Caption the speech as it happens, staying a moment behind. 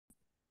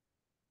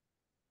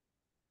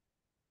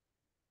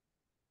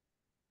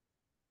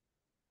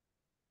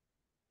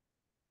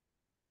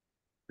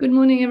Good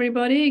morning,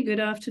 everybody. Good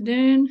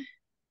afternoon.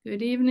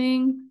 Good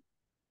evening.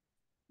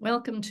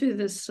 Welcome to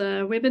this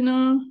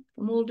webinar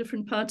from all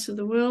different parts of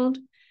the world.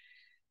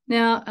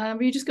 Now,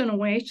 we're just going to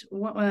wait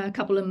a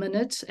couple of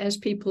minutes as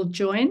people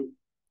join.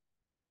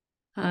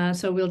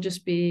 So we'll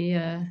just be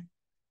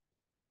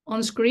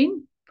on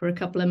screen for a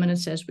couple of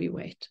minutes as we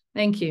wait.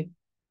 Thank you.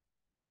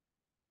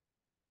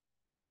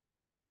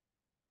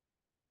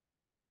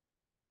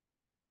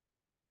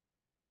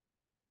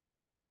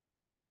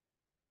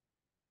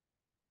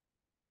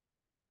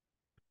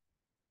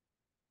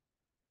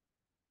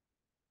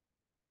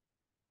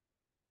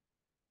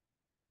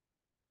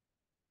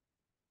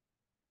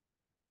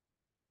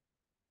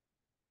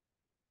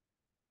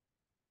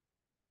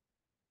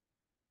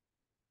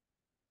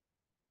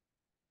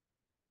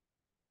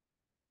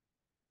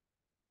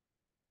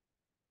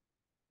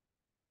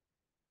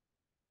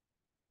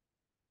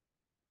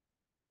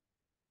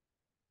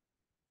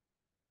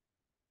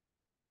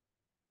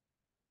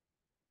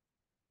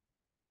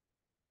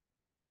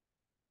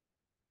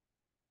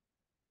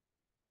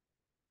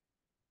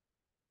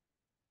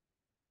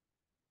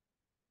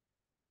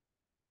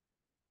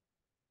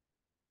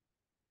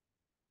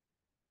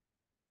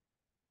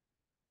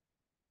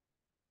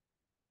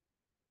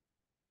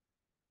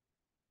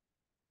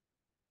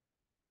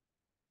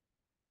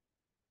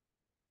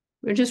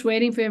 We're just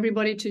waiting for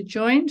everybody to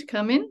join, to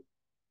come in,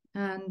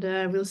 and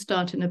we'll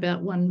start in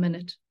about 1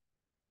 minute.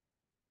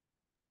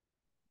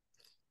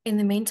 In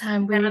the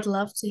meantime, we would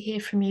love to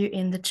hear from you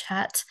in the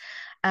chat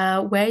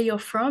where you're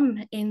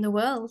from in the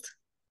world.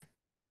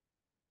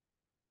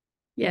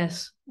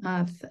 Yes,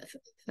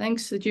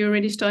 thanks that you're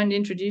already starting to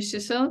introduce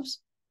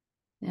yourselves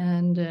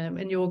and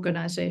your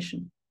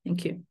organization.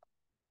 Thank you.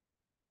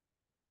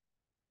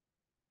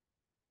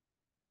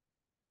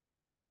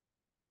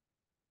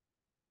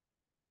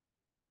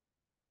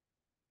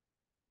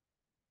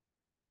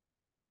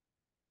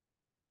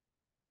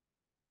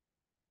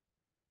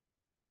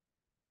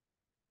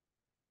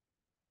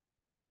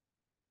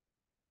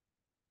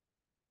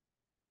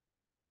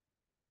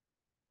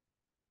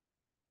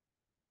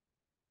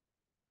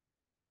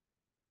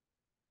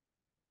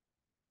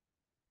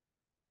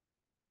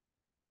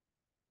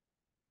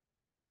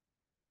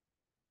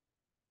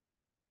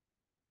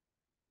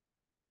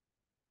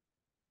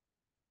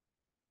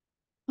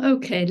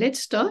 Okay,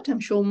 let's start. I'm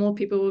sure more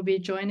people will be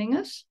joining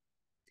us.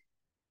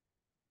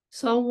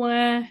 So,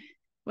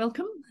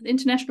 welcome. The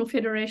International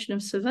Federation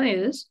of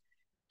Surveyors,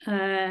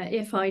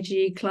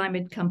 FIG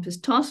Climate Compass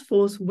Task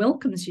Force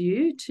welcomes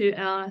you to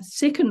our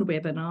second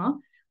webinar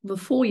of a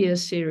 4-year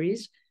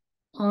series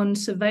on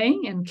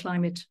surveying and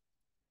climate.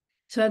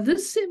 So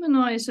this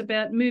seminar is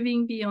about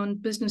moving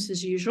beyond business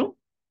as usual,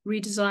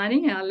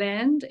 redesigning our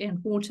land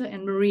and water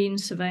and marine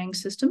surveying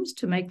systems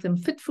to make them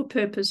fit for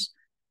purpose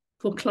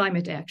for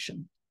climate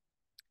action.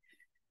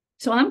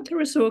 So I'm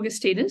Clarissa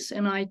Augustinus,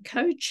 and I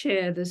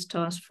co-chair this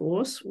task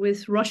force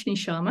with Roshni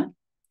Sharma,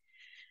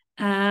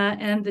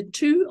 and the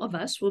two of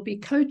us will be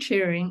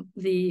co-chairing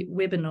the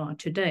webinar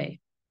today.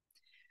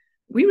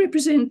 We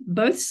represent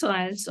both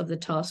sides of the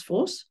task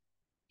force,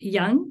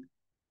 young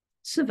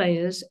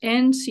surveyors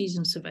and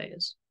seasoned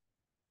surveyors.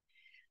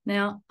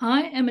 Now,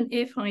 I am an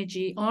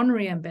FIG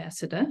honorary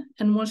ambassador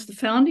and was the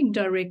founding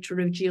director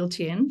of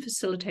GLTN,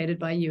 facilitated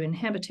by UN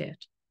Habitat.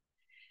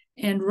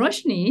 And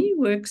Roshni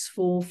works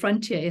for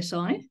Frontier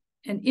SI,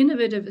 an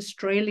innovative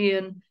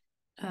Australian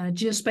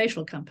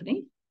geospatial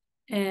company,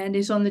 and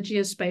is on the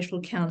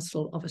Geospatial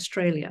Council of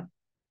Australia.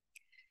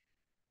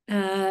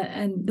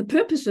 And the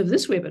purpose of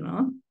this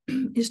webinar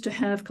is to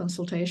have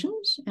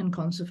consultations and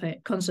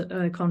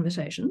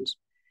conversations,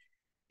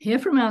 hear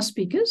from our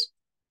speakers,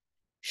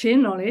 share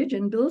knowledge,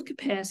 and build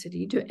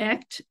capacity to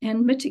act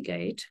and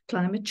mitigate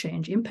climate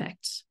change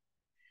impacts,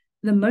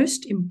 the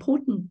most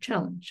important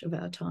challenge of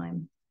our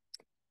time.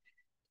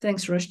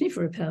 Thanks, Roshni,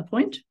 for a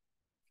PowerPoint.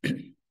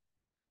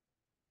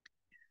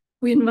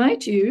 We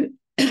invite you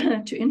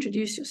to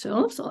introduce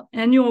yourselves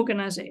and your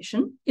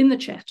organization in the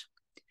chat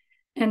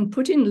and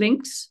put in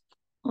links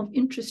of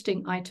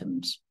interesting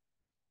items.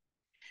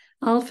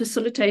 I'll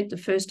facilitate the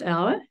first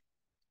hour,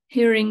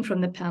 hearing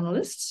from the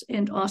panelists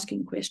and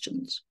asking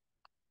questions.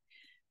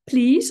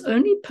 Please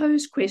only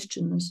pose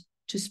questions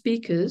to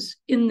speakers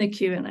in the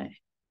Q&A.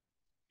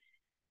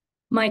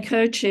 My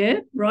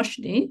co-chair,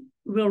 Roshni,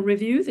 will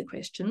review the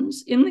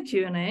questions in the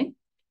Q&A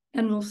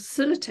and will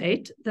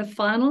facilitate the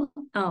final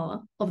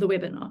hour of the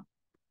webinar.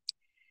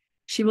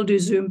 She will do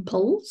Zoom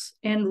polls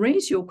and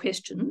raise your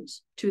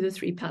questions to the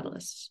three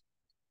panelists.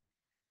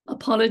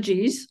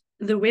 Apologies,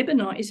 the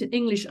webinar is in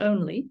English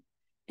only,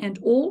 and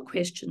all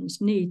questions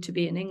need to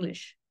be in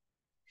English.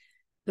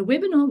 The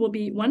webinar will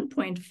be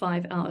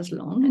 1.5 hours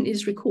long and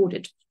is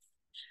recorded.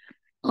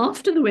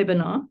 After the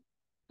webinar,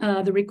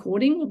 the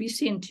recording will be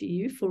sent to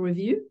you for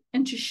review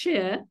and to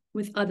share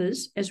with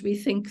others as we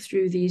think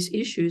through these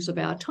issues of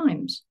our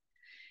times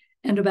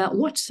and about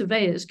what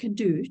surveyors can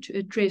do to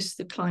address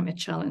the climate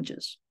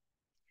challenges.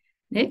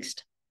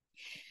 Next.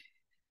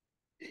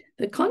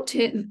 The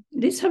content,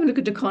 let's have a look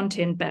at the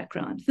content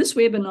background. This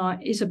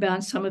webinar is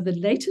about some of the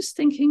latest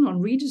thinking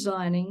on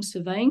redesigning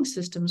surveying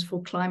systems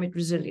for climate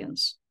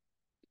resilience.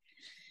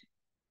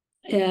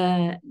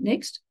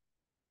 Next.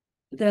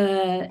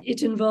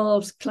 It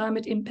involves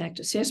climate impact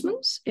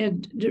assessments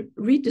and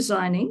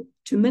redesigning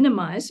to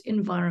minimize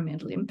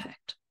environmental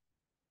impact.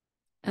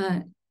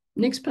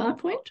 Next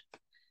PowerPoint.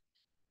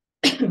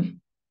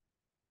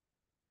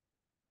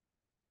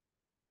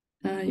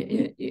 Are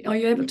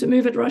you able to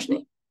move it,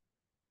 Roshni?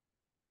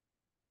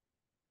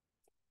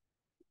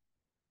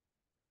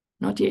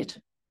 Not yet.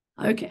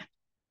 Okay.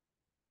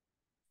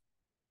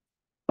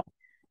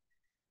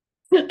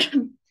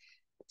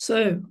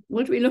 So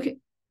what we look at,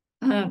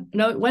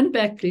 no, one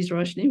back, please,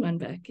 Roshni, one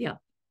back. Yeah,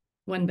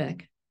 one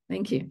back.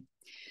 Thank you.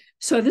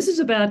 So this is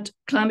about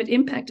climate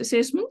impact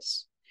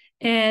assessments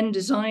and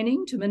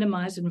designing to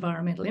minimize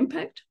environmental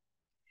impact,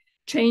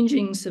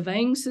 changing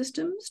surveying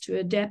systems to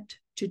adapt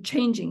to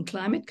changing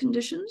climate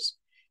conditions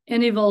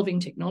and evolving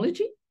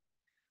technology,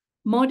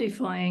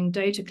 modifying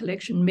data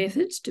collection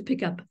methods to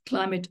pick up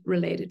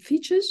climate-related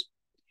features,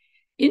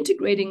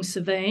 integrating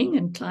surveying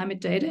and climate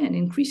data and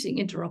increasing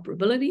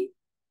interoperability,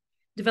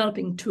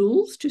 developing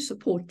tools to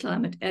support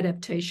climate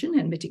adaptation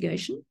and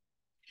mitigation,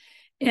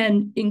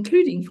 and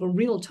including for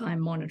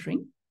real-time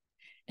monitoring,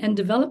 and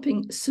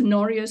developing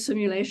scenario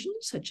simulations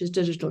such as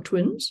digital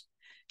twins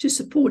to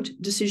support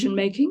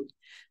decision-making,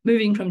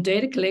 moving from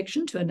data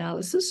collection to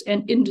analysis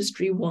and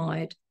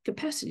industry-wide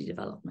capacity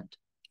development.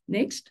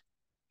 Next.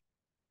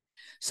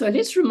 So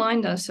let's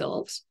remind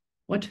ourselves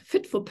what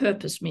fit for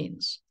purpose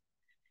means.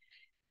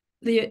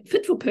 The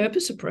fit for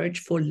purpose approach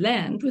for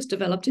land was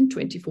developed in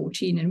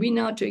 2014, and we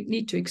now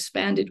need to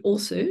expand it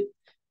also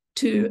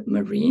to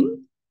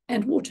marine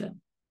and water.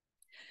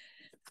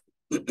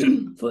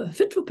 For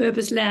fit for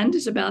purpose land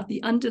is about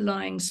the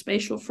underlying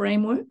spatial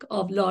framework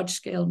of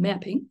large-scale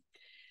mapping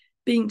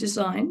being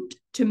designed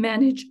to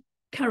manage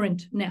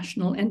current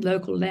national and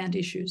local land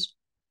issues,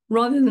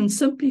 rather than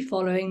simply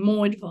following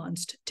more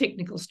advanced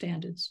technical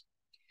standards.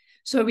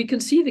 So we can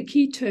see the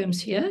key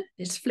terms here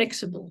is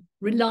flexible,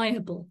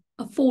 reliable,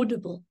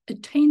 affordable,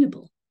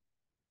 attainable.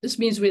 This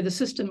means where the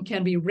system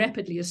can be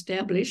rapidly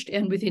established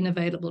and within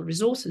available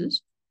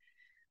resources,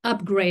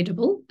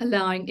 upgradable,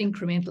 allowing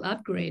incremental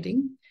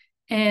upgrading,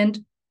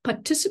 and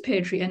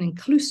participatory and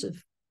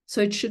inclusive.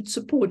 So it should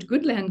support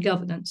good land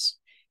governance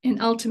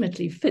and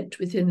ultimately fit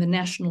within the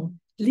national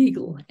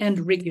legal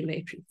and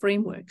regulatory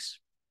frameworks.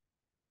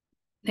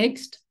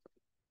 Next.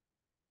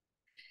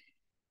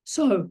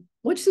 So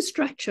what's the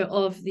structure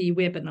of the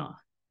webinar?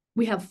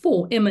 We have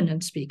 4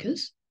 eminent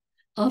speakers.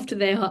 After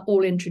they are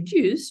all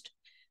introduced,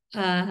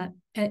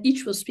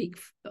 each will speak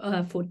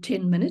for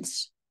 10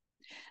 minutes.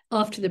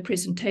 After the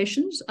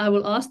presentations, I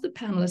will ask the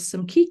panelists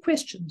some key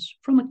questions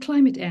from a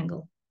climate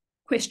angle,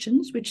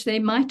 questions which they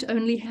might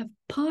only have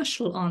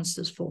partial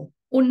answers for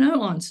or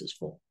no answers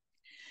for,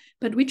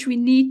 but which we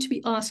need to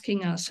be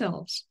asking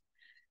ourselves.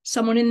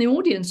 Someone in the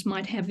audience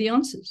might have the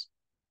answers.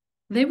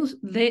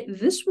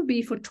 This will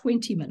be for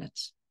 20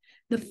 minutes.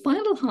 The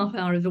final half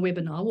hour of the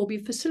webinar will be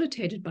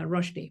facilitated by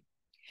Roshni.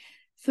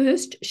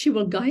 First, she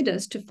will guide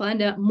us to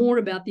find out more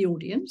about the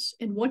audience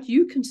and what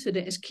you consider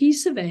as key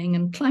surveying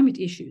and climate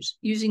issues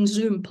using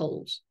Zoom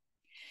polls.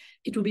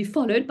 It will be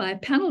followed by a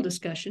panel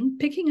discussion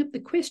picking up the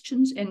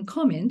questions and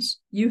comments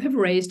you have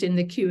raised in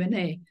the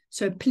Q&A.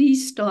 So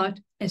please start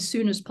as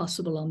soon as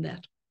possible on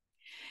that.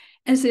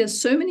 As there are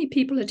so many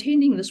people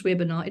attending this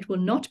webinar, it will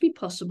not be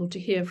possible to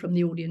hear from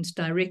the audience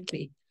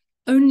directly,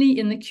 only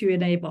in the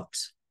Q&A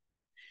box.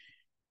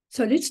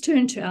 So let's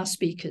turn to our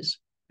speakers.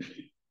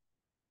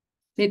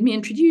 Let me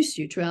introduce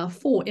you to our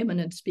 4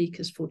 eminent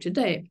speakers for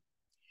today.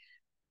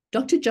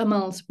 Dr.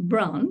 Jamal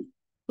Brown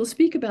will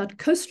speak about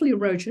coastal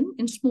erosion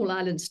in small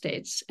island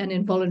states and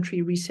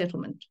involuntary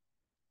resettlement.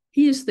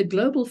 He is the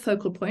global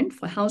focal point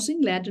for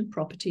housing, land and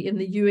property in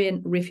the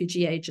UN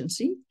Refugee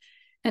Agency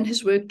and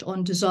has worked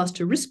on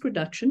disaster risk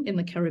reduction in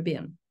the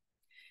Caribbean.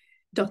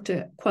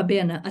 Dr.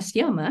 Kwabena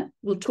Asyama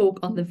will talk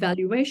on the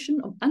valuation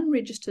of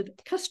unregistered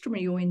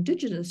customary or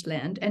indigenous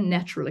land and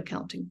natural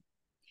accounting.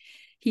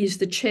 He is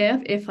the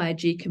chair of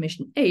FIG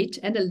Commission 8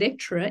 and a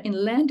lecturer in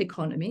land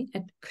economy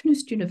at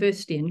Knust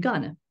University in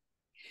Ghana.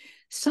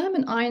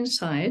 Simon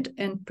Ironside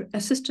and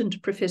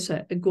Assistant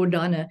Professor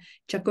Gordana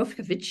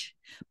Jakovkovic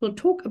will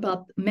talk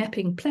about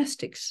mapping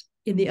plastics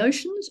in the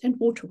oceans and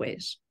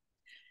waterways.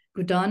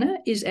 Gordana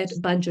is at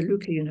Banja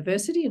Luka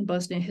University in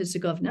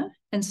Bosnia-Herzegovina,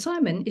 and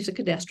Simon is a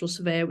cadastral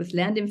surveyor with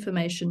Land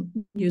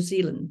Information New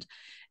Zealand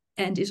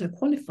and is a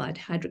qualified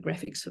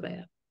hydrographic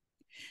surveyor.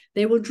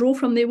 They will draw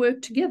from their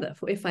work together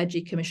for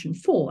FIG Commission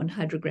 4 on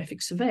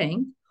hydrographic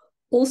surveying,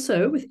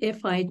 also with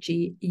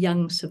FIG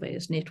Young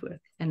Surveyors Network.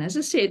 And as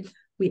I said,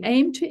 we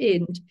aim to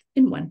end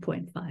in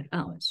 1.5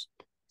 hours.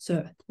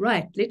 So,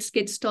 right, let's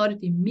get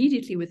started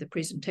immediately with the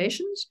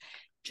presentations.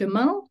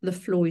 Jamal, the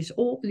floor is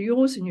all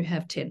yours and you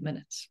have 10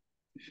 minutes.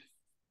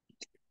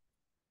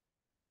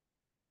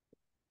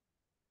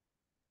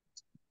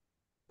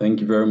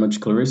 Thank you very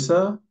much,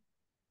 Clarissa,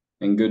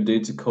 and good day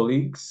to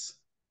colleagues.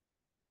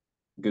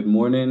 Good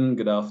morning,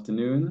 good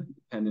afternoon,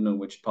 depending on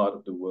which part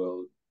of the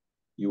world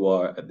you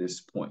are at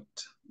this point.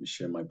 Let me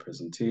share my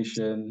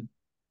presentation.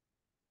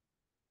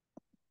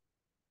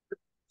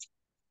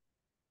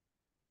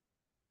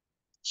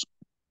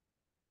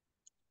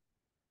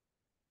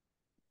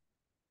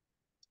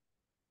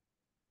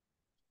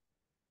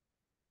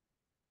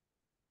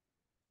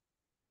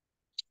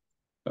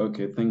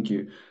 Okay, thank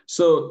you.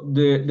 So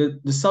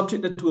the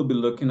subject that we'll be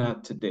looking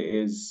at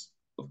today is,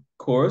 of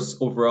course,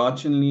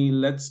 overarchingly,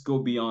 let's go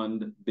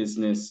beyond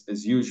business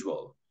as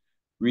usual.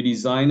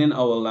 Redesigning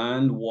our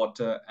land,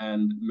 water,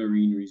 and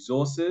marine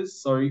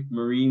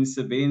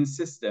surveying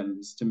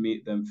systems to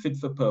make them fit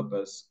for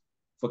purpose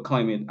for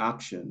climate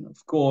action.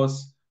 Of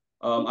course,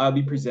 I'll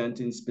be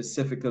presenting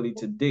specifically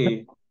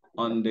today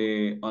on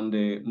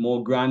the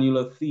more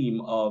granular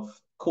theme of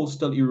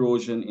coastal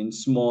erosion in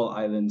small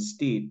island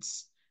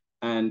states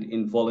and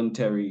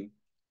involuntary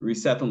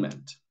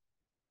resettlement.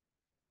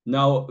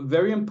 Now,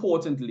 very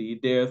importantly,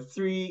 there are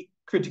three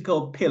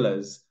critical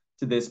pillars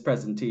to this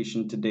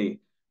presentation today.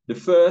 The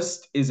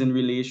first is in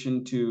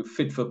relation to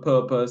fit for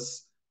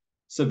purpose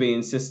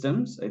surveying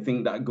systems. I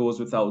think that goes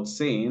without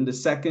saying. The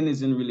second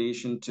is in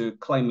relation to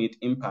climate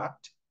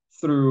impact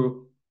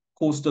through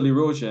coastal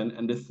erosion.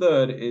 And the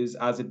third is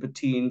as it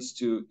pertains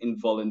to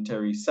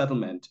involuntary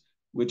settlement,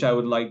 which I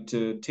would like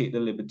to take the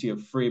liberty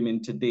of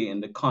framing today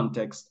in the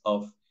context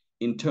of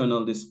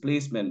internal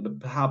displacement, but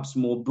perhaps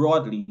more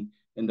broadly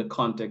in the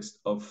context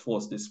of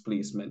forced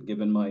displacement,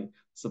 given my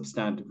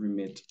substantive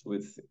remit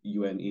with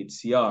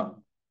UNHCR.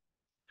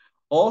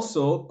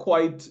 Also,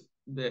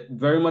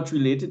 very much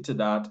related to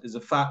that is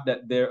the fact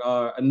that there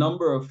are a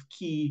number of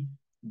key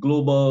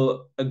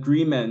global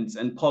agreements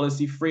and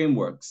policy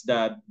frameworks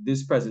that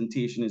this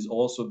presentation is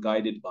also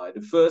guided by.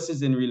 The first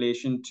is in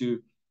relation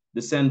to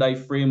the Sendai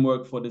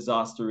Framework for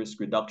Disaster Risk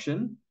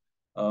Reduction.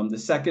 The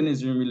second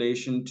is in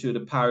relation to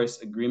the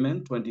Paris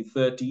Agreement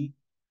 2030.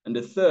 And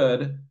the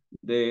third,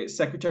 the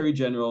Secretary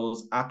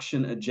General's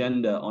Action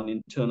Agenda on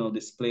Internal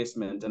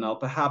Displacement. And I'll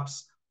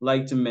perhaps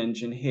like to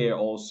mention here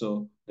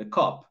also the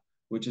COP,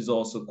 which is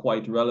also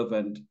quite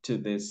relevant to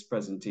this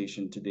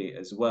presentation today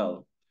as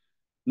well.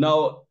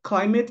 Now,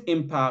 climate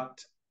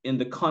impact in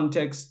the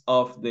context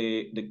of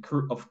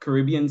of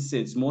Caribbean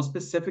SIDS, more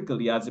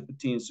specifically as it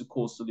pertains to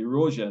coastal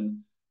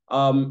erosion,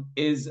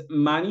 is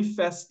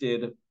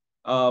manifested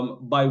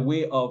by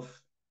way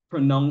of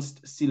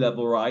pronounced sea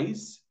level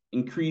rise,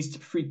 increased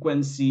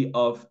frequency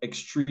of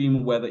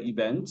extreme weather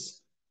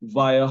events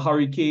via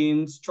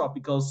hurricanes,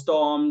 tropical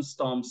storms,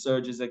 storm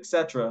surges,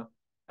 etc.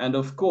 And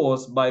of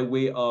course, by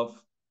way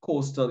of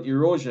coastal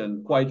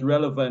erosion, quite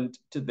relevant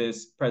to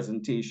this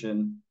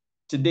presentation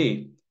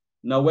today.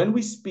 Now, when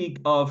we speak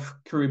of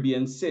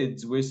Caribbean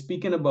SIDS, we're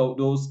speaking about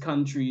those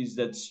countries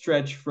that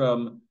stretch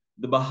from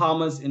the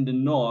Bahamas in the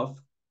north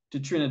to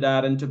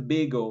Trinidad and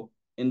Tobago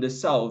in the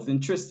south.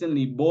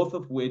 Interestingly, both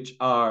of which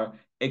are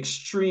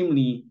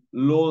extremely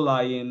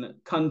low-lying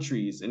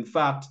countries. In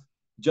fact,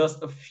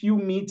 just a few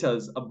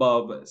meters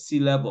above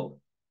sea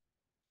level.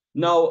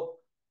 Now,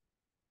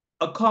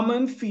 a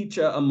common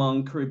feature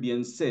among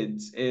Caribbean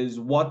SIDS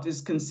is what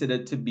is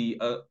considered to be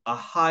a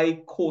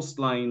high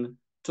coastline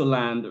to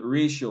land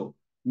ratio,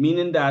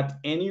 meaning that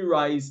any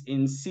rise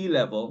in sea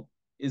level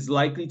is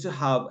likely to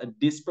have a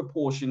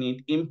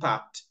disproportionate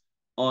impact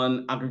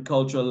on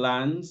agricultural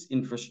lands,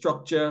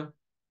 infrastructure,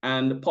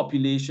 and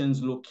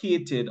populations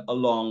located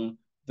along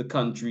the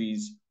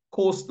country's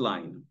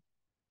coastline.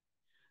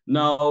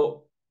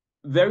 Now,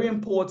 very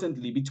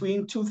importantly,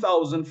 between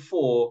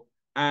 2004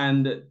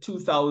 and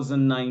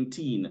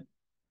 2019,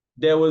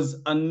 there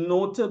was a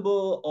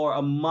notable or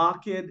a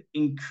marked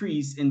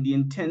increase in the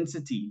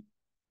intensity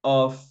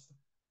of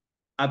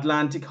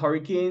Atlantic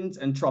hurricanes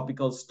and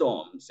tropical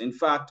storms. In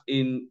fact,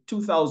 in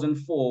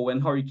 2004, when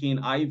Hurricane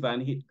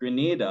Ivan hit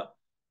Grenada,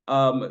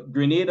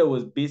 Grenada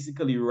was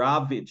basically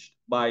ravaged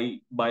by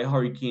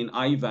Hurricane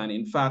Ivan.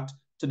 In fact,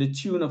 to the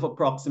tune of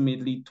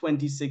approximately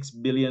 26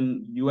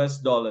 billion US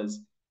dollars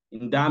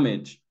in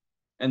damage.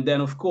 And then,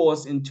 of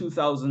course, in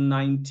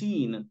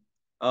 2019,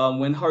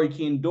 when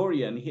Hurricane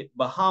Dorian hit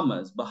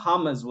Bahamas,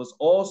 Bahamas was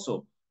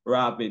also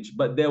ravaged,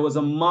 but there was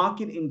a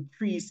marked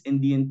increase in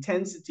the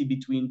intensity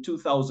between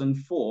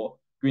 2004,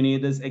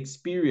 Grenada's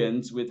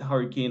experience with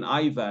Hurricane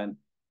Ivan,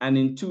 and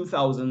in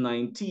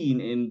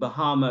 2019, in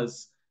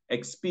Bahamas'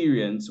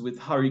 experience with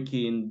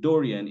Hurricane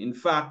Dorian. In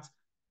fact,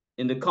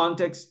 in the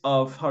context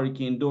of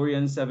Hurricane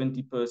Dorian,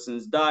 70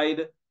 persons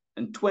died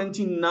and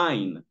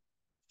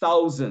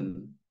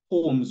 29,000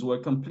 homes were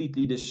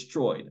completely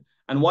destroyed.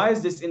 And why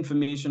is this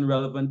information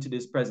relevant to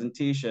this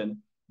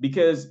presentation?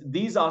 Because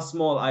these are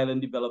small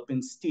island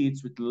developing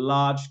states with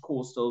large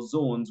coastal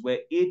zones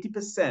where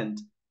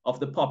 80% of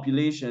the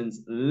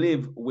populations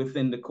live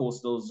within the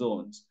coastal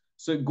zones.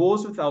 So it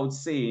goes without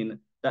saying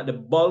that the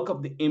bulk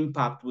of the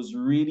impact was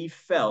really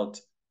felt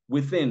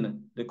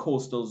within the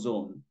coastal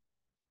zone.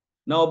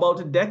 Now, about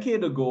a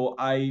decade ago,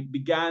 I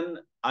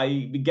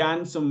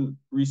began some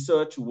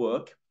research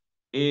work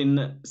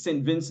in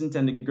St. Vincent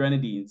and the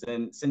Grenadines,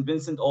 and St.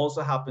 Vincent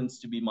also happens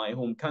to be my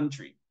home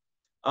country.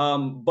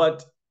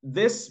 But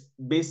this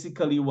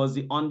basically was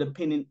the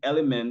underpinning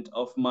element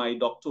of my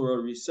doctoral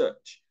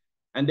research.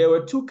 And there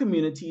were two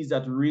communities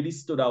that really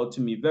stood out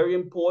to me. Very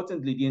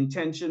importantly, the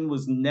intention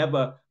was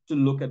never to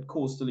look at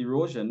coastal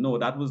erosion. No,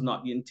 that was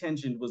not the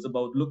intention. It was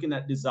about looking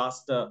at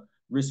disaster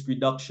risk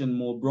reduction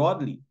more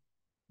broadly.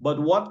 But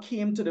what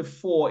came to the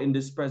fore in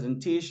this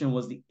presentation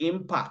was the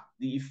impact,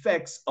 the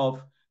effects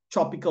of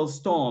tropical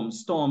storms,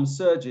 storm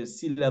surges,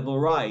 sea level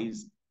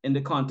rise in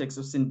the context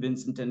of St.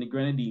 Vincent and the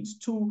Grenadines,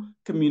 two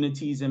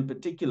communities in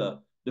particular.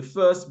 The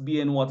first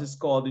being what is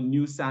called the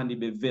New Sandy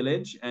Bay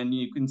Village, and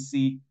you can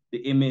see the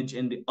image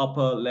in the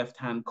upper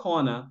left-hand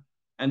corner.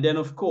 And then,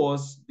 of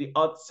course,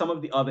 some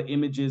of the other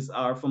images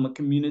are from a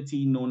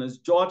community known as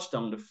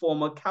Georgetown, the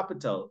former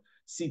capital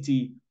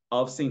city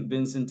of St.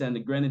 Vincent and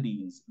the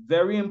Grenadines.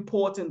 Very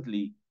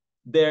importantly,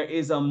 there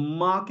is a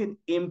marked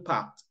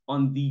impact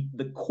on the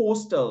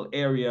coastal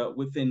area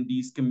within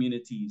these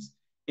communities.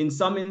 In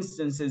some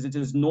instances, it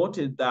is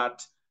noted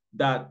that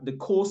the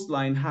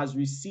coastline has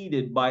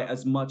receded by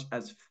as much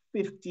as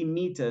 50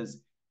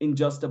 meters in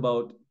just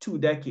about 2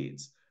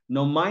 decades.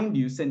 Now, mind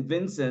you, St.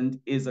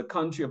 Vincent is a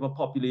country of a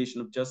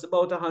population of just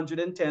about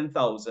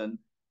 110,000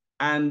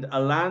 and a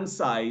land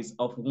size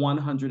of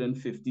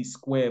 150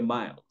 square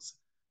miles.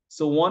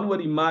 So one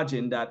would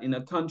imagine that in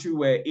a country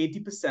where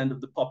 80%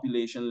 of the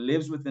population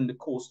lives within the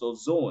coastal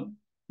zone,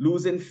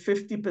 losing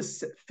 50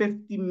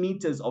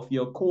 meters of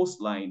your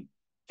coastline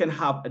can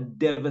have a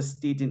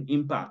devastating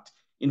impact.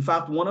 In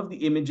fact, one of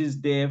the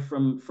images there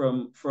from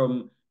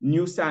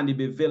New Sandy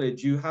Bay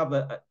Village, you have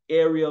an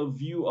aerial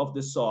view of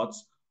the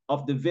sorts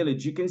of the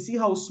village. You can see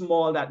how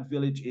small that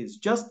village is.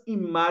 Just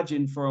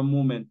imagine for a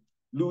moment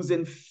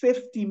losing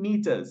 50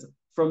 meters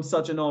from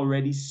such an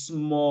already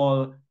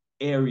small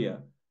area.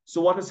 So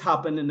what has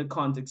happened in the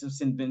context of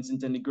St.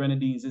 Vincent and the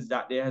Grenadines is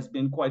that there has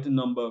been quite a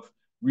number of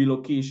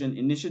relocation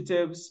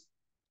initiatives,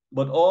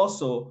 but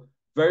also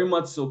very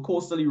much so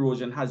coastal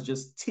erosion has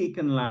just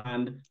taken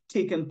land,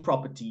 taken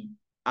property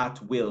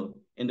at will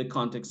in the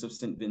context of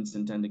St.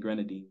 Vincent and the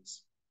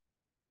Grenadines.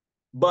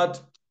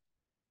 But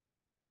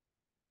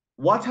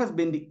what has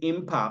been the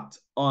impact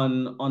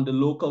on the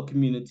local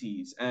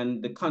communities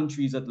and the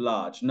countries at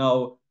large?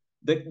 Now,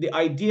 the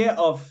idea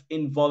of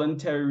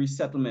involuntary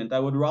resettlement, I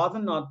would rather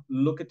not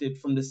look at it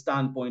from the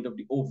standpoint of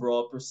the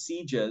overall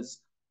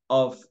procedures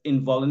of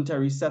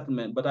involuntary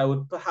settlement, but I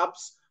would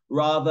perhaps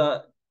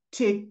rather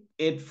take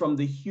it from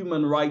the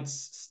human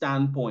rights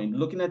standpoint,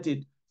 looking at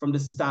it from the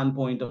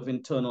standpoint of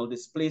internal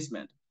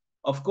displacement.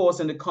 Of course,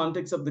 in the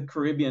context of the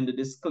Caribbean, the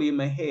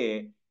disclaimer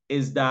here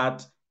is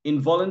that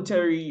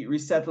involuntary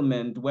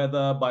resettlement,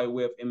 whether by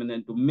way of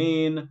eminent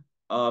domain,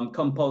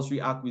 compulsory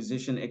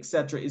acquisition,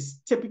 etc., is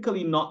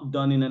typically not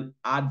done in an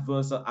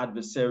adverse or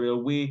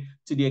adversarial way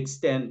to the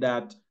extent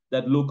that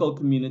local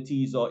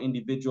communities or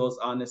individuals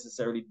are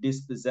necessarily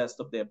dispossessed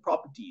of their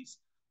properties.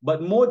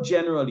 But more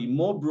generally,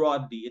 more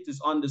broadly, it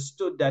is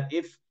understood that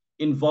if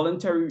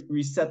involuntary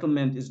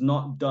resettlement is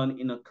not done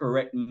in a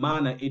correct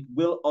manner, it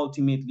will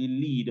ultimately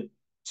lead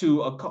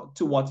to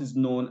what is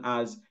known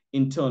as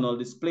internal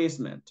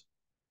displacement.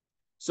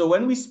 So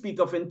when we speak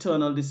of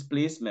internal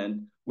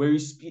displacement, we're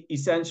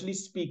essentially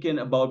speaking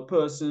about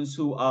persons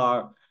who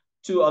are,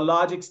 to a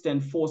large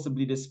extent,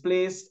 forcibly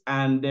displaced,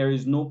 and there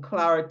is no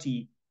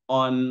clarity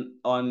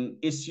on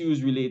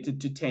issues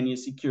related to tenure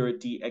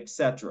security,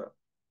 etc.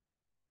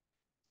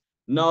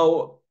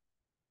 Now,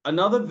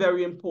 another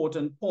very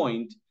important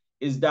point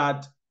is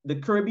that the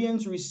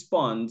Caribbean's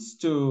response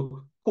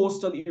to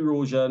coastal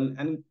erosion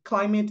and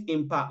climate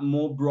impact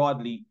more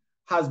broadly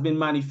has been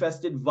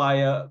manifested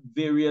via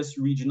various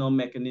regional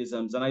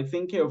mechanisms. And I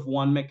think here of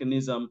one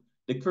mechanism,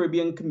 the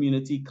Caribbean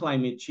Community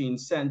Climate Change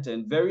Center.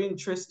 And very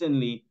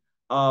interestingly,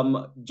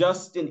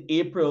 just in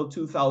April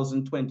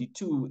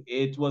 2022,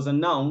 it was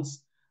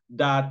announced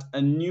that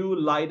a new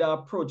LIDAR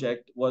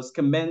project was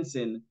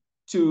commencing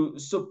to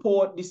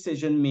support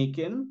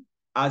decision-making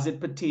as it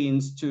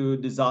pertains to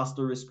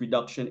disaster risk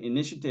reduction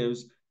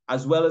initiatives,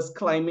 as well as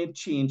climate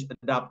change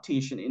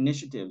adaptation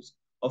initiatives.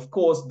 Of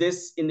course,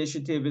 this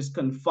initiative is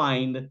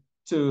confined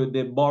to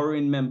the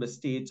borrowing member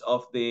states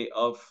of the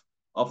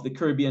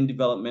Caribbean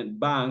Development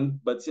Bank,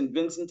 but St.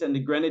 Vincent and the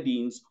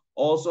Grenadines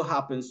also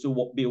happens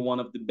to be one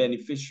of the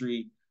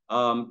beneficiary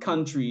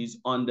countries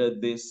under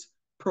this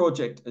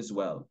project as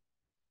well.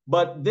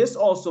 But this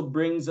also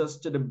brings us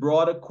to the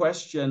broader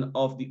question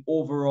of the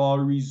overall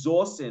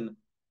resourcing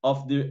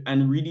of the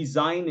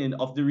redesigning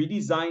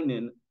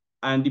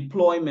and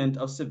deployment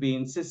of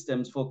surveillance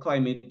systems for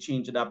climate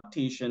change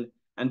adaptation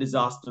and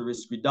disaster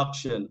risk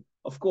reduction.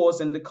 Of course,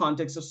 in the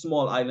context of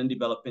small island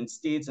developing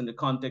states, in the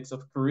context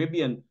of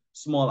Caribbean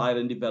small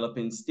island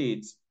developing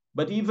states,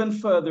 but even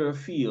further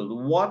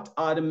afield, what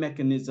are the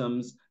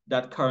mechanisms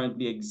that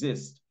currently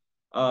exist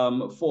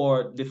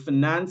for the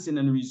financing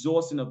and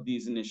resourcing of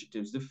these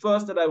initiatives? The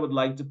first that I would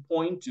like to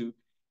point to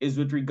is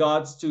with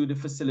regards to the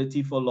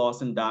Facility for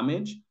Loss and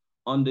Damage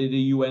under the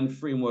UN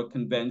Framework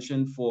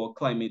Convention for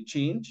Climate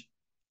Change.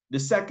 The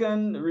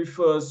second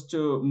refers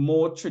to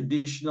more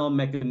traditional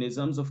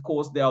mechanisms. Of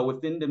course, they are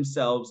within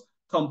themselves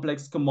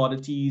complex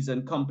commodities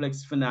and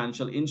complex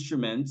financial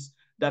instruments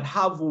that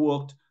have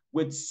worked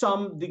with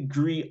some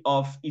degree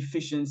of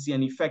efficiency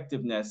and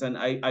effectiveness. And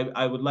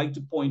I would like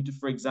to point to,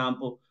 for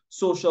example,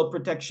 social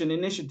protection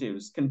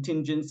initiatives,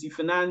 contingency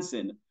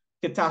financing,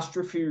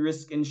 catastrophe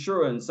risk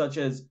insurance, such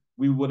as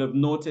we would have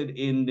noted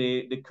in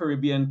the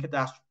Caribbean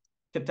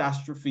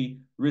catastrophe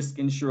risk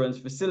insurance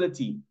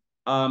facility,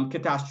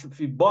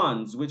 catastrophe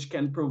bonds, which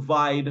can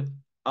provide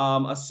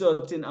a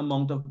certain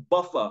amount of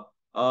buffer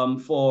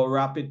for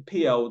rapid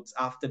payouts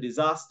after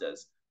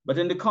disasters. But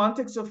in the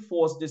context of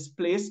forced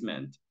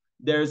displacement,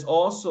 there's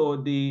also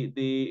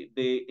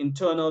the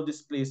Internal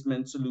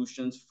Displacement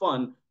Solutions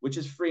Fund, which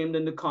is framed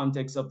in the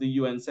context of the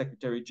UN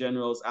Secretary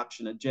General's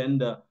Action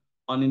Agenda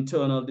on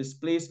Internal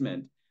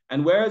Displacement.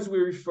 And whereas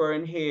we're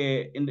referring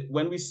here,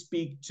 when we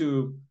speak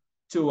to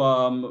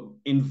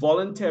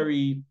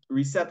involuntary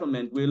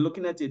resettlement, we're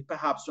looking at it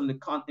perhaps from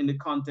in the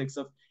context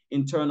of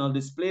internal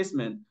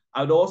displacement.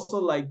 I'd also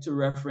like to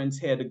reference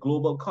here the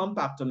Global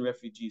Compact on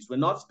Refugees. We're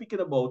not speaking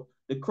about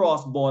the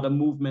cross-border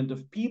movement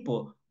of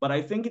people, but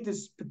I think it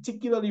is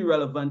particularly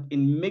relevant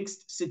in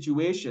mixed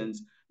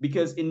situations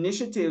because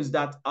initiatives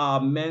that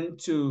are meant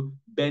to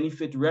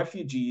benefit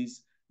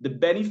refugees, the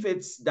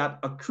benefits that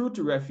accrue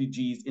to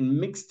refugees in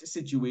mixed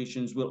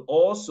situations will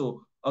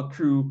also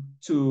accrue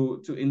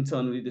to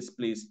internally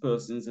displaced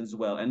persons as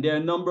well. And there are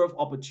a number of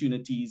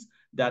opportunities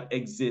that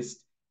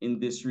exist in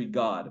this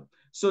regard.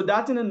 So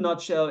that in a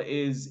nutshell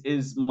is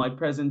my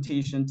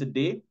presentation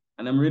today.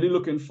 And I'm really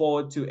looking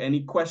forward to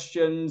any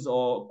questions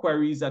or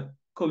queries that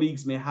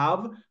colleagues may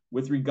have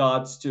with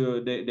regards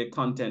to the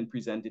content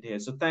presented here.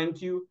 So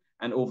thank you,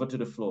 and over to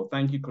the floor.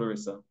 Thank you,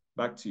 Clarissa.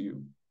 Back to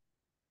you.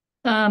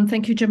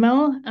 Thank you,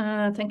 Jamal.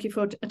 Thank you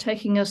for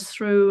taking us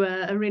through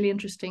a really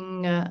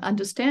interesting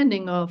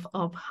understanding of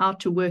how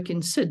to work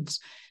in SIDS,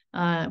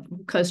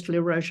 coastal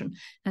erosion.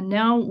 And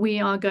now we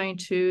are going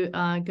to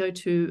go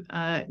to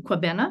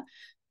Kwabena,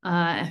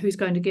 who's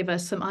going to give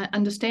us some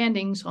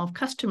understandings of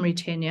customary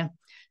tenure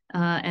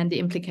and the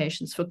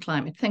implications for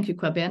climate. Thank you,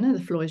 Kwabena.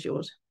 The floor is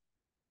yours.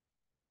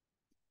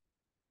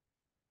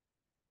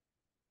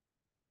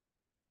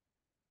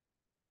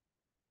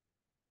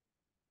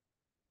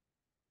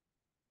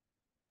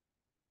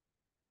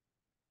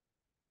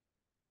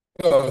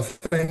 Oh,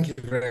 thank you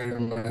very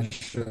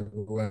much,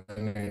 everyone,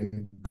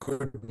 and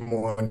good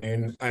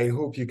morning. I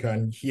hope you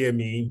can hear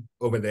me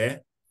over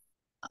there.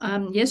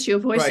 Yes, your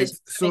voice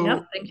is coming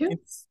up. Thank you.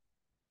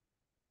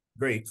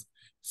 Great.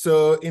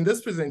 So in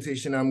this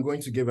presentation, I'm going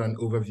to give an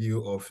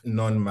overview of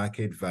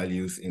non-market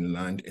values in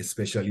land,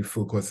 especially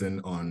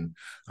focusing on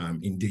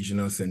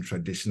indigenous and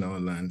traditional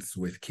lands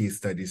with case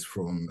studies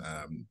from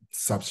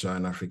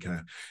sub-Saharan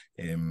Africa,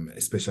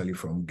 especially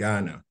from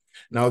Ghana.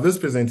 Now, this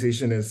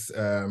presentation is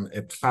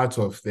a part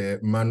of the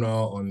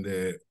manual on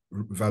the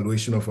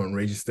valuation of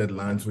unregistered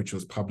lands, which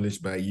was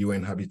published by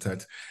UN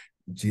Habitat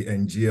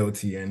and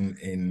GLTN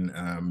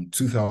in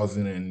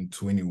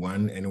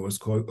 2021, and it was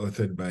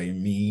co-authored by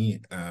me,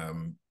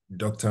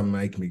 Dr.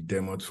 Mike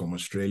McDermott from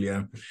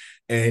Australia,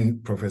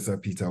 and Professor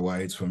Peter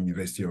White from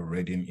University of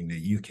Reading in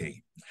the UK.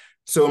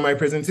 So my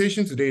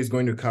presentation today is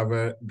going to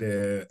cover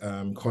the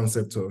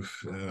concept of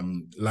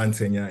land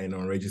tenure and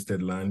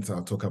unregistered lands.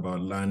 I'll talk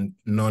about land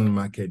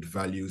non-market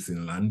values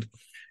in land.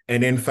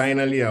 And then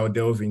finally, I'll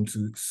delve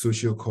into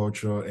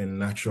socio-cultural and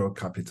natural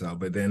capital,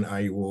 but then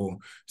I will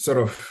sort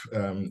of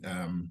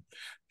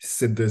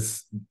sit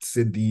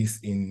these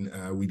in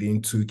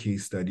within two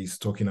case studies,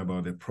 talking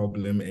about the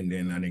problem and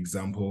then an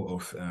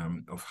example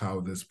of how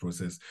this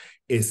process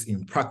is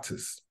in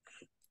practice.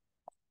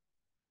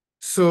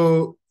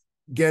 So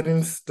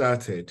getting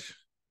started.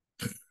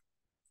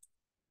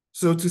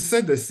 So to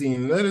set the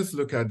scene, let us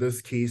look at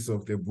this case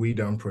of the Bui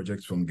Dam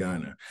project from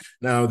Ghana.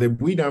 Now, the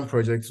Bui Dam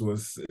project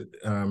was,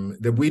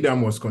 the Bui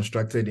Dam was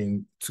constructed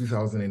in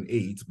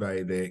 2008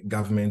 by the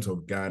government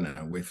of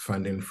Ghana with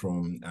funding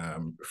from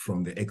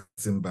the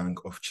Exim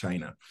Bank of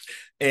China.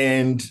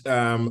 And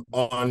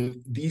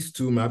on these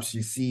two maps,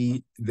 you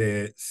see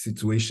the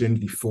situation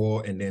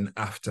before and then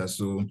after.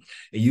 So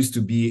it used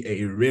to be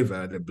a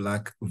river, the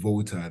Black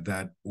Volta,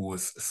 that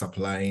was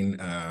supplying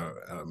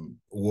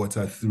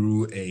water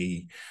through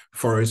a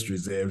forest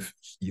reserve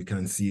you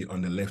can see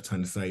on the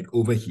left-hand side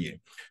over here.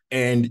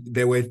 And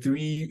there were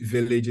three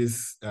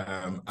villages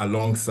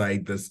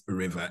alongside this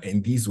river,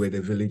 and these were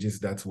the villages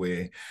that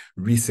were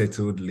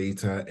resettled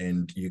later,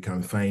 and you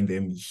can find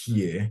them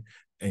here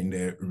in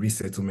the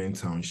resettlement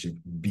township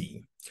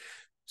B.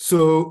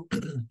 So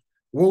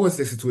what was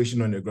the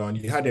situation on the ground?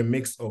 You had a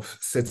mix of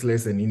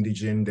settlers and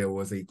indigenous. There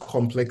was a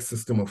complex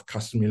system of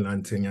customary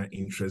land tenure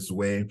interests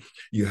where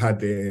you had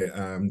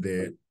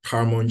the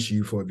paramount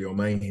chief or the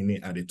Omaihene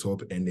at the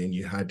top, and then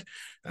you had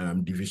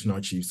divisional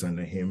chiefs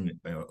under him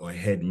or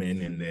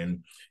headmen, and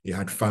then you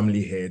had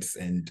family heads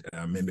and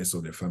members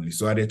of the family.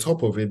 So at the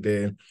top of it,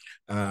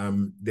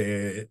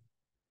 the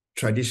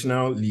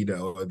traditional leader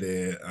or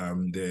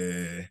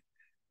the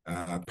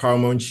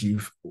paramount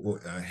chief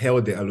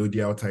held the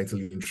allodial title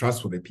in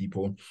trust for the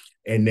people,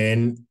 and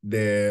then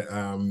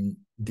the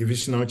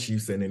divisional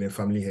chiefs and then the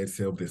family heads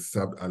held the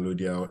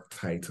sub-allodial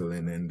title,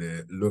 and then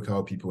the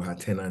local people had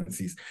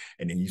tenancies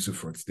and then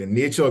usufructs. The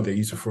nature of the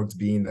usufruct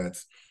being that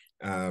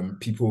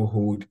people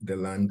hold the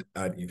land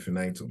ad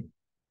infinitum.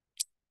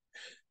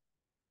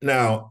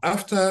 Now,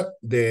 after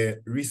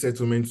the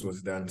resettlement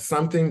was done,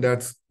 something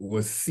that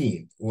was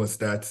seen was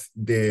that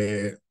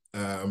the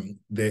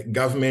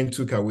government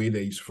took away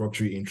the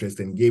usufructuary interest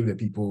and gave the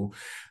people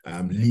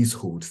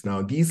leaseholds.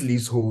 Now, these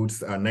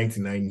leaseholds are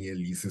 99-year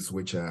leases,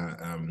 which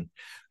are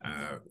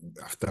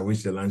after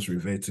which the lands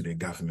revert to the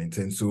government.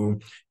 And so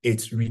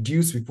it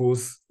reduced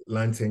people's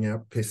land tenure,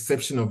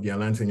 perception of their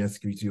land tenure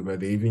security over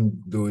there,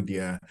 even though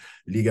their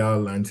legal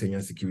land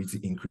tenure security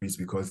increased,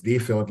 because they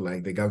felt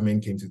like the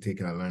government came to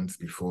take our lands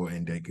before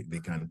and they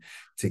can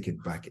take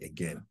it back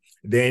again.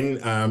 Then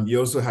you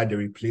also had the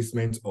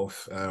replacement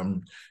of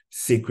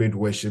sacred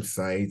worship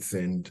sites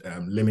and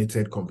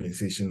limited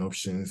compensation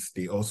options.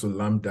 They also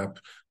lumped up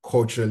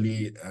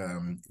culturally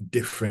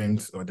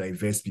different or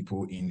diverse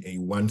people in a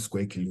 1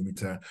 square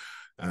kilometer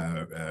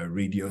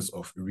radius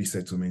of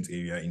resettlement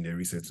area in the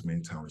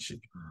resettlement township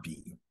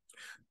B.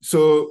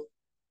 So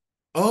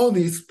all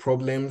these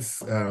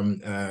problems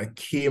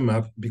came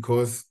up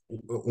because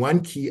one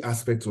key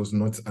aspect was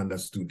not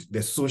understood: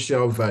 the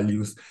social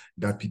values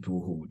that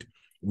people hold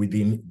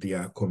within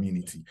their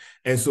community.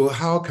 And so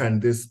how can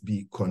this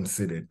be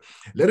considered?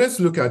 Let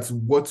us look at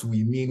what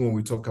we mean when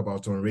we talk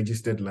about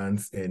unregistered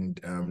lands and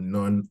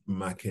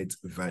non-market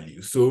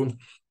value. So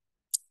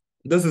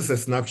this is a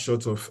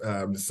snapshot of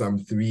some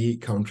 3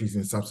 countries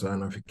in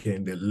sub-Saharan Africa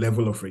and the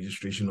level of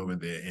registration over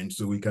there. And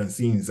so we can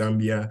see in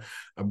Zambia,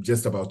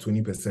 just about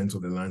 20%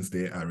 of the lands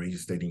there are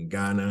registered. In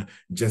Ghana,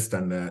 just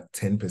under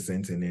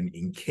 10%. And then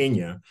in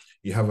Kenya,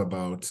 you have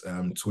about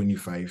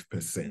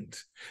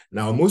 25%.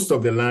 Now, most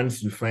of the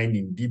lands you find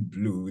in deep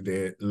blue,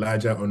 the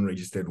larger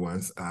unregistered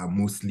ones, are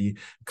mostly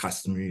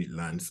customary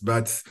lands.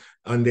 But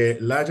on the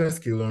larger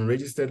scale,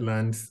 unregistered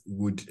lands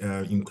would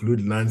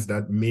include lands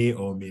that may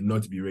or may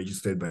not be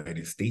registered by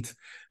the state,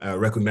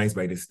 recognized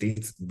by the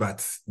state,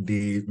 but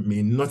they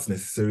may not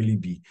necessarily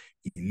be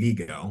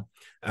illegal.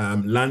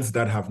 Lands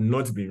that have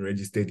not been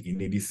registered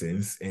in any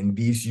sense, and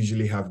these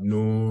usually have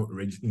no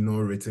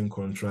written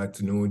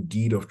contract, no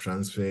deed of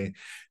transfer,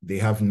 they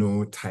have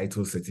no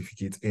title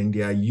certificate, and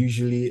they are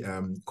usually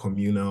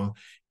communal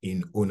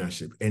in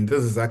ownership. And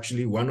this is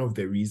actually one of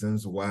the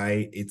reasons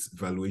why its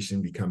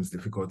valuation becomes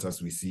difficult,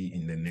 as we see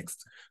in the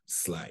next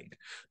slide.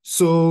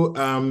 So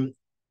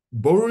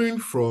borrowing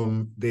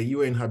from the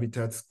UN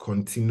Habitat's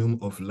continuum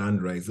of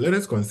land rights, let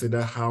us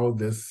consider how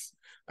this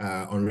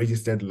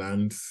unregistered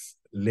lands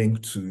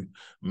link to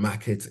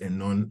market and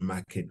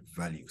non-market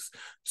values.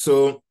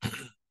 So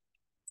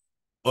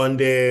on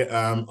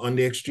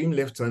the extreme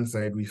left-hand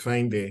side, we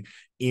find the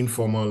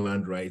informal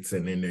land rights,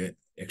 and in the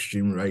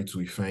extreme right,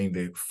 we find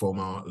the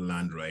formal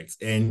land rights.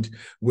 And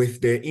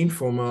with the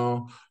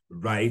informal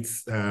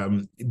rights,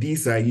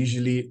 these are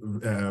usually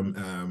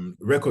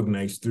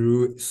recognized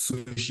through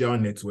social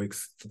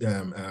networks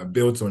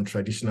built on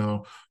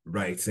traditional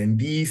rights. And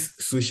these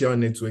social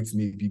networks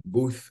may be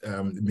both,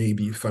 may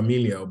be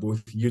familial,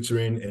 both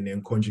uterine and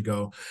then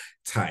conjugal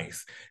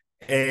ties.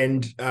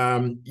 And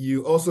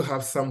you also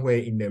have somewhere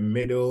in the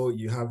middle,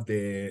 you have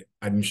the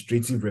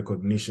administrative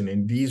recognition,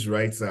 and these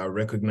rights are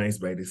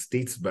recognized by the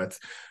states, but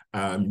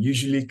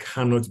usually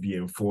cannot be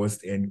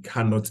enforced and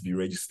cannot be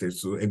registered.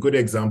 So a good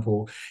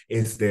example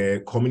is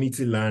the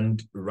community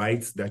land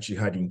rights that you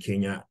had in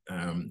Kenya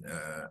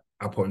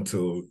up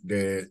until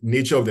the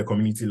nature of the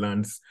community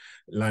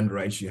land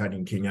rights you had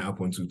in Kenya up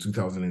until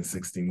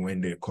 2016,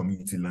 when the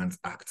Community Lands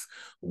Act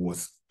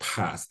was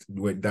passed,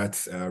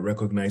 that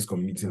recognized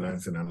community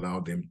lands and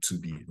allowed them to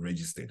be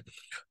registered.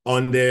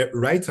 On the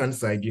right-hand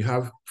side, you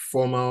have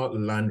formal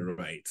land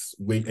rights,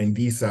 and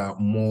these are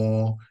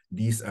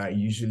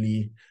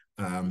usually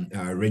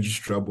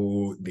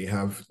registrable. They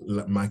have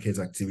market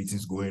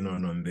activities going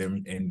on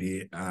them, and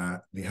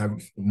they have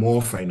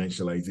more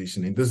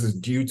financialization. And this is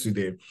due to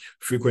the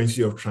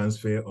frequency of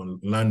transfer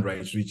on land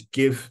rights, which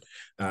give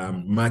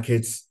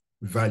market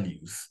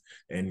values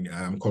and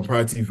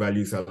comparative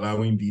values,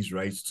 allowing these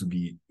rights to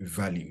be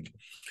valued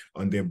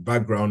on the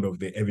background of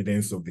the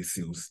evidence of the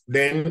sales.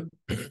 Then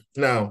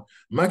now,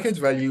 market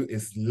value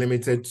is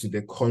limited to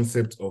the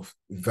concept of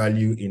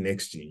value in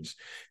exchange.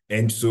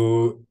 And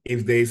so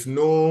if there is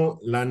no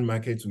land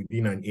market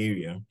within an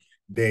area,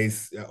 there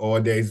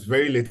is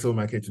very little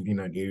market within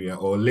an area,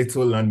 or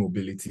little land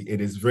mobility,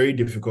 it is very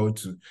difficult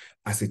to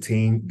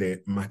ascertain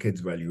the market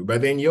value.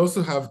 But then you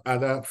also have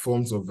other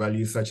forms of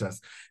value, such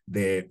as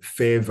the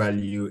fair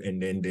value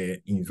and then the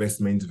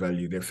investment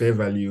value. The fair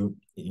value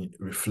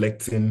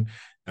reflecting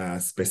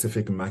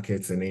specific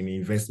markets, and then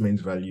investment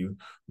value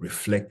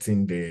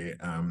reflecting the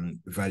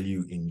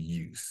value in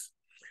use.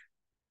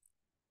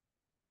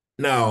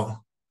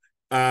 Now,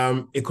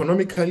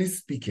 economically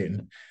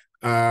speaking,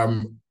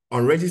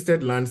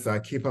 unregistered lands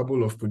are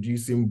capable of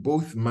producing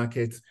both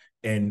market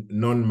and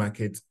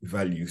non-market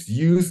values.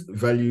 Use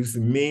values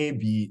may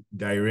be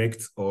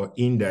direct or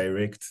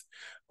indirect,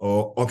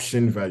 or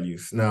option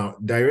values. Now,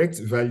 direct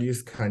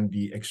values can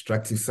be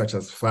extractive, such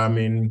as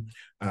farming,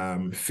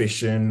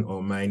 fishing,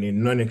 or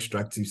mining,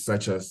 non-extractive,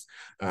 such as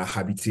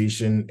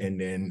habitation and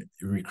then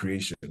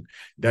recreation.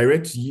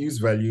 Direct use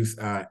values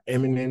are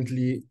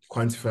eminently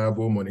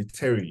quantifiable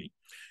monetarily.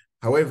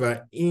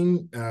 However,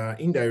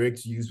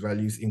 indirect use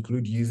values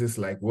include uses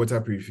like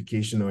water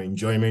purification or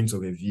enjoyment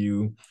of a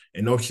view.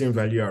 An option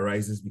value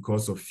arises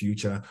because of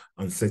future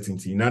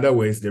uncertainty. In other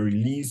words, the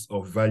release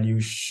of value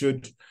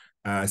should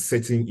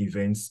certain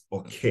events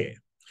occur.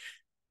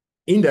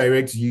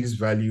 Indirect use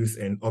values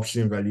and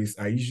option values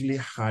are usually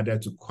harder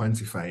to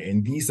quantify,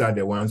 and these are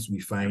the ones we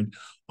find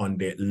on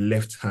the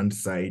left-hand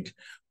side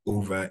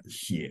over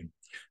here.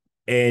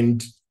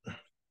 And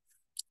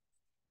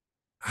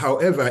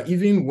however,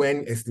 even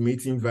when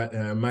estimating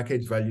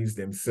market values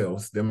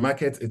themselves, the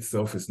market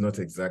itself is not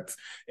exact,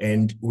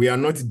 and we are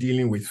not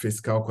dealing with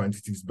physical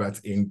quantities,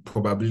 but in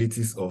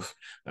probabilities of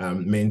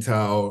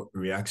mental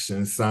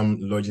reactions, some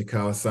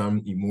logical,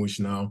 some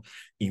emotional,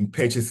 in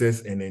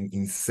purchasers and then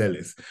in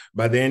sellers.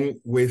 But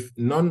then with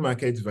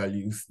non-market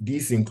values,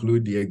 these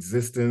include the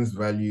existence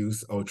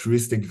values,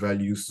 altruistic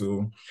values,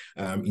 so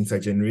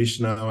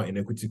intergenerational and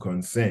equity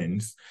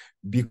concerns,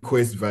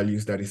 bequest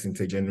values, that is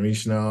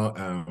intergenerational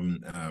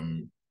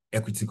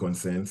equity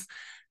concerns.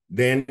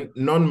 Then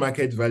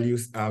non-market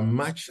values are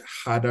much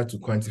harder to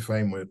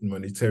quantify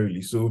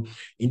monetarily. So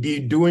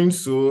indeed, doing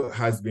so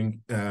has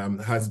been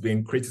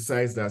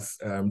criticized as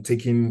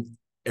taking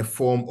a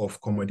form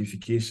of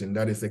commodification,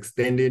 that is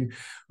extending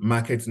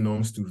market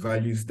norms to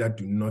values that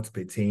do not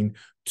pertain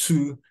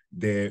to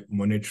the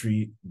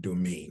monetary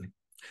domain.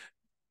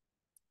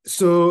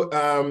 So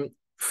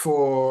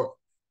for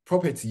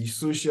property,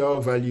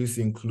 social values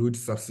include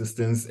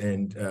subsistence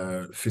and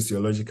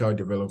physiological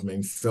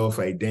development,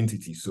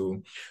 self-identity.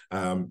 So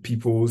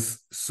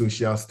people's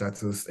social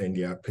status and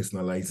their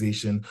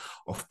personalization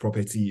of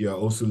property. You are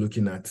also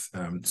looking at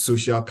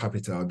social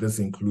capital. This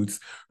includes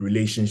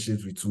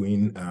relationships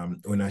between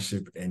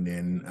ownership and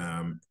then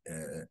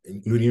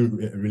including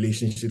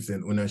relationships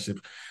and ownership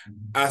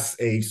as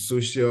a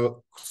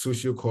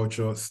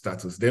socio-cultural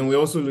status. Then we're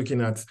also looking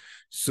at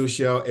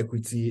social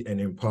equity and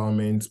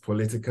empowerment,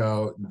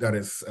 political, that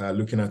is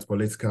looking at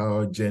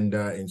political,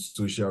 gender, and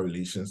social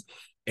relations,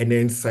 and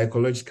then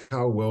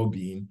psychological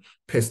well-being,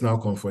 personal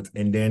comfort,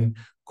 and then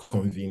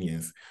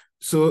convenience.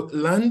 So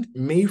land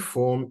may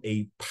form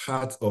a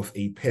part of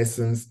a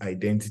person's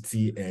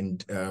identity,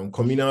 and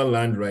communal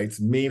land rights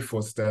may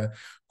foster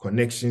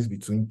connections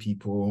between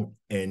people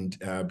and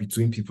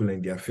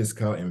their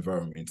physical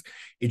environment.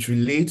 It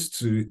relates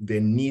to the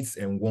needs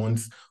and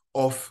wants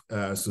of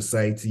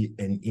society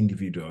and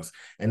individuals.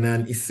 And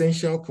an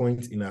essential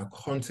point in our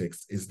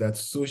context is that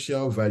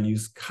social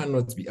values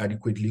cannot be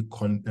adequately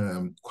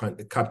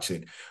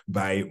captured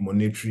by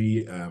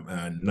monetary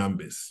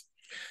numbers.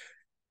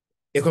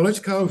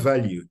 Ecological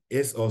value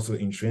is also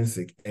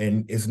intrinsic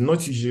and is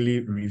not usually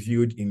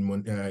reviewed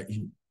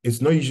monetarily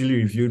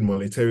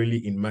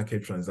in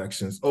market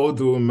transactions,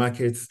 although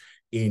markets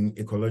in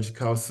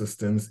ecological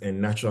systems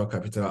and natural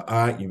capital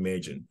are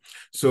emerging.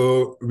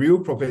 So real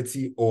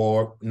property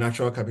or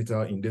natural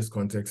capital in this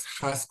context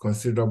has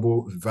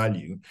considerable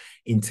value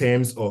in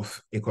terms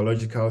of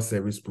ecological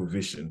service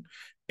provision.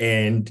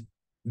 And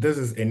this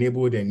is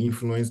enabled and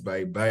influenced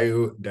by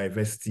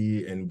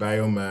biodiversity and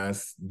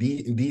biomass.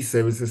 These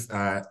services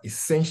are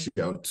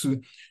essential to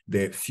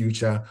the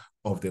future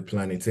of the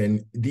planet.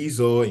 And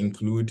these all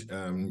include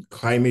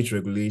climate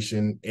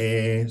regulation,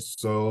 air,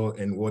 soil,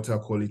 and water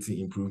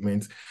quality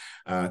improvement,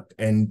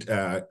 and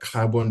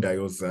carbon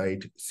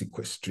dioxide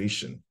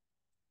sequestration.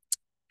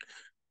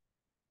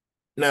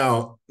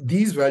 Now,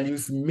 these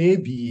values may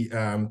be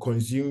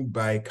consumed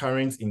by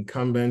current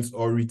incumbents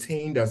or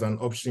retained as an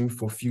option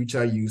for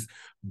future use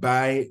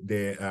by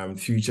the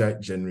future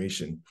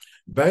generation.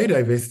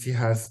 Biodiversity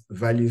has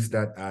values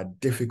that are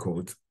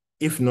difficult,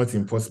 if not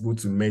impossible,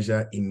 to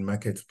measure in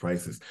market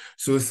prices.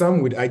 So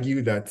some would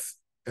argue that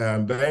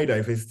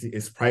biodiversity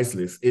is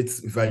priceless, its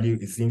value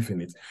is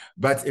infinite.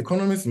 But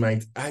economists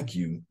might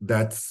argue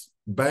that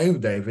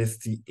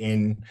biodiversity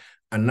in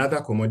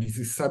another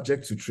commodity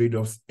subject to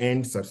trade-offs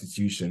and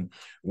substitution,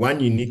 one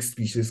unique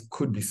species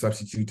could be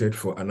substituted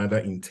for another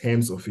in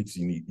terms of its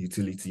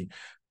utility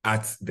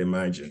at the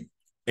margin.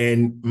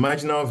 And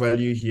marginal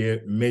value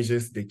here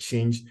measures the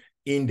change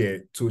in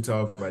the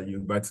total value,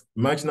 but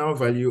marginal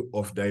value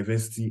of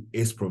diversity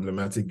is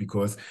problematic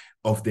because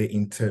of the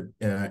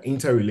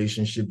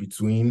interrelationship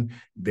between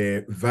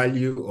the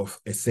value of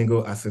a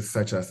single asset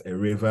such as a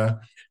river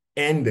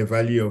and the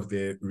value of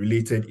the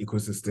related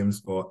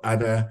ecosystems or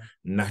other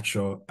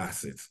natural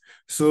assets.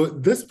 So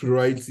this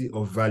plurality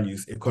of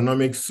values,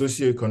 economic,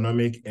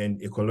 socioeconomic,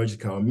 and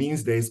ecological,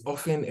 means there is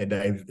often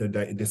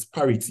a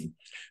disparity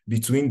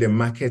between the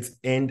market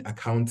and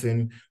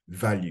accounting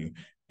value.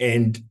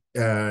 And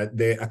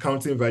the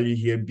accounting value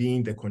here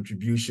being the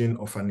contribution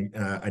of an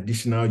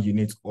additional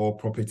unit or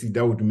property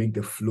that would make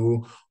the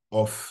flow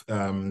of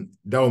that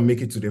will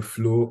make it to the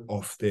flow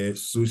of the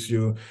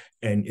socio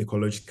and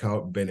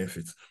ecological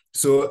benefits.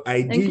 So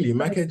ideally,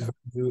 market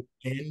value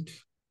and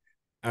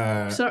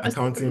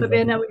accounting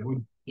value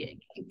would,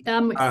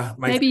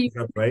 maybe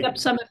right? up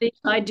some of these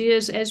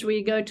ideas as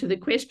we go to the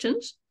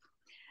questions.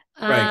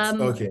 Right.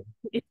 Okay.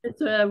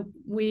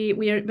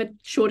 We are a bit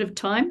short of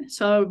time,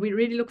 so we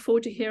really look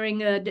forward to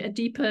hearing a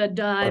deeper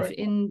dive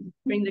in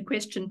during the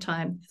question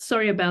time.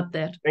 Sorry about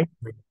that. Thank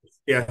you.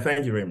 Yeah,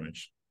 thank you very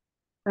much.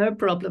 No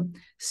problem.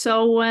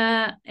 So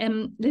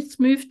let's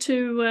move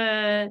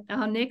to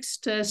our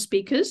next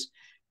speakers.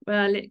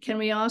 Can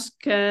we ask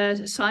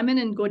Simon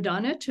and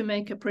Gordana to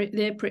make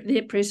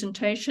their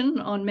presentation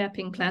on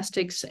mapping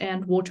plastics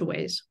and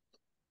waterways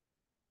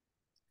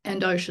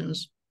and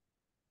oceans?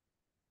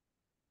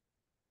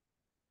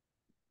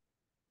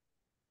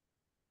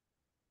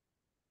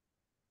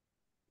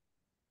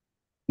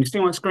 You see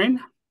my screen?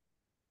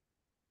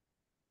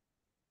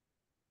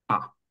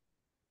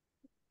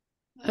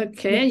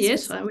 Okay,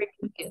 yes, we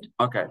can get.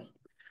 Okay.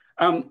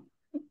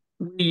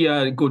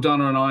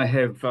 Gordana and I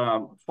have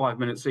 5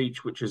 minutes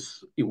each,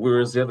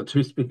 whereas the other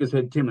two speakers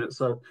had 10 minutes.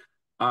 So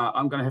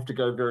I'm going to have to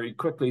go very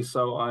quickly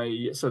so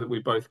that we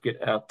both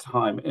get our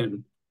time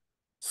in.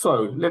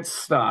 So let's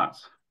start.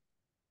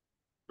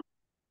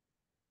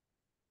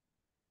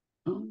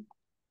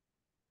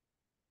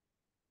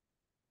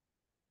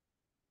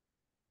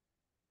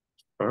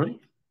 Sorry.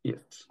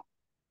 Yes.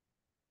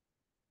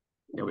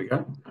 There we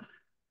go.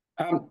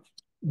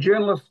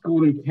 Journalist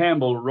Gordon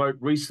Campbell wrote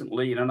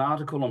recently in an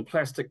article on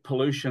plastic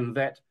pollution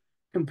that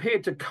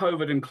compared to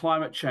COVID and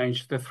climate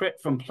change, the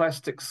threat from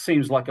plastics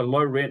seems like a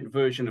low-rent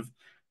version of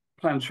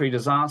planetary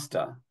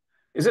disaster.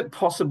 Is it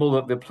possible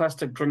that the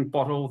plastic drink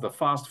bottle, the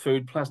fast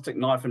food plastic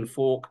knife and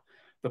fork,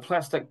 the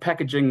plastic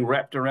packaging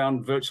wrapped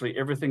around virtually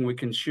everything we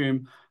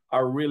consume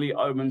are really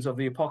omens of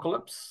the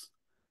apocalypse?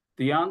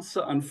 The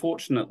answer,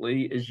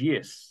 unfortunately, is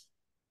yes.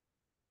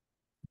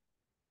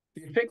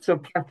 The effects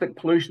of plastic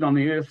pollution on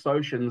the Earth's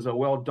oceans are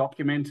well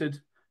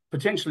documented,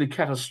 potentially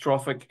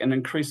catastrophic, and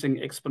increasing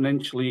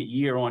exponentially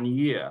year on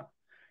year.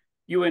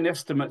 UN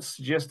estimates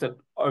suggest that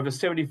over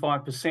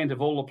 75%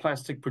 of all the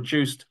plastic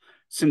produced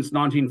since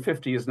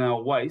 1950 is now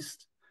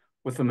waste,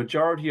 with the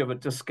majority of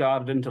it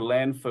discarded into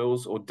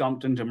landfills or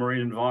dumped into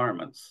marine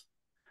environments.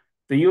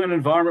 The UN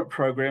Environment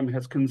Programme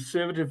has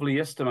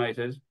conservatively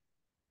estimated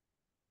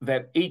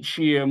that each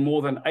year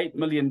more than 8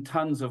 million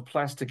tons of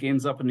plastic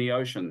ends up in the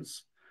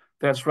oceans.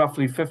 That's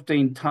roughly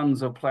 15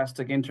 tons of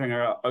plastic entering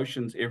our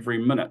oceans every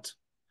minute.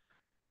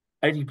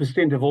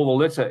 80% of all the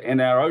litter in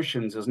our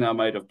oceans is now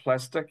made of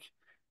plastic.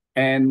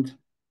 And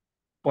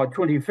by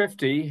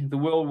 2050, the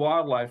World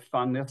Wildlife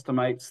Fund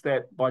estimates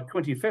that by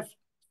 2050,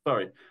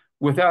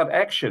 without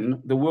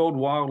action, the World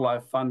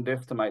Wildlife Fund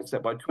estimates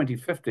that by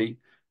 2050,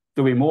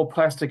 there'll be more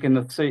plastic in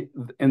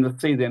the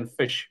sea than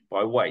fish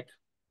by weight.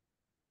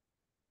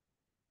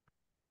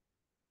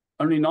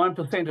 Only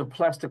 9% of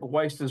plastic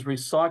waste is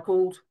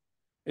recycled.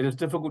 It is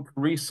difficult to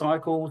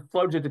recycle,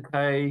 slow to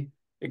decay,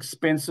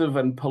 expensive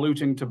and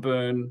polluting to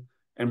burn,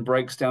 and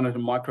breaks down into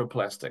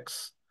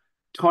microplastics.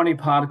 Tiny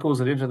particles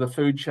that enter the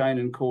food chain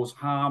and cause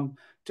harm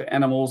to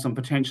animals and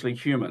potentially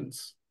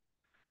humans.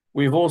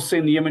 We've all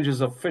seen the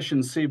images of fish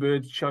and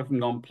seabirds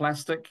choking on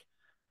plastic,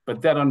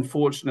 but that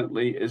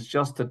unfortunately is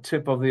just the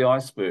tip of the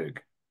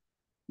iceberg.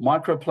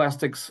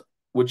 Microplastics,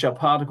 which are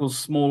particles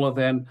smaller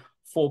than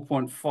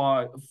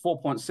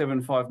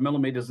 4.75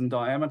 millimeters in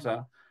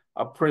diameter,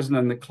 are present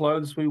in the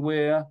clothes we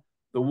wear,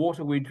 the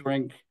water we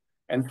drink,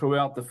 and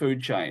throughout the food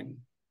chain.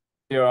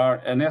 There are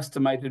an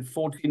estimated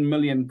 14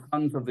 million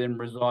tons of them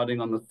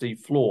residing on the sea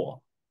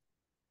floor.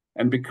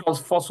 And because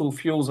fossil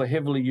fuels are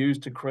heavily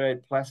used to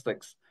create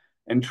plastics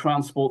and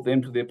transport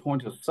them to their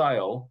point of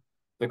sale,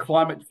 the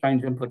climate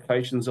change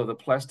implications of the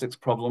plastics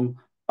problem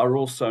are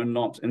also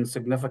not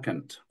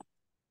insignificant.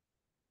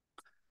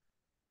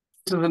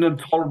 This is an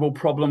intolerable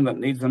problem that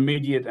needs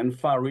immediate and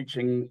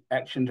far-reaching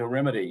action to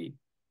remedy.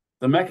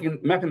 The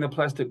Mapping the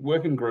Plastic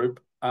Working Group,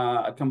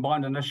 a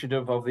combined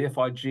initiative of the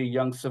FIG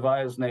Young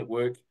Surveyors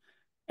Network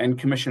and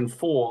Commission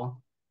 4,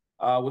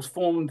 was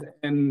formed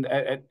in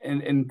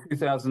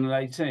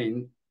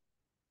 2018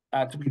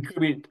 to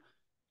contribute to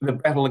the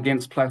battle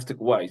against plastic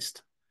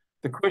waste.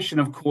 The question,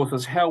 of course,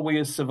 is how we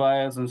as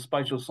surveyors and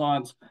spatial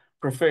science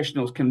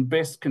professionals can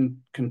best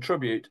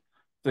contribute to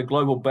the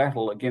global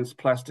battle against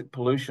plastic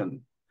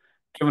pollution,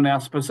 given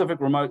our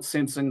specific remote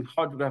sensing,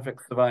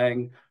 hydrographic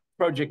surveying,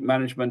 project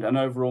management, and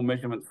overall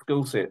measurement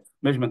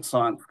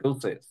science skill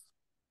sets.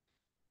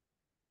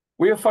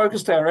 We have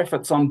focused our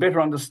efforts on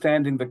better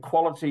understanding the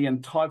quality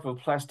and type of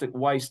plastic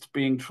waste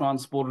being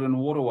transported in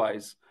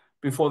waterways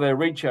before they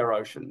reach our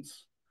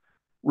oceans.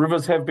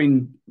 Rivers have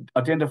been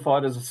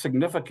identified as a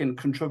significant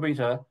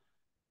contributor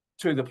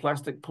to the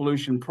plastic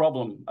pollution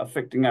problem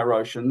affecting our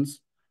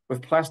oceans,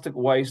 with plastic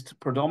waste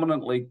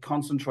predominantly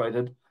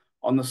concentrated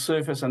on the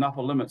surface and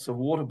upper limits of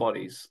water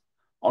bodies,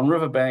 on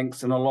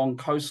riverbanks and along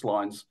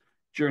coastlines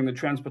during the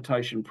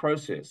transportation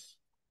process.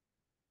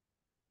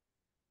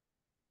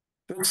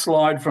 This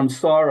slide from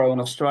CSIRO in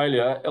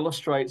Australia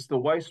illustrates the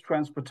waste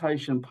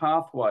transportation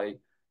pathway,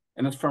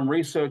 and it's from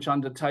research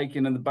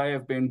undertaken in the Bay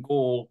of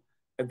Bengal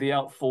at the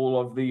outfall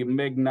of the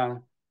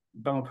Meghna,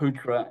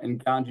 Brahmaputra,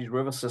 and Ganges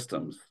river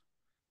systems.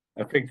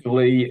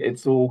 Effectively,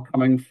 it's all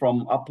coming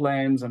from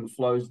uplands and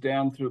flows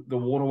down through the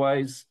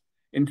waterways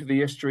into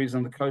the estuaries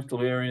and the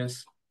coastal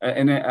areas,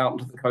 and out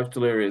into the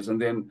coastal areas,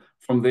 and then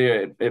from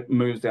there it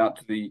moves out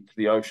to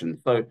the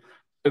ocean. So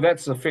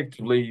that's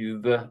effectively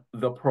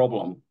the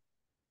problem.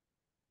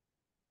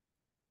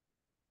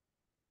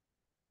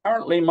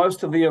 Currently,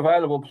 most of the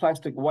available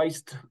plastic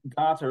waste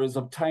data is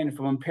obtained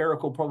from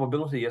empirical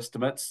probability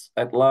estimates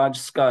at large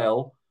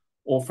scale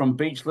or from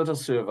beach litter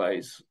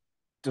surveys,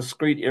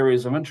 discrete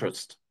areas of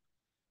interest.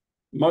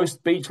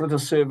 Most beach litter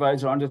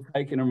surveys are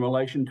undertaken in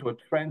relation to a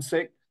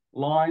transect,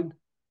 line,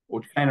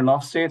 or chain and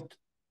offset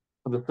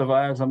for the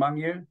surveyors among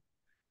you,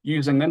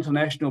 using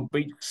international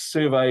beach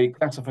survey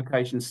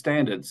classification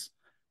standards,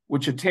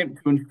 which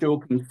attempt to ensure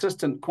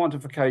consistent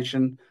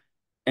quantification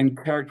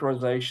and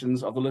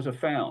characterizations of the litter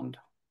found.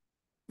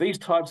 These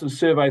types of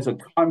surveys are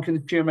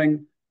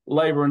time-consuming,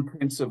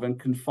 labor-intensive, and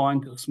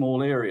confined to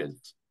small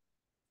areas.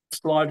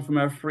 Slide from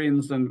our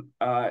friends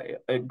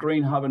at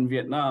Green Hub in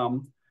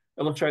Vietnam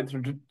illustrates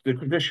the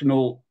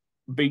traditional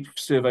beach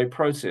survey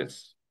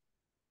process.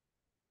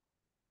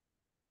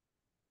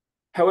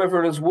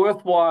 However, it is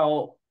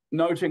worthwhile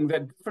noting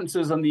that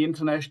differences in the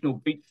international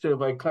beach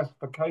survey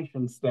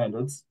classification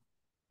standards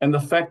and the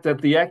fact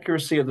that the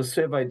accuracy of the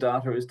survey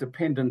data is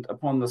dependent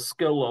upon the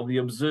skill of the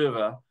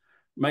observer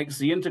makes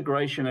the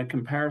integration and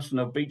comparison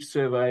of beach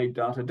survey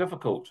data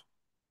difficult.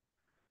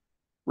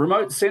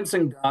 Remote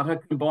sensing data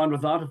combined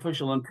with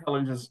artificial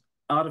intelligence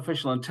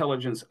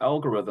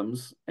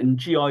algorithms and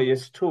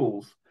GIS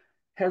tools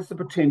has the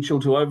potential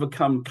to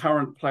overcome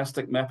current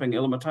plastic mapping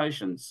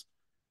limitations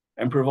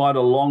and provide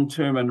a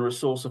long-term and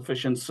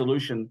resource-efficient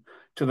solution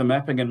to the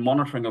mapping and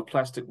monitoring of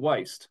plastic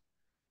waste.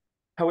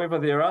 However,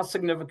 there are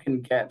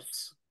significant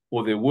gaps,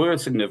 or there were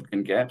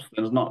significant gaps,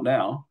 there's not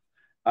now,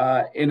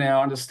 in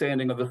our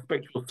understanding of the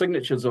spectral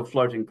signatures of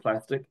floating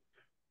plastic,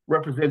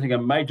 representing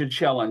a major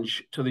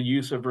challenge to the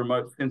use of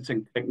remote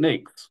sensing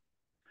techniques.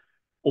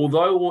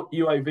 Although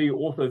UAV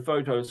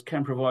orthophotos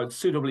can provide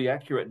suitably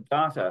accurate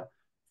data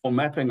for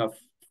mapping of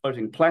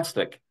floating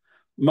plastic,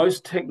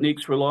 most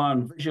techniques rely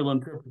on visual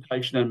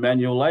interpretation and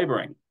manual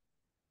laboring.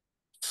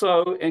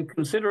 So, in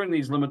considering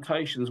these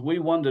limitations, we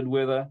wondered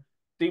whether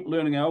deep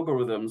learning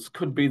algorithms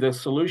could be the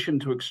solution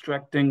to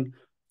extracting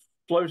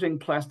floating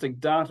plastic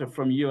data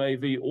from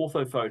UAV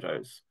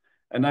orthophotos,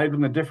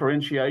 enabling the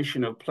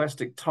differentiation of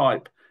plastic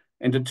type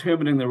and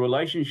determining the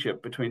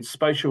relationship between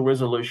spatial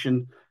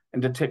resolution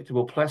and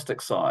detectable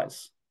plastic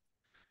size.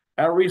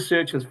 Our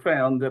research has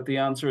found that the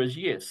answer is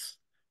yes.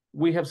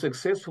 We have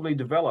successfully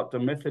developed a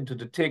method to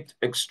detect,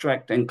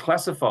 extract, and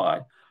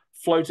classify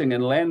floating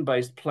and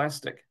land-based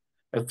plastic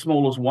as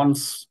small as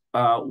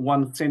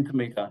 1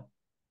 centimeter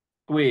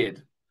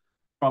squared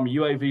from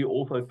UAV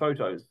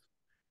orthophotos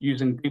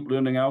using deep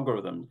learning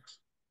algorithms.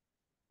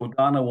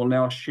 Udana will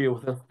now share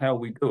with us how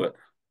we do it.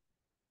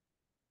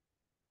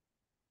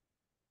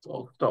 So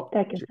I'll stop.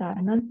 Thank you,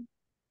 Simon.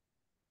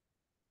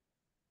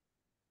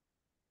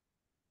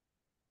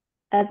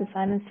 As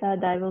Simon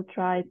said, I will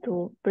try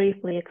to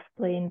briefly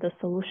explain the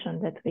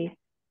solution that we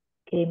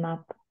came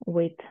up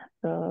with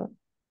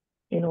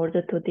in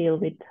order to deal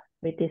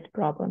with this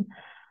problem.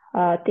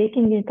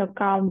 Taking into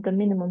account the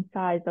minimum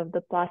size of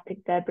the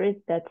plastic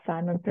debris that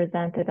Simon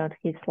presented on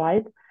his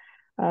slide,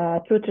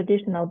 through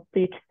traditional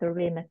beach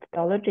survey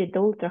methodology, the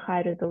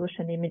ultra-high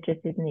resolution images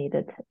is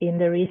needed. In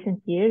the recent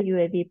year,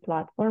 UAV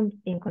platforms,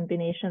 in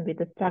combination with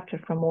the structure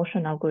from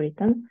ocean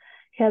algorithm,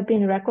 have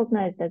been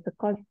recognized as a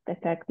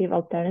cost-effective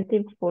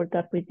alternative for the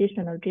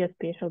acquisition of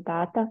geospatial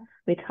data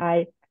with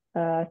high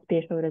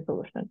spatial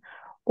resolution.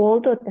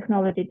 Although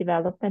technology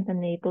development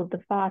enabled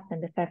the fast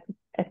and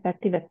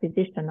effective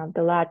acquisition of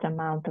the large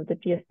amount of the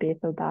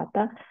geospatial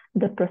data,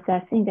 the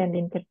processing and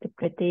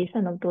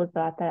interpretation of those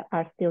data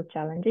are still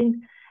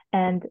challenging,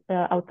 and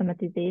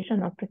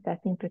automatization of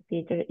processing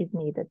procedure is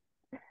needed.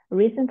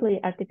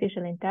 Recently,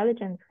 artificial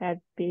intelligence has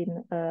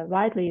been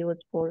widely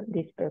used for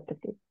these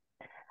purposes.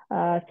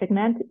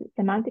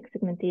 Semantic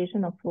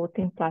segmentation of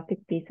floating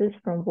plastic pieces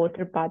from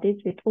water bodies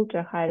with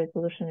ultra-high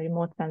resolution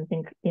remote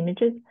sensing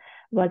images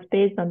is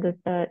based on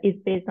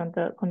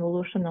the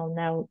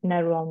convolutional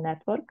neural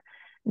network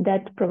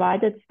that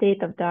provided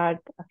state-of-the-art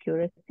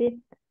accuracy.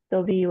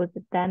 So we used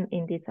them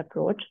in this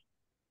approach.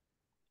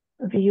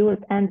 We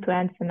used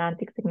end-to-end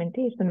semantic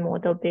segmentation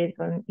model based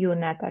on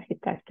UNet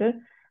architecture,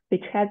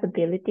 which has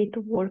ability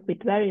to work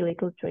with very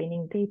little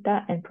training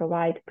data and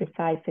provide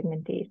precise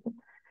segmentation.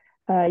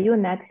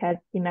 UNet has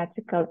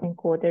symmetrical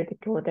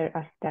encoder-decoder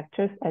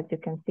architectures, as you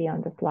can see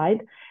on the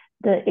slide.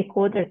 The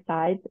encoder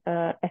side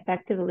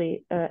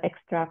effectively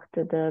extracts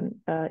the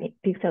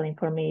pixel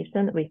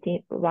information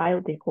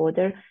while the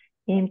decoder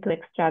aims to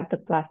extract the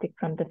plastic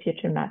from the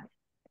future maps.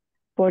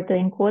 For the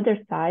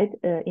encoder side,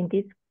 in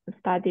this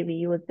study, we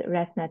used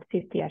ResNet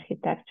 50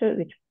 architecture,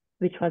 which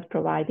which was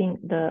providing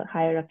the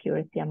higher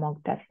accuracy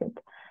among tested.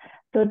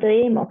 So the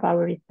aim of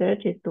our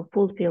research is to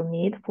fulfill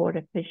need for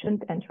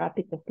efficient and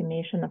rapid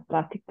estimation of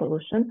plastic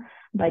pollution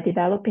by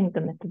developing the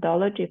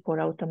methodology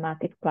for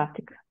automatic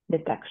plastic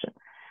detection.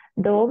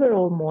 The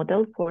overall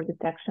model for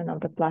detection of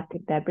the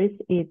plastic debris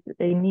is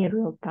in near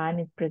real time,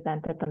 is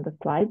presented on the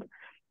slide,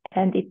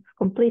 and it's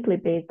completely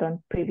based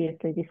on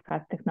previously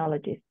discussed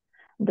technologies.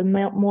 The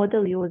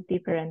model uses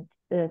different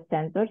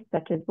sensors,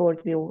 such as board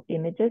view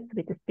images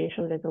with a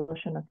spatial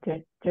resolution of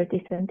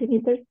 30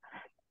 centimeters,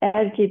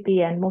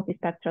 RGB and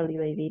multispectral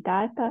UAV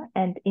data,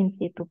 and in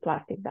situ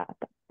plastic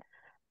data.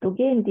 To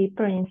gain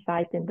deeper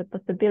insight in the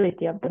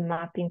possibility of the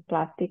mapping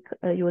plastic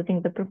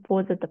using the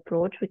proposed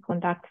approach, we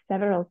conduct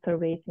several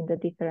surveys in the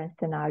different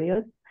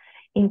scenarios,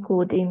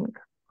 including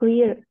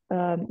clear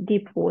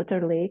deep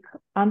water lake,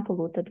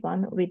 unpolluted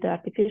one with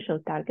artificial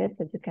targets,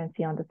 as you can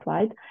see on the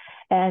slide.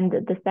 And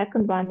the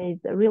second one is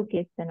a real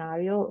case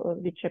scenario,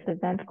 which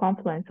represents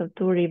confluence of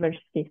two river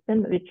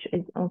systems, which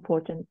is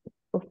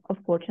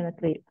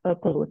unfortunately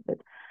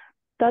polluted.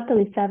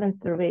 Totally 7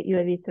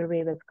 UAV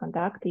surveys was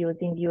conducted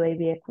using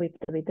UAV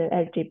equipped with the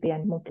RGB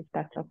and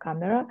multispectral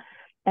camera.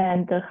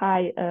 And the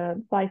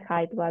flight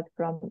height was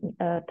from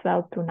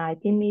 12 to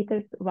 19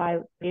 meters,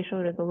 while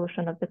spatial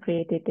resolution of the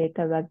created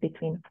data was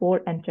between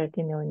 4 and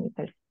 30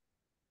 millimeters.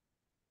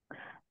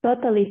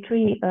 Totally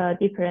 3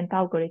 different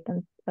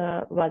algorithms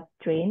was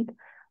trained.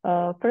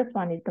 First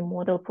one is the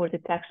model for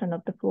detection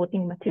of the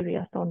floating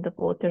materials on the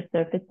water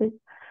surfaces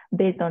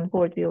based on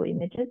board view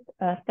images.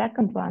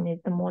 Second one is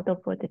the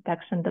model for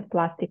detection of the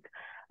plastic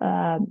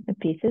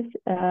pieces.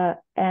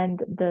 And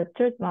the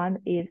third one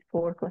is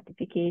for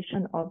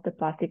classification of the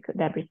plastic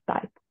debris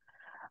type.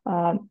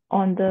 On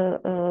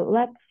the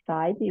left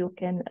side, you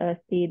can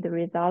see the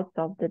results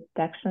of the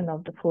detection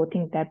of the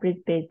floating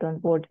debris based on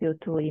board view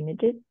 2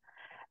 images.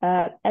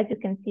 As you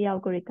can see,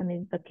 algorithm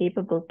is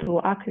capable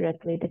to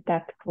accurately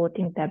detect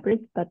floating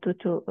debris, but due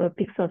to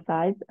pixel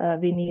size,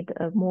 we need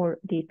more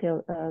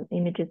detailed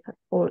images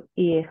or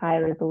a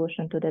higher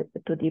resolution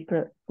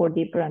for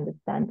deeper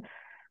understand.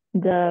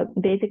 The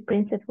basic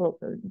principle,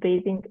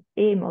 basic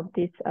aim of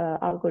this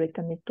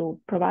algorithm is to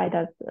provide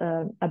us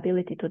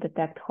ability to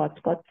detect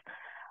hotspots.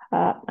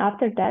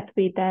 After that,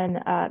 we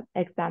then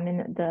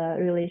examine the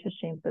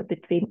relationship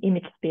between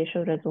image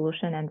spatial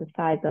resolution and the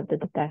size of the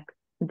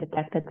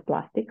detected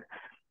plastic.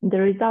 The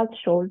result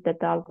shows that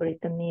the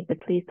algorithm needs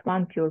at least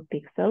 1 pure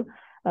pixel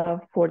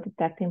for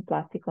detecting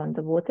plastic on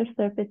the water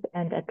surface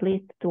and at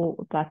least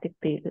 2 plastic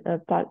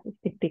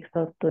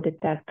pixels to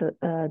detect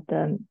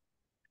the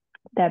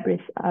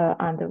debris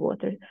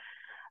underwater.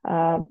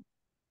 The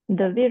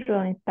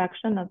visual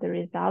inspection of the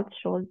results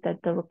shows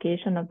that the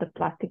location of the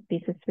plastic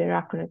pieces were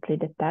accurately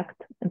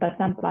detected, but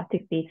some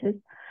plastic pieces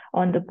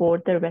on the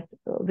border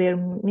were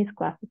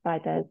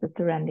misclassified as the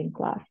surrounding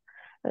class.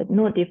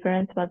 No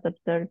difference was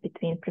observed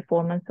between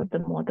performance of the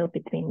model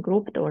between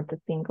grouped or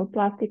the single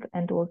plastic,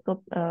 and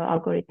also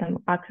algorithm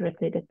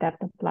accurately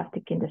detected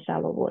plastic in the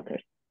shallow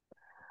waters.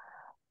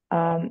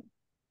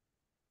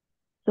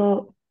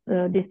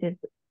 This is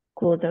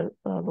closer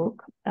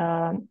look.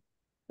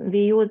 We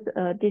use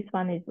this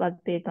one was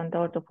based on the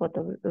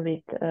orthophoto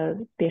with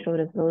spatial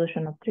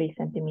resolution of 3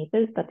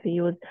 centimeters, but we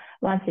use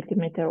 1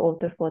 centimeter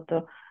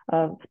orthophoto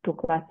to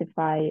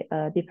classify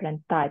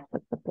different types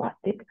of the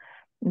plastic.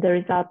 The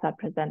results are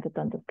presented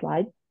on the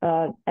slide.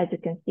 As you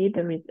can see,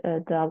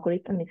 the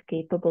algorithm is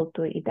capable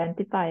to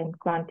identify and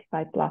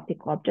quantify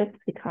plastic objects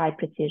with high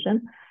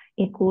precision,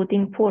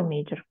 including 4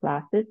 major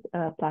classes: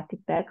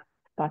 plastic bags,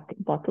 plastic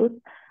bottles,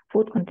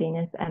 food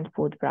containers, and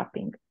food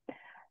wrapping.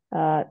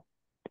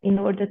 In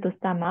order to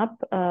sum up,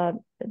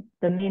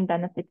 the main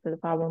benefits of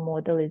our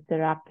model is the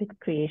rapid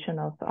creation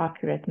of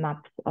accurate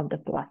maps of the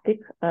plastic.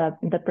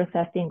 The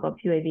processing of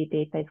UAV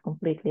data is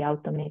completely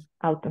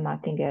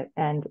automatic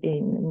and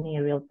in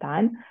near real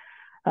time.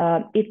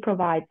 It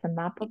provides a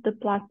map of the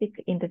plastic,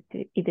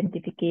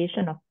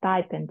 identification of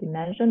type and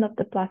dimension of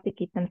the plastic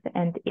items,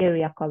 and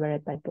area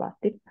covered by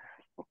plastic.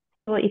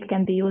 So it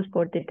can be used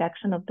for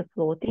detection of the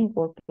floating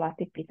or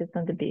plastic pieces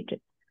on the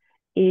beaches.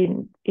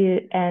 And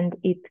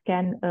it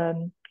can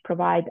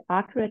provide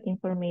accurate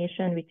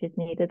information which is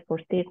needed for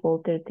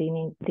stakeholders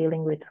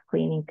dealing with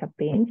cleaning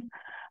campaigns,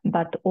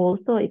 but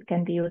also it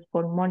can be used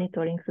for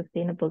monitoring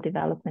sustainable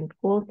development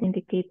goals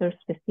indicators,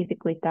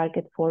 specifically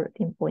target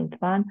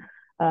 14.1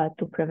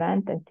 to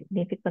prevent and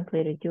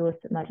significantly reduce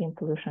marine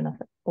pollution of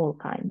all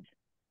kinds.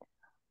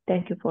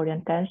 Thank you for your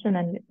attention,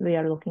 and we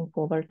are looking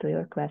forward to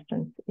your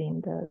questions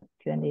in the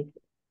Q&A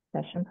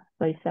session.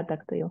 So Lisa,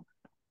 back to you.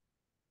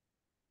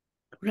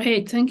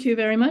 Great, thank you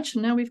very much.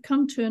 Now we've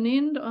come to an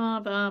end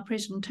of our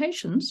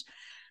presentations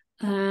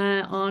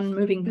on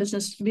moving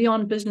business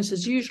beyond business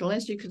as usual.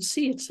 As you can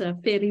see, it's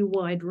fairly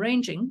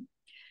wide-ranging.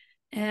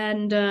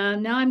 And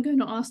now I'm going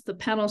to ask the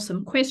panel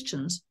some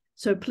questions.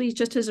 So please,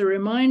 just as a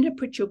reminder,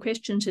 put your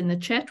questions in the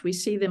chat. We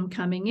see them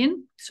coming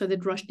in so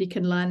that Roshni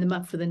can line them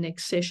up for the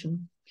next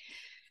session.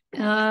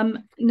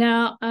 I'm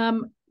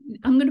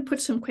going to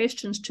put some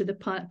questions to the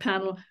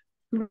panel.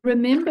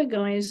 Remember,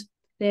 guys,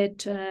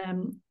 that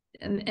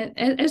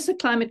as the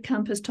Climate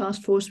Compass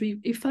Task Force,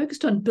 we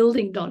focused on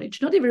building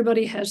knowledge. Not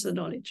everybody has the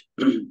knowledge.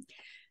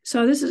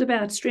 So this is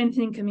about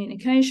strengthening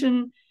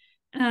communication.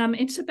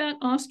 It's about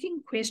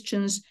asking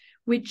questions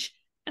which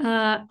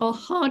are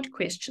hard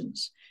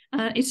questions.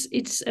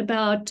 It's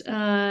about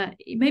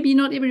maybe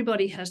not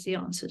everybody has the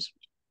answers.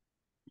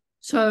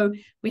 So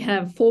we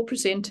have 4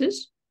 presenters,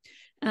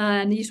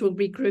 and these will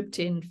be grouped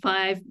in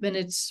 5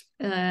 minutes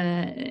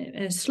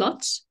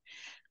slots.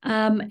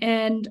 I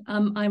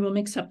will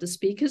mix up the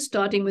speakers,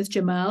 starting with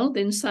Jamal,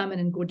 then Simon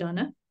and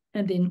Gordana,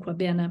 and then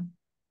Kwabena.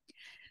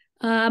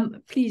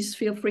 Please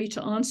feel free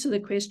to answer the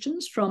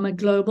questions from a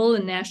global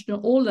and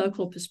national or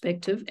local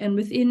perspective and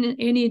within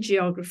any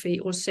geography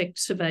or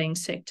surveying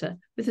sector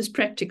with as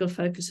practical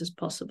focus as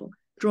possible,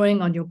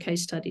 drawing on your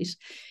case studies.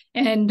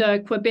 And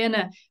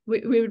Kwabena,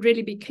 we would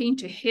really be keen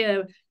to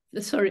hear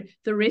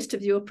the rest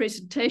of your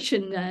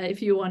presentation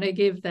if you want to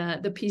give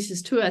the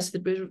pieces to us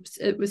that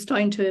we're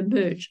starting to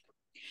emerge.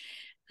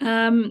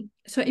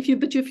 So if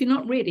you're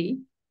not ready,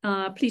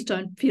 please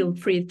don't feel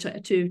free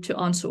to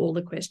answer all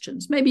the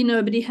questions. Maybe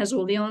nobody has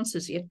all the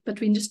answers yet, but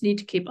we just need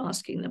to keep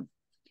asking them.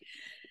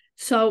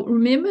 So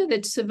remember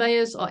that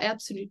surveyors are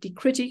absolutely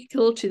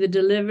critical to the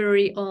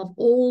delivery of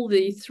all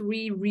the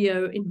 3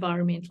 Rio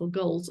environmental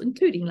goals,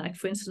 including, like,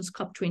 for instance,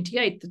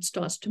 COP28 that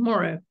starts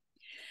tomorrow,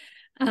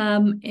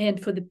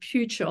 and for the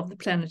future of the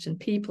planet and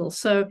people.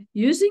 So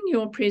using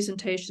your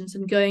presentations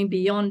and going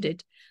beyond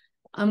it,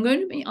 I'm going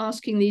to be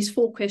asking these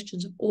 4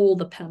 questions of all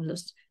the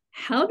panelists.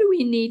 How do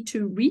we need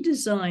to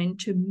redesign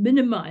to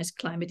minimize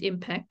climate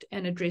impact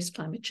and address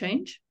climate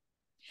change?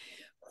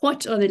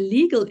 What are the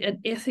legal and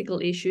ethical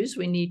issues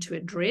we need to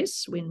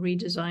address when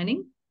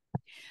redesigning?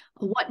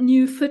 What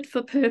new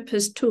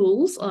fit-for-purpose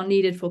tools are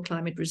needed for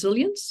climate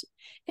resilience?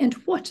 And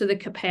what are the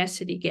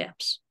capacity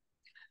gaps?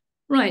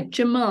 Right,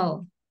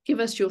 Jamal, give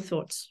us your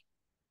thoughts.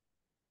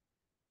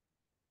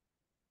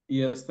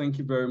 Yes, thank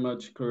you very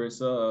much,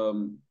 Clarissa.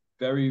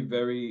 Very,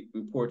 very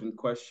important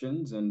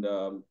questions. And,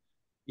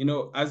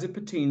 as it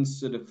pertains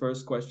to the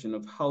first question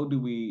of how do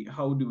we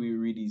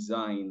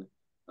redesign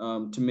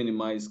to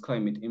minimize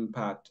climate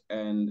impact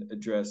and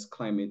address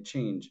climate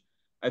change,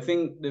 I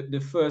think the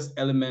first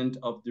element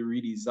of the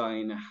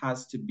redesign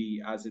has to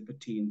be as it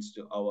pertains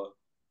to our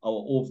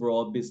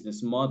overall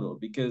business model,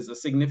 because a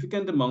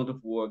significant amount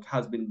of work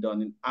has been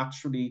done in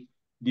actually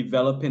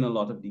developing a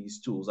lot of these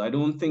tools. I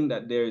don't think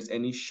that there is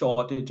any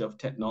shortage of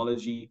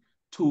technology,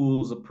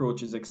 tools,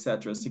 approaches,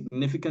 etc. A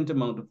significant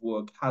amount of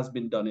work has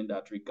been done in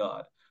that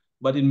regard.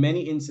 But in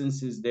many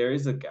instances, there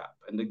is a gap,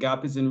 and the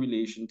gap is in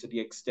relation to the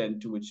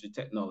extent to which the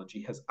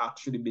technology has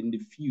actually been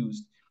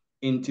diffused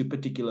into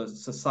particular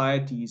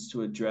societies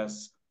to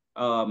address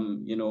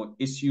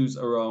issues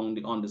around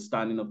the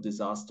understanding of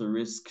disaster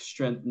risk,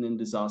 strengthening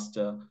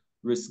disaster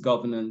risk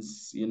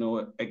governance,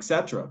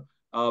 etc.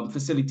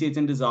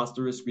 Facilitating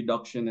disaster risk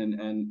reduction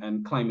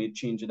and climate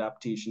change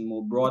adaptation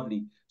more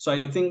broadly. So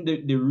I think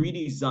the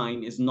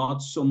redesign is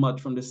not so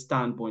much from the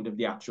standpoint of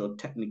the actual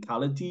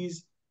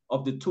technicalities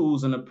of the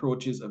tools and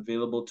approaches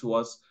available to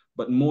us,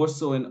 but more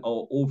so in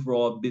our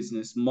overall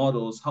business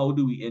models. How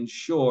do we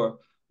ensure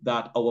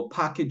that our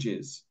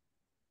packages,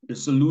 the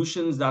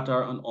solutions that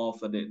are on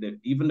offer,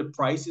 even the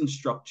pricing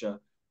structures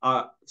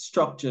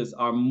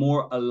are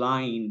more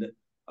aligned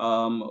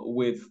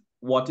with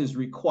what is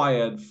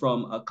required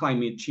from a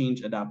climate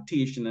change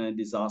adaptation and a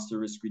disaster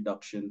risk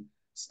reduction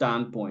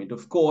standpoint?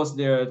 Of course,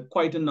 there are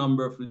quite a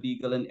number of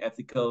legal and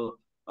ethical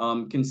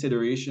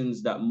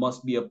considerations that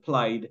must be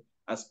applied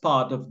as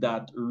part of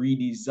that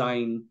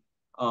redesigning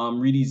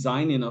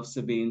of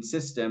surveying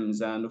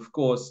systems. And of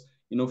course,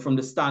 from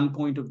the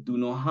standpoint of do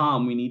no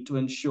harm, we need to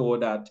ensure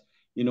that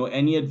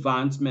any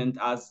advancement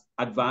as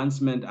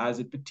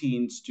it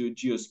pertains to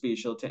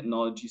geospatial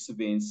technology,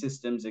 surveying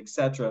systems,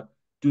 etc.,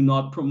 do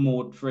not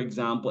promote, for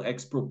example,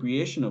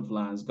 expropriation of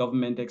lands,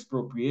 government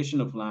expropriation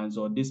of lands,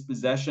 or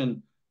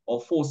dispossession or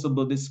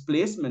forcible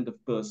displacement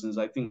of persons.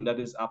 I think that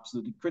is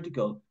absolutely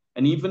critical.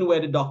 And even where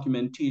the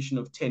documentation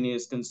of tenure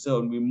is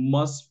concerned, we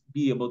must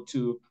be able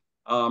to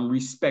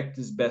respect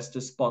as best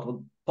as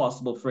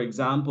possible. For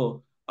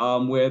example,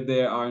 where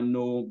there are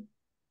no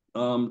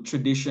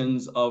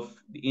traditions of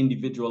the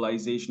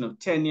individualization of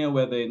tenure,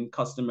 whether in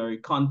customary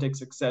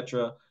contexts,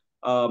 etc.,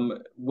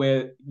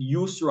 where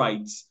use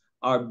rights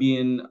are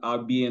being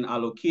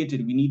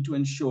allocated, we need to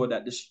ensure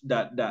that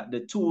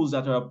the tools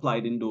that are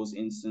applied in those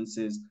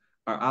instances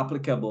are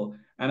applicable.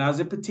 And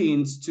as it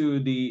pertains to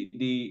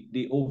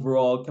the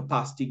overall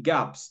capacity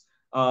gaps,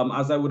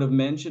 as I would have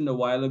mentioned a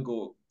while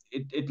ago,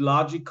 it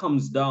largely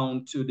comes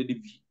down to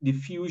the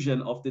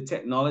diffusion of the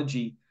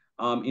technology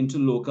into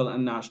local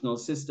and national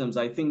systems.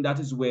 I think that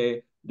is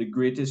where the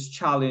greatest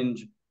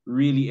challenge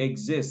really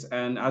exists.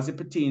 And as it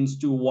pertains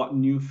to what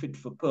new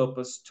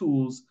fit-for-purpose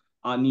tools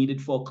are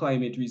needed for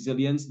climate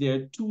resilience, there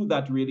are 2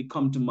 that really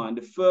come to mind.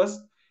 The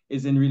first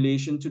is in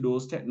relation to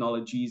those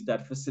technologies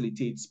that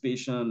facilitate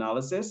spatial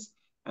analysis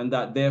and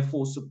that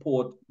therefore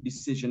support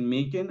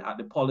decision-making at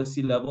the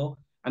policy level.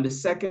 And the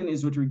second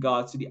is with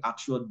regards to the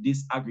actual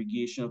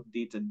disaggregation of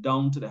data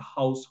down to the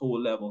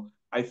household level,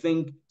 I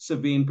think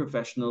surveying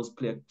professionals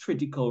play a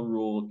critical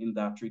role in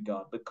that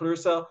regard. But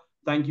Clarissa,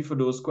 thank you for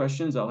those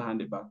questions. I'll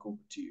hand it back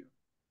over to you.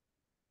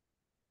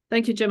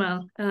 Thank you,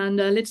 Jamal. And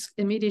let's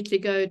immediately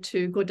go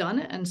to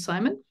Gordana and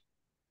Simon.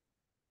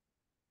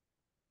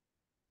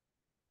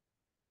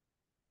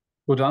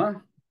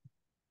 Gordana?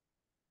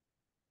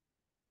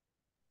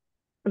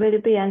 Will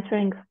you be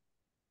answering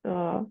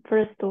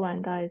first two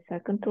and I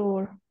second two?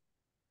 Or?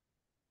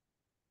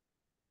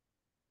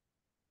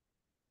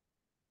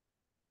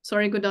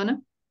 Sorry,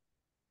 Gordana.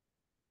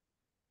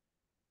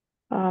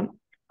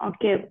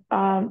 Okay.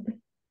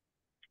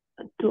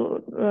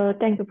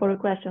 Thank you for the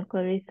question,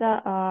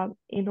 Clarissa.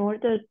 In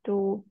order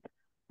to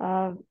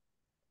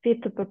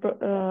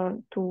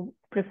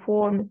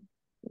perform,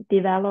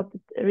 develop,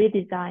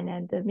 redesign,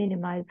 and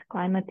minimize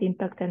climate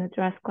impact and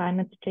address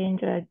climate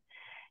change, I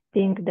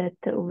think that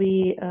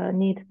we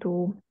need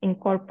to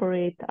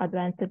incorporate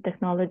advanced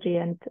technology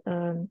and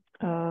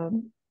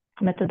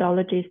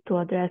methodologies to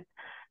address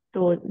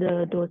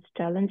those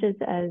challenges.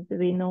 As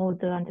we know,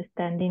 the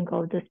understanding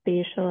of the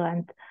spatial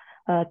and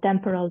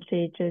temporal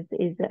changes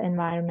is the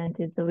environment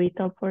is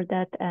vital for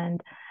that,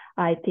 and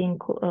I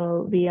think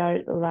we are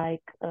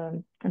like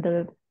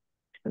the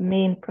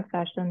main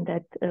profession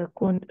that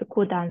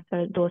could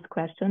answer those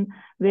questions: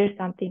 where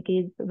something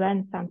is,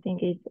 when something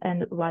is,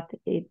 and what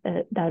it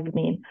does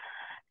mean.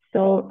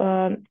 So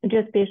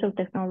geospatial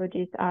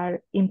technologies are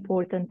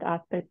important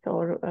aspects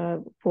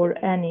or for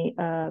any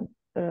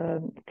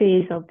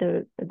phase of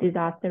the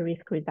disaster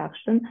risk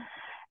reduction.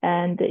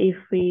 And if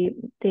we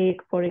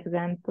take, for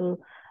example,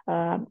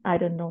 I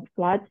don't know,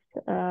 floods,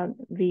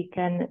 we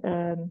can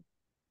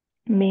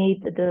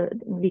make the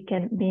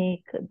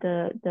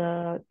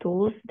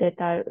tools that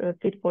are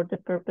fit for the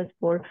purpose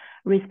for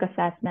risk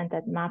assessment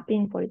and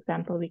mapping. For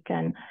example, we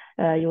can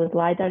use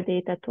LiDAR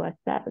data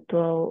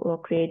to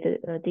create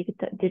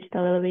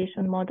digital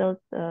elevation models.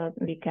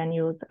 We can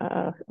use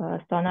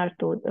sonar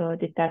to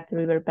detect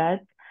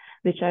riverbeds,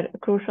 which are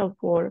crucial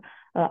for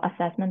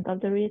assessment of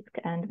the risk,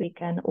 and we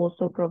can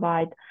also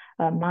provide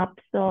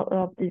maps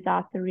of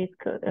disaster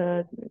risk,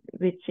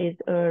 which is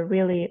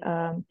really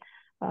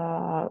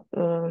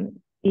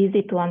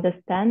easy to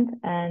understand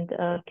and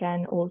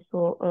can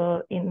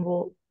also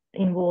involve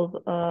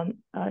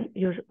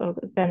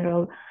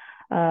general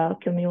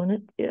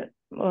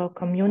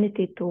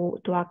community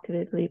to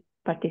actively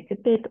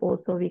participate.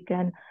 Also, we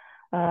can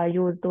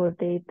use those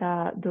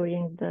data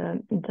during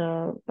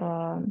the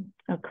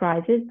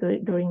crisis,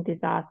 during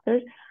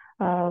disasters,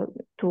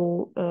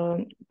 to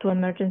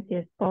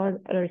emergency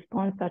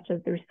response, such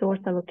as the resource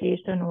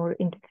allocation or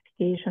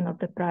identification of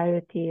the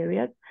priority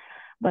areas.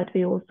 But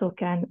we also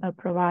can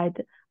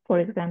provide, for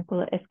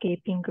example,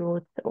 escaping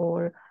routes,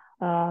 or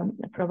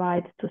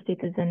provide to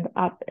citizens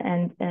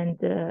and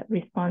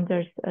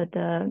responders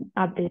the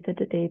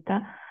updated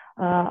data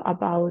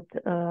about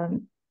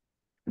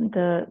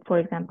for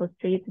example,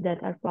 streets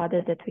that are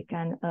flooded that we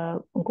can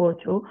go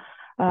through.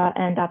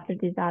 And after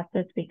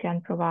disasters, we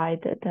can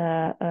provide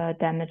the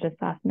damage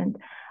assessment.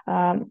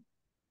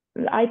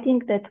 I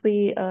think that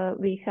we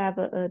have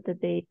the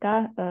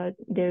data.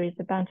 There is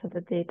a bunch of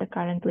the data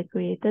currently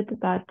created,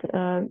 but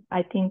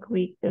I think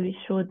we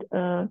should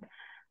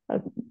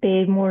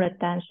pay more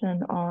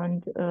attention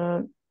on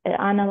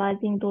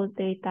analyzing those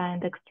data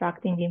and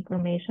extracting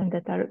information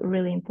that are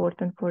really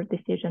important for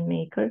decision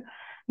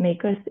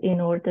makers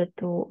in order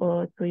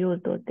to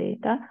use those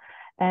data.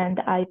 And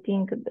I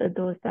think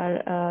those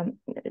are,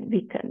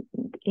 we can,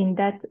 in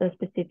that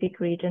specific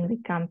region, we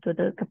come to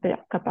the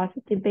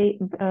capacity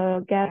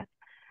gap,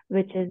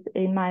 which is,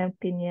 in my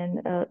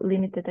opinion,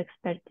 limited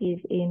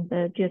expertise in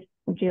the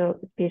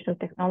geospatial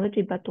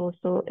technology, but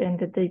also in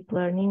the deep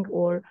learning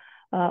or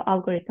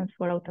algorithms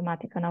for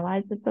automatic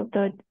analysis of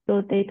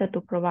those data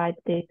to provide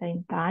data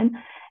in time,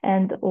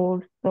 and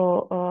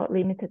also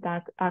limited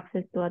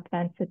access to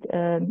advanced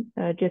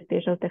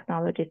geospatial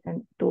technologies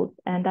and tools.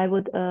 And I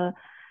would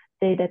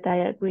say that I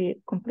agree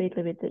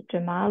completely with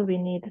Jamal. We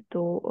need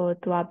to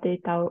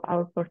update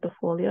our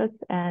portfolios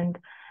and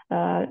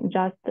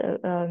just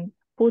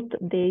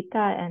put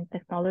data and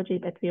technology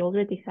that we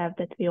already have,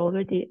 that we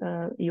already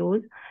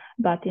use,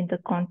 but in the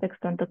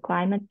context of the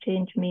climate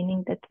change,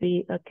 meaning that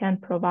we can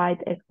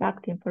provide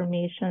exact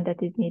information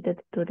that is needed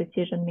to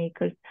decision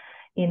makers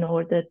in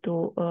order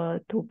to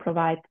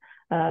provide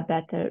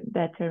better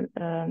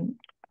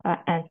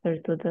answer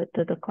to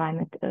the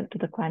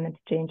climate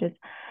changes.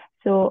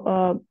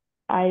 So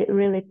I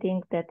really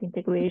think that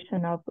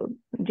integration of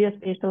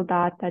geospatial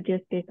data,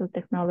 geospatial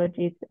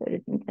technologies,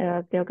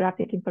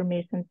 geographic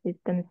information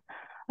systems,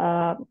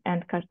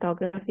 and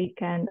cartography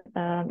can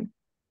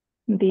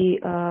be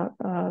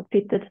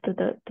fitted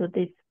to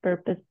this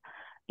purpose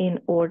in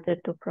order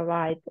to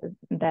provide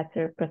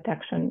better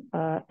protection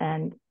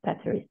and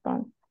better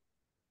response.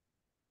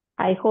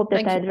 I hope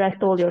that I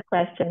addressed all your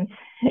questions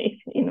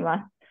in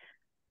one.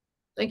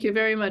 Thank you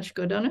very much,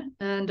 Gordana.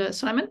 And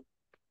Simon?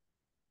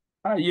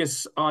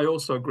 Yes, I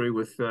also agree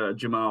with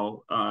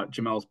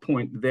Jamal's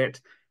point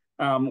that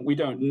we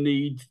don't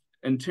need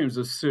in terms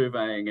of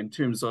surveying, in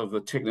terms of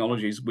the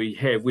technologies we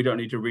have, we don't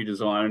need to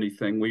redesign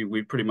anything.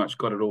 We pretty much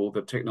got it all,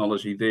 the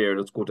technology there,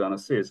 as Gordana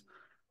says.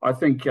 I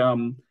think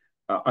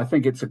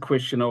it's a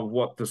question of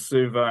what the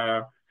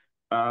surveyor,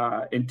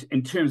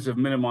 in terms of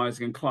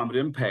minimising climate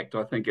impact.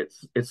 I think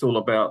it's all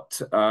about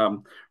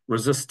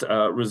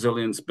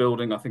resilience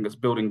building. I think it's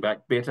building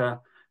back better.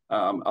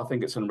 I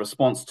think it's in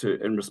response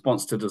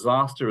to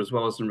disaster as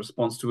well as in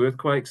response to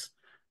earthquakes.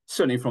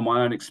 Certainly, from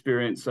my own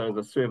experience as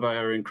a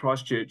surveyor in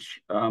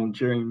Christchurch,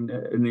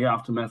 in the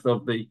aftermath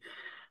of the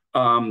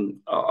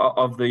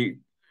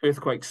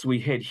earthquakes we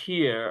had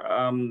here,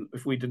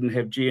 if we didn't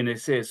have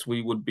GNSS,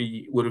 we would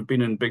have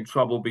been in big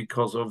trouble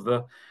because of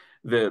the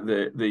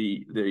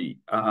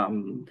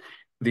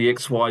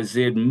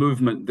XYZ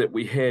movement that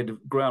we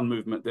had, ground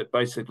movement that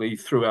basically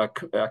threw our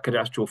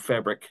cadastral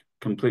fabric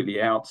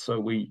completely out. So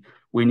we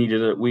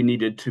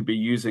needed to be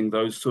using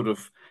those sort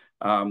of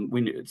we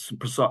need some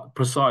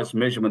precise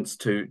measurements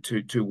to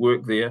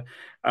work there.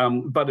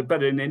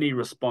 But in any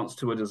response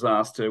to a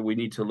disaster, we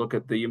need to look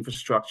at the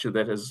infrastructure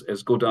that, as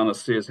Gordana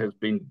says, has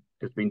been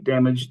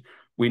damaged.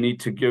 We need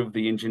to give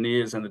the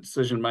engineers and the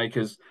decision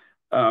makers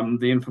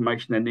the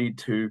information they need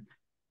to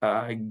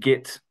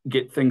get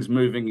things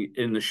moving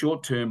in the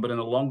short term, but in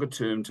the longer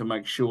term to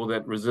make sure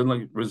that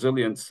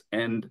resilience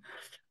and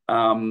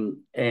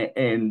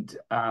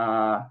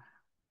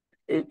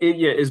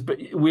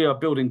we are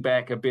building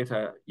back a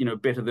better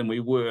than we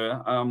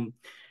were.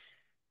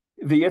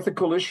 The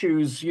ethical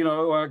issues,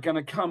 are going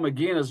to come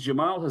again, as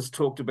Jamal has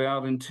talked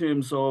about, in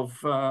terms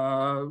of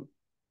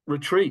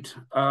retreat.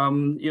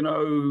 You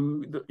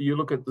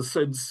look at the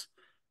SIDS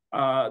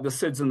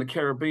in the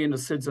Caribbean, the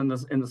SIDS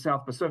in the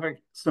South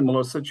Pacific,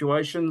 similar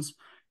situations.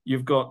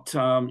 You've got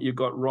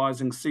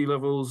rising sea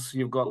levels,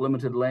 you've got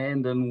limited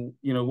land, and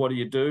what do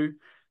you do?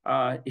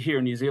 Here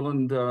in New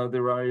Zealand,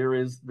 there are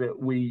areas that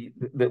we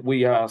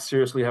are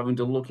seriously having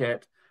to look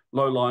at,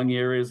 low-lying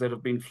areas that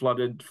have been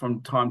flooded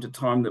from time to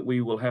time that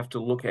we will have to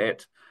look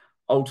at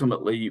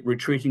ultimately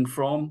retreating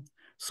from.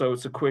 So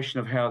it's a question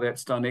of how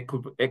that's done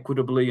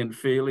equitably and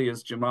fairly,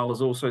 as Jamal has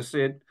also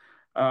said.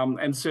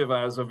 And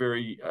surveyors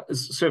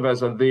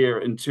are there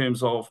in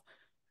terms of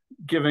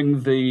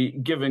giving the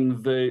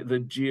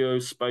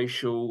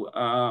geospatial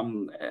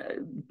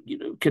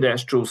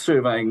cadastral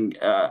surveying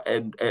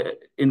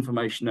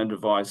information and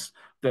advice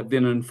that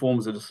then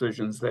informs the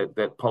decisions that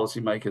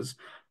policymakers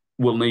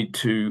will need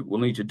to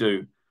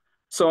do.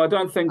 So I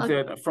don't think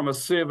that from a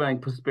surveying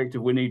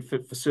perspective we need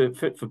fit for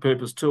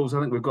purpose tools. I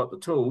think we've got the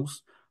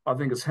tools. I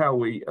think it's how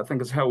we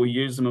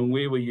use them and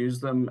where we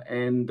use them,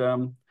 and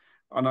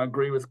I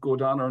agree with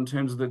Gordana in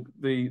terms of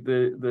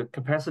the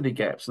capacity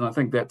gaps, and I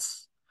think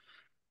that's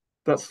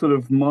sort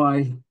of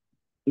my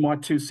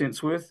 2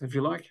 cents worth, if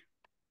you like.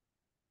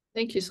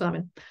 Thank you,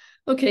 Simon.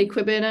 Okay,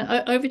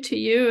 Kwabena, over to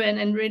you,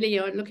 and really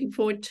you're looking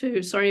forward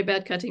to, sorry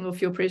about cutting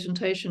off your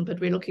presentation, but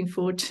we're looking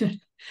forward to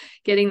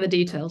getting the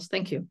details.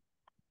 Thank you.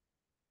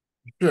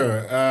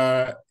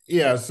 Sure.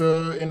 Yeah,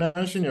 so in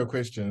answering your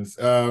questions,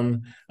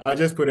 I'll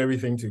just put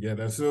everything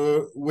together.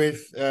 So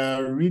with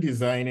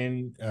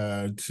redesigning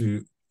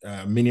to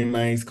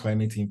minimize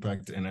climate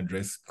impact and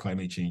address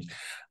climate change,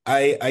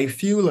 I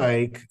feel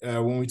like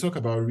when we talk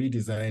about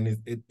redesign,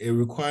 it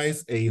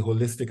requires a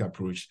holistic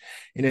approach,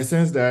 in a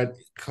sense that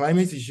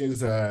climate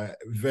issues are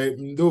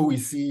though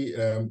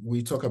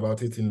we talk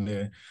about it in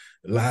the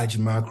large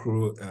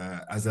macro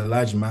as a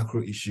large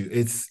macro issue,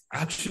 it's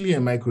actually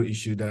a micro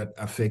issue that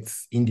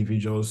affects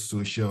individuals'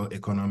 social,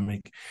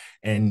 economic,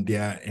 and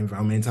their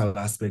environmental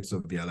aspects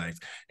of their lives.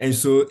 And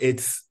so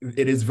it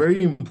is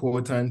very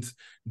important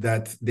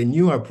that the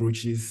new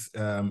approaches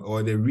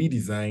or the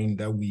redesign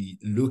that we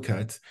look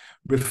at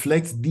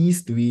reflects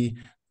these three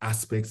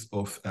aspects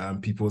of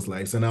people's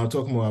lives. And I'll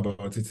talk more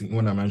about it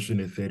when I'm answering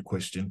the third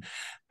question.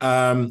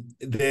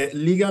 The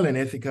legal and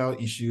ethical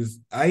issues,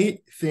 I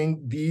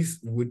think these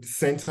would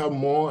center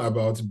more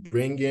about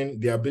bringing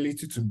the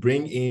ability to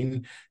bring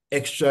in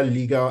extra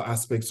legal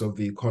aspects of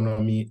the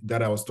economy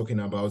that I was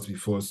talking about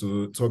before.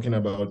 So talking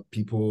about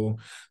people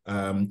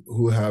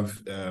who have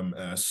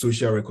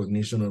social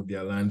recognition of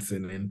their lands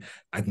and then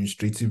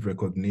administrative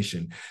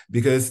recognition,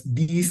 because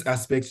these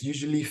aspects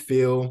usually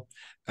fail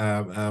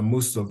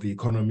most of the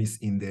economies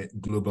in the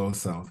global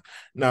south.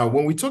 Now,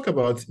 when we talk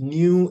about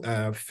new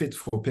fit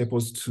for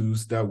purpose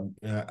tools, that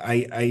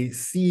I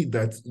see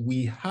that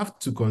we have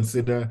to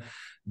consider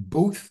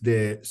both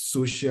the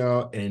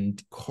social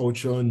and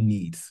cultural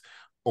needs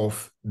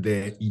of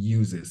the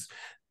users.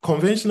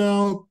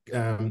 Conventional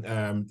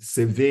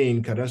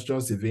surveying,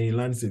 cadastral surveying,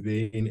 land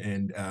surveying,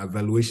 and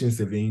valuation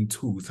surveying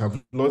tools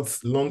have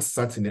long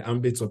sat in the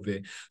ambit of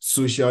the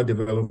social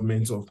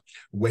development of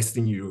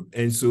Western Europe.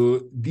 And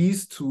so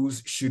these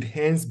tools should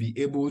hence be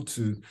able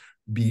to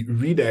be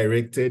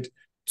redirected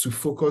to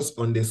focus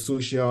on the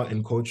social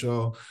and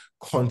cultural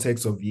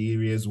context of the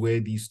areas where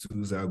these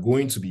tools are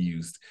going to be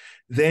used.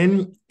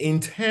 Then in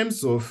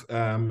terms of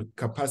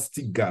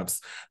capacity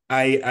gaps,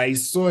 I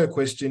saw a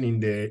question in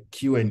the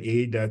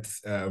Q&A that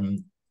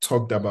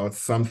talked about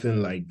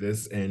something like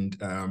this, and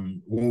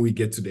when we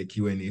get to the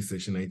Q&A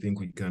session, I think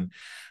we can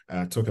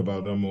talk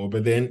about them more.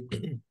 But then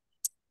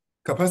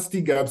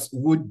capacity gaps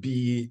would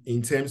be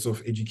in terms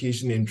of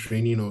education and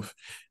training of,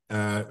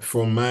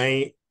 from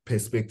my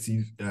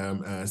perspective,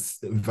 as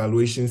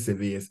evaluation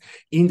surveyors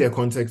in the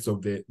context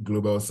of the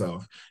Global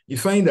South. You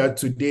find that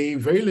today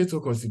very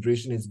little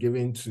consideration is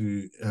given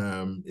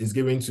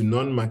to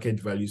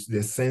non-market values,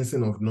 the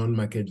sensing of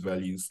non-market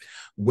values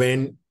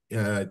when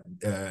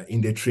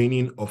in the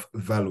training of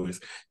valuers.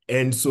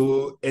 And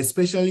so,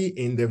 especially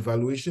in the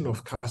valuation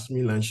of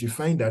Kashmir lands, you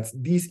find that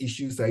these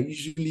issues are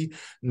usually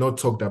not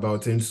talked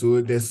about. And so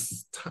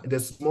there's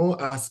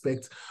small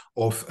aspect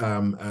of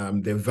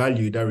the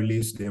value that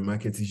relates to the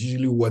market is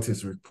usually what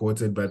is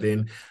reported, but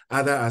then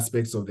other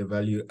aspects of the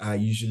value are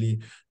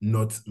usually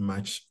not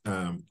much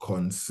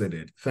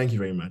considered. Thank you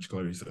very much,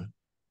 Clarissa.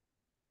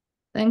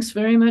 Thanks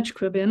very much,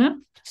 Kwabena.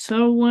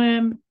 So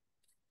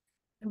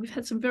we've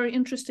had some very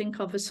interesting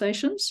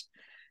conversations,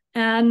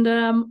 and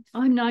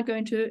I'm now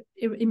going to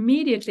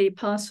immediately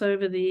pass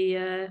over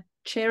the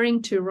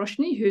chairing to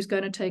Roshni, who's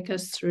going to take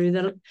us through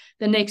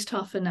the next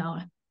half an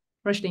hour.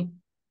 Roshni.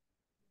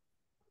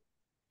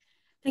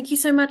 Thank you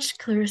so much,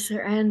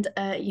 Clarissa, and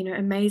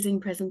amazing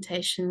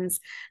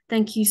presentations.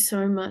 Thank you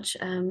so much,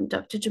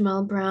 Dr.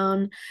 Jamal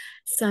Brown,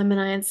 Simon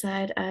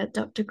Ironside,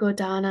 Dr.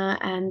 Gordana,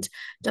 and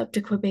Dr.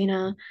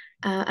 Kwabena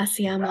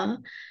Asiyama.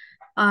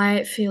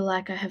 I feel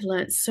like I have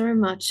learnt so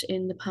much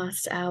in the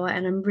past hour,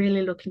 and I'm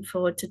really looking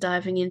forward to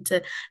diving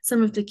into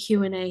some of the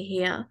Q&A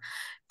here.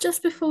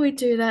 Just before we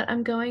do that,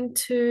 I'm going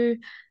to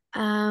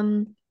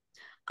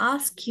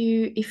ask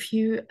you, if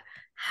you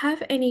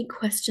have any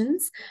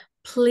questions,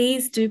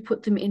 please do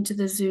put them into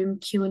the Zoom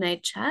Q&A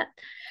chat.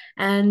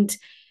 And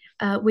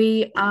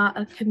we are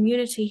a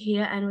community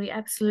here, and we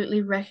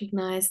absolutely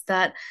recognize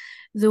that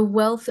the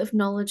wealth of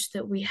knowledge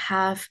that we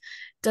have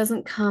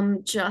doesn't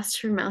come just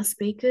from our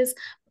speakers,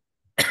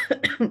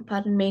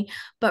 pardon me,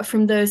 but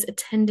from those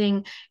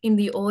attending in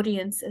the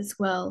audience as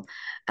well.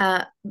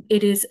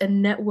 It is a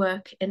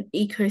network, an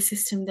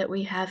ecosystem that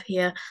we have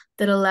here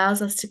that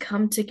allows us to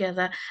come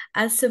together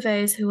as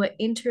surveyors who are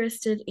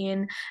interested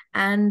in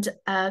and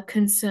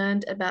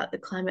concerned about the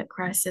climate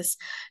crisis,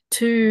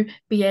 to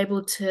be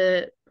able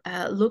to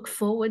look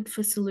forward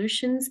for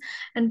solutions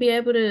and be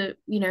able to,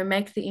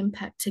 make the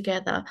impact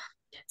together.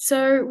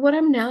 So what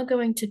I'm now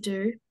going to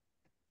do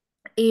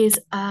is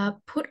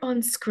put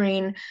on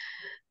screen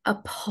a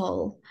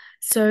poll.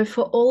 So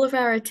for all of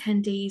our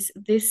attendees,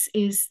 this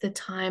is the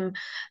time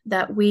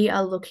that we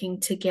are looking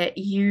to get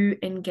you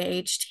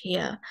engaged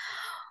here.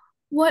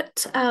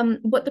 What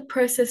the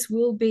process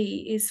will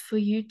be is for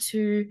you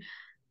to,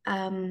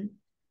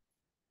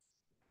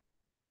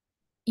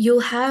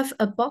 you'll have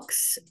a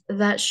box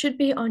that should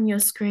be on your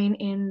screen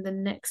in the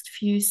next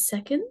few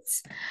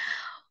seconds.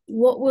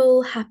 What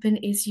will happen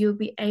is you'll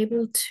be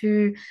able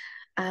to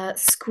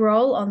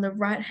scroll on the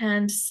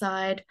right-hand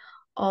side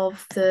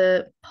of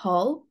the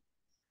poll.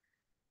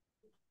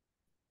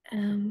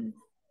 And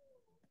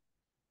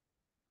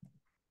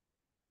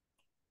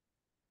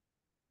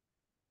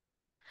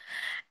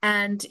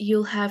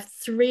you'll have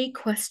 3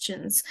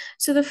 questions.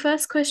 So the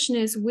first question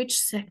is, which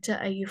sector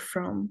are you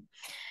from?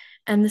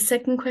 And the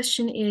second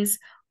question is,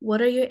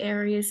 what are your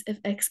areas of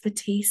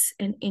expertise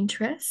and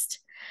interest?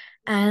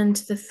 And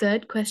the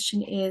third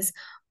question is,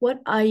 what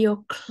are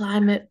your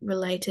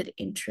climate-related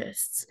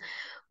interests?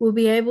 We'll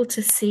be able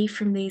to see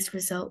from these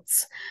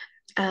results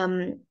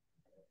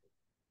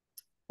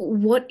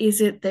what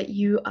is it that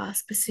you are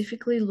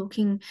specifically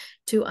looking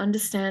to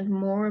understand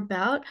more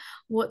about?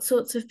 What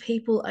sorts of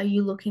people are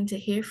you looking to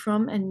hear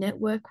from and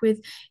network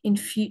with in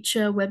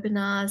future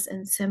webinars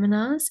and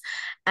seminars,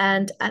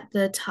 and at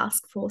the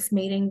task force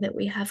meeting that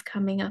we have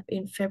coming up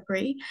in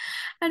February?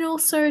 And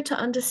also to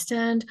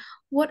understand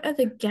what are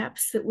the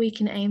gaps that we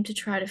can aim to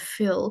try to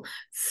fill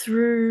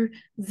through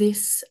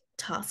this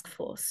task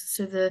force.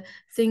 So the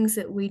things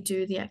that we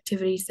do, the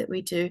activities that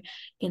we do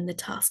in the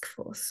task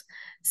force.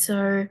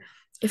 So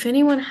if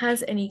anyone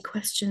has any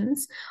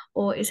questions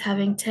or is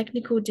having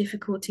technical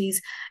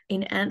difficulties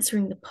in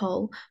answering the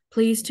poll,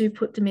 please do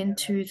put them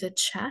into the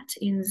chat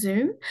in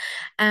Zoom.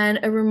 And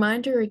a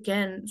reminder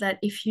again that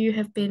if you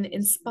have been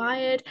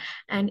inspired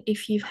and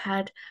if you've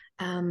had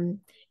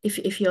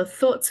if your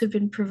thoughts have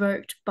been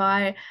provoked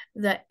by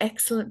the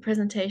excellent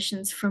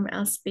presentations from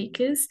our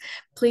speakers,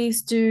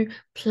 please do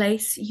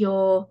place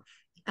your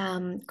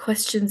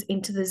questions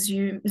into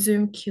the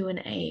Zoom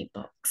Q&A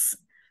box.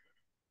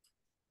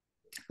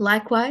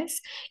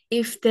 Likewise,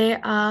 if there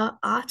are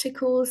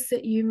articles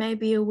that you may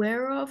be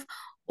aware of,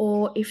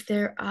 or if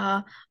there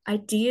are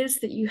ideas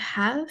that you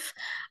have,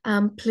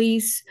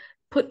 please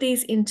put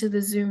these into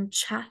the Zoom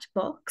chat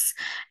box.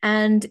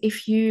 And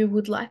if you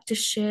would like to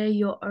share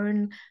your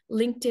own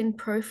LinkedIn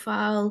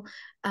profile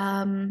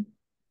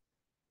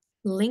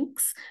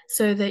links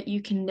so that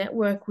you can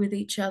network with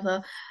each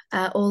other,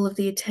 all of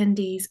the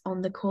attendees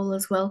on the call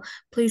as well.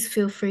 Please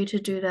feel free to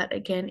do that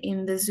again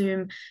in the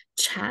Zoom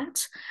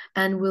chat,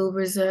 and we'll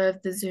reserve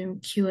the Zoom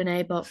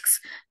Q&A box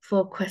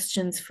for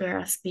questions for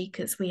our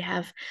speakers. We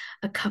have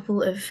a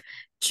couple of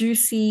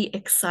juicy,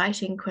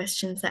 exciting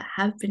questions that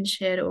have been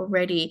shared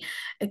already,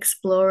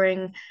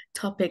 exploring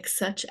topics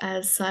such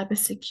as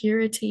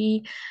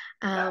cybersecurity.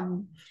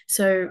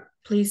 So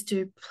please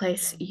do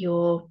place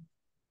your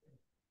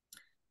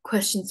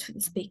questions for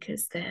the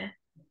speakers there.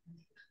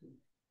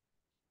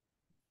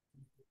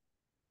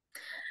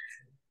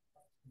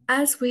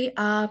 As we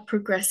are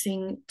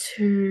progressing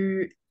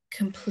to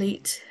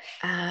complete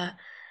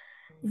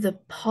the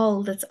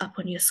poll that's up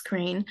on your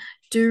screen,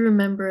 do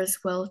remember as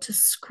well to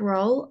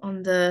scroll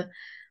on the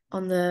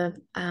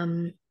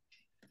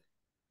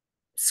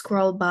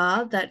scroll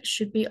bar that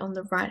should be on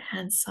the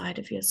right-hand side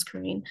of your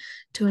screen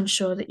to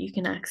ensure that you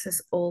can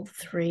access all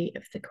 3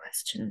 of the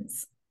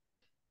questions.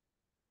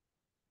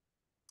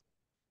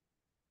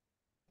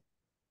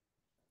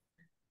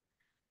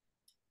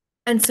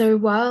 And so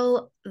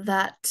while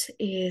that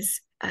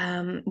is,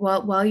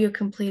 while you're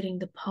completing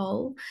the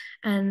poll,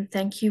 and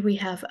thank you, we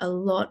have a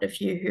lot of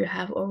you who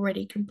have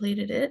already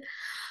completed it,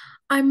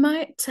 I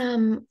might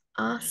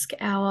ask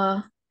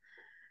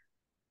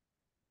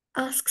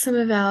some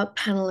of our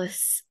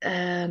panelists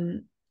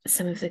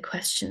some of the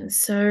questions.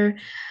 So,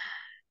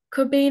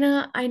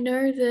 Corbina, I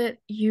know that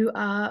you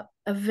are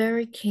a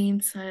very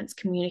keen science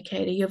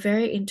communicator. You're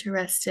very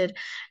interested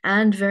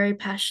and very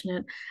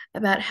passionate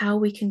about how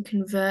we can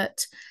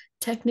convert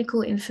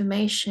technical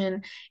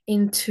information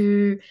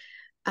into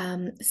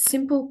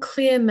simple,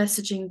 clear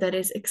messaging that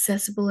is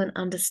accessible and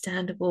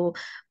understandable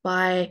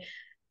by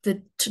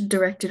the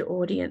directed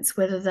audience,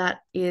 whether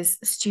that is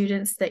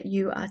students that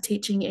you are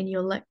teaching in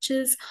your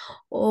lectures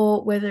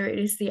or whether it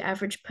is the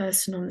average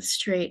person on the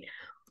street.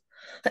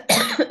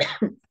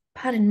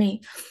 Pardon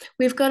me.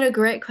 We've got a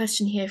great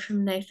question here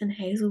from Nathan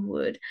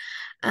Hazelwood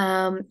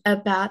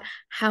about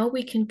how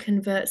we can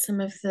convert some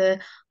of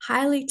the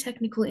highly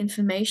technical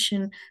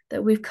information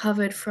that we've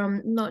covered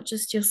from not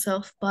just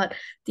yourself, but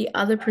the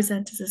other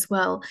presenters as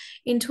well,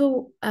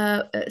 into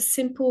a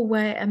simple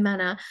way, a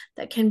manner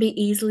that can be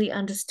easily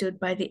understood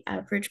by the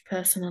average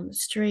person on the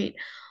street.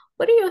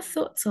 What are your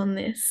thoughts on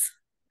this?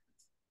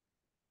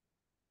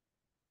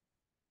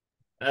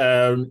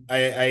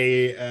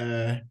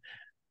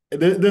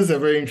 This is a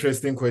very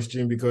interesting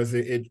question because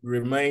it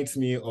reminds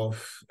me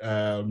of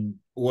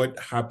what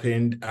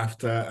happened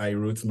after I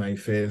wrote my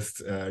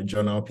first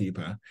journal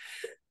paper.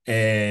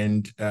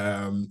 And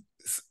a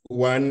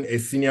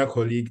senior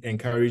colleague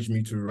encouraged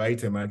me to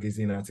write a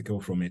magazine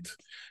article from it.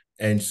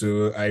 And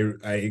so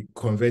I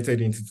converted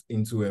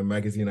into a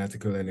magazine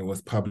article, and it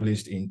was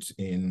published in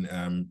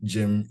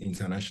GIM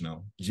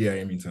International.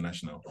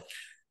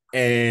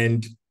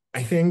 And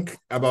I think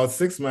about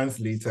 6 months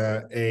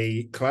later,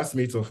 a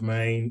classmate of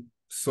mine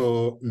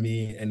saw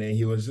me, and then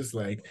he was just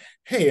like,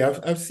 "Hey,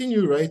 I've seen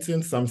you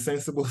writing some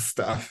sensible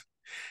stuff."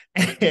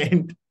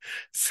 And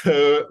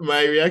so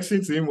my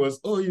reaction to him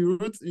was, "Oh, you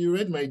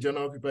read my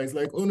journal paper?" He's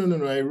like, "Oh,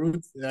 no,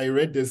 I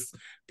read this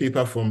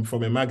paper from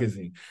a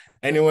magazine."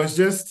 And it was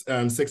just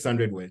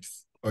 600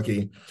 words.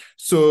 Okay.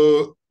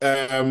 So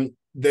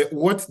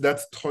what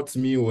that taught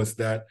me was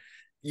that,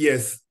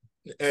 yes,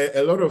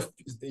 a lot of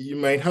you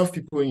might have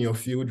people in your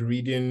field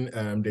reading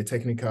the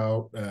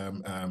technical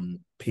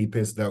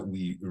papers that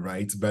we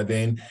write, but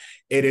then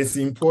it is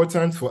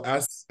important for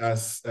us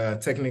as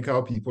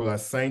technical people,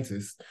 as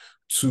scientists,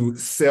 to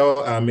sell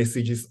our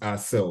messages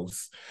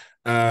ourselves.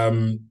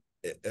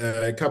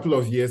 A couple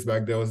of years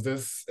back, there was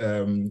this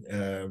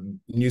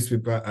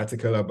newspaper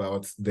article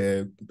about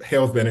the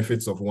health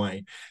benefits of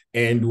wine.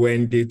 And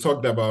when they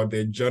talked about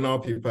the journal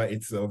paper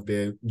itself,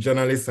 the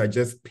journalists had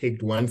just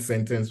picked one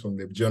sentence from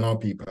the journal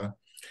paper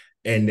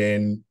and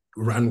then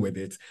run with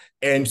it.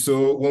 And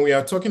so when we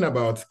are talking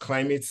about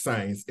climate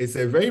science, it's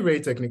a very, very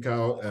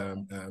technical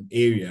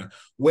area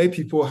where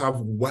people have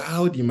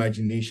wild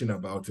imagination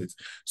about it.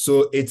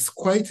 So it's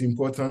quite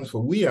important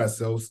for we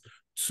ourselves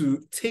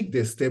to take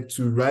the step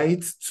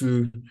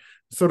to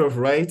sort of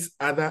write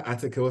other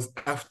articles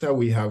after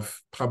we have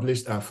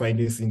published our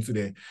findings into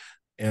the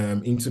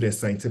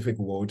scientific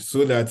world,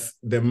 so that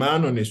the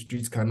man on the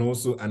street can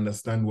also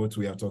understand what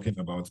we are talking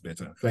about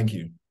better. Thank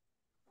you.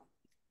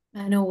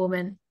 Man or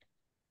woman?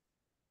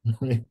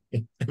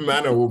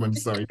 Man or woman,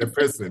 sorry, the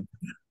person.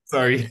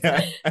 Sorry.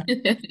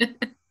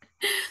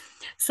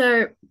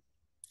 So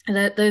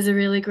those are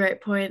really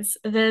great points.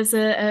 There's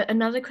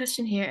another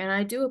question here, and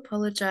I do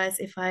apologize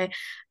if I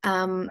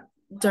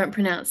don't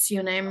pronounce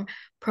your name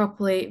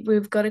properly.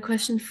 We've got a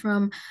question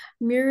from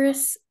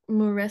Mureschik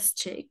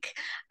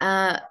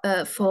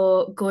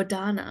for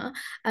Gordana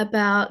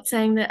about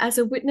saying that as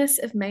a witness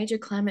of major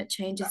climate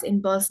changes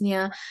in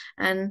Bosnia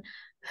and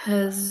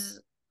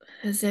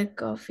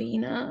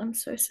Herzegovina, I'm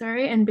so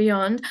sorry, and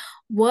beyond,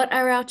 what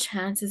are our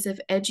chances of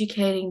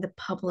educating the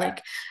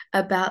public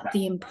about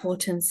the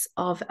importance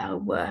of our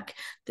work?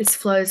 This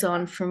flows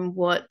on from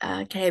what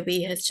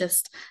KB has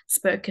just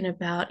spoken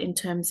about in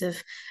terms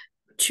of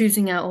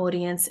choosing our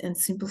audience and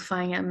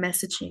simplifying our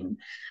messaging.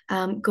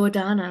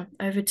 Gordana,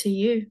 over to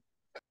you.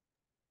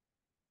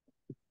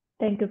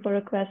 Thank you for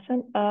the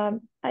question.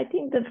 I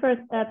think the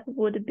first step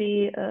would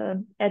be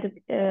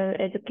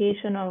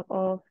education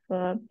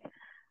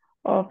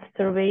of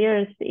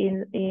surveyors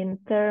in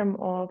terms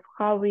of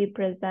how we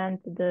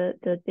present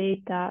the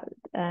data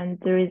and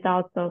the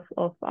results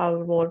of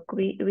our work.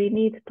 We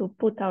need to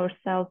put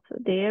ourselves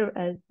there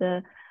as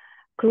the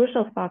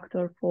crucial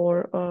factor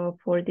for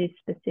this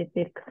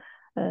specific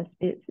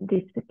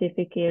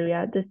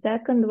area. The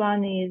second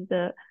one is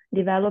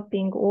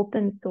developing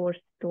open source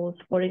tools.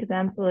 For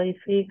example, if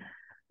we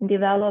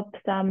develop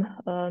some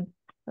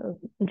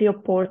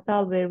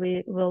geoportal where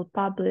we will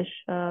publish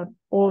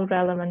all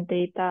relevant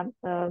data,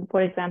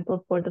 for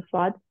example, for the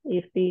floods,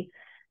 if we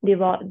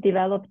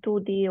develop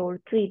 2D or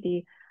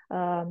 3D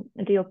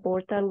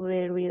geoportal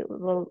where we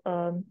will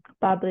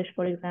publish,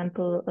 for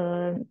example,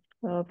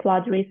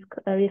 flood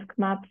risk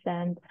maps,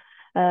 and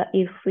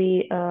if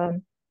we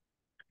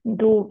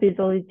do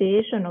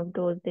visualization of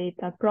those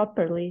data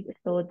properly,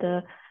 so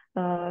the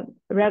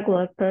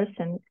regular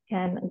person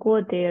can go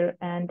there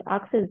and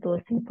access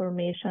those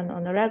information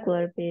on a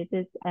regular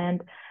basis and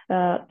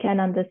can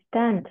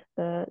understand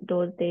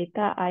those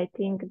data, I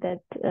think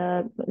that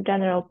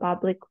general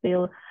public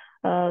will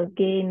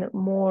gain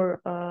more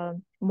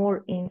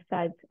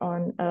insights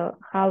on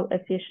how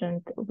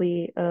efficient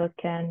we how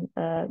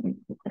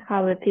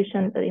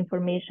efficient the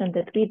information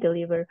that we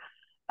deliver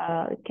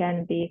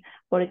can be.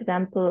 For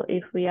example,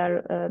 if we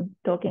are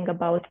talking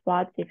about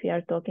floods, if we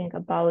are talking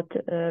about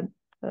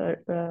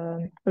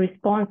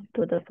response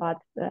to the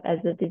floods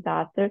as a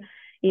disaster,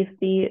 if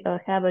we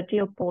have a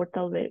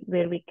geoportal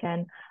where we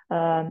can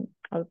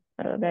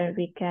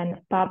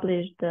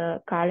publish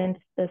the current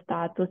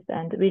status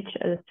and which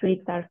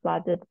streets are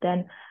flooded,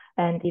 then,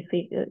 and if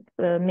we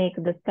make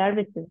the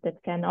services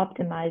that can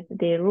optimize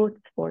their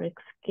routes for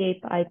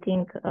escape, I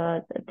think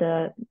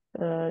the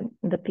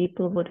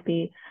people would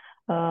be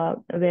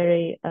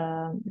very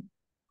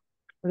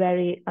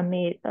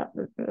amazed.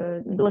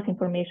 Those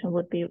information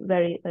would be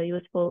very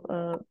useful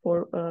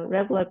for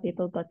regular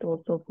people, but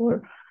also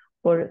for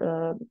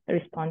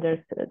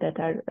responders that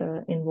are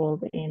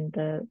involved in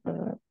the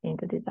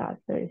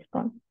disaster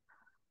response.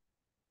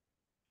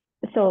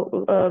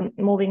 So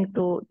moving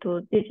to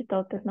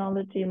digital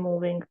technology,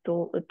 moving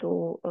to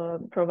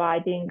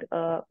providing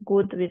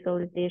good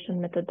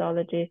visualization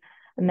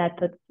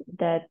methods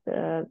that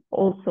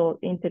also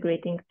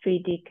integrating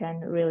 3D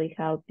can really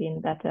help in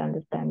better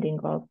understanding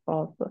of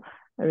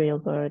real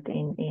world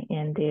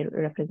in their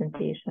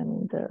representation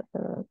in the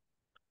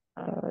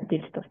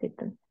digital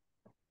system.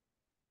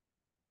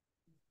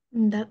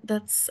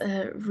 That's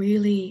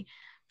really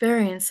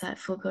very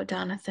insightful,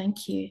 Gordana.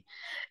 Thank you.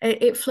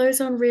 It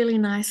flows on really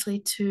nicely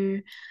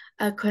to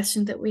a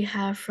question that we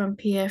have from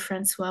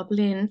Pierre-Francois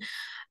Blin.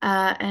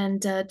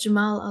 And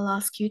Jamal, I'll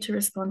ask you to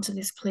respond to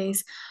this,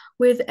 please.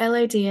 With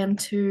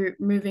LADM2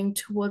 moving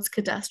towards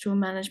cadastral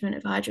management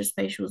of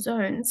hydrospatial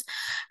zones,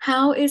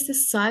 how is the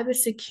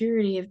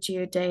cybersecurity of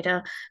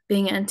geodata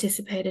being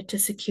anticipated to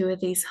secure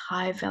these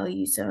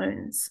high-value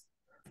zones?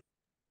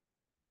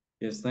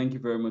 Yes, thank you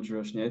very much,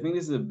 Roshni. I think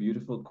this is a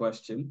beautiful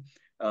question.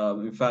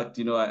 In fact,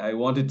 I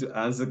wanted to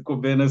answer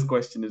Kobena's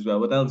question as well,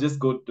 but I'll just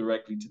go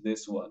directly to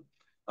this one.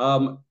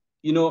 As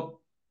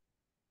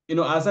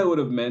I would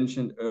have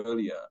mentioned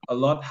earlier, a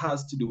lot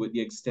has to do with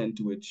the extent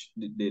to which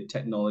the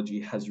technology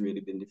has really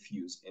been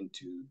diffused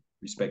into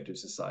respective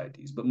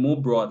societies. But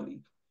more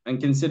broadly, and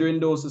considering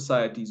those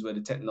societies where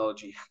the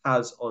technology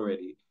has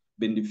already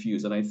been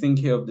diffused, and I think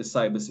here of the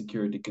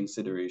cybersecurity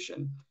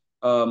consideration,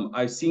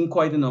 I've seen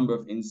quite a number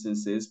of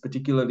instances,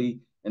 particularly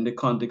in the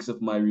context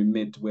of my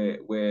remit,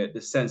 where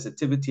the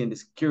sensitivity and the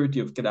security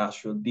of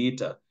cadastral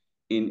data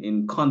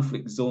in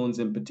conflict zones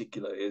in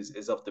particular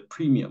is of the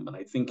premium. And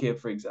I think here,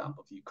 for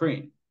example, of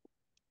Ukraine,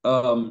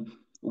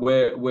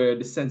 where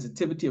the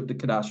sensitivity of the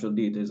cadastral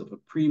data is of a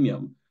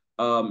premium.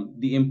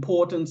 The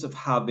importance of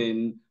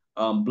having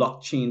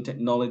blockchain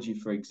technology,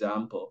 for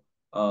example,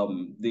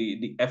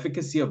 the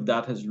efficacy of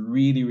that has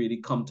really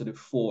come to the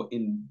fore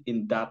in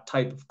that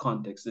type of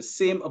context. The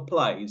same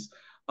applies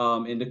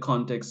in the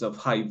context of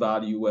high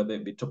value, whether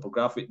it be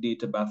topographic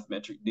data,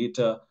 bathymetric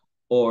data,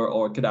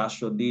 or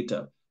cadastral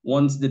data.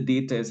 Once the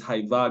data is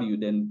high value,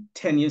 then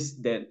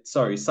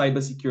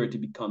cybersecurity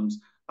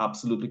becomes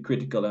absolutely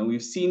critical. And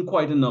we've seen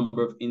quite a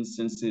number of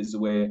instances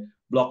where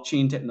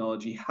blockchain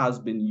technology has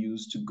been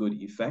used to good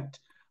effect,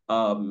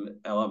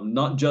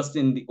 not just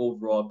in the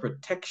overall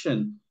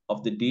protection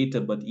of the data,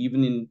 but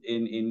even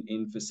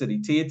in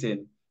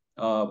facilitating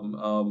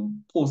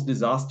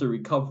post-disaster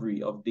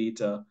recovery of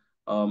data,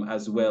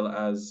 as well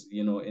as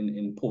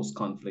in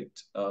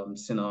post-conflict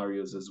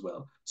scenarios as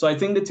well. So I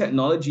think the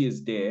technology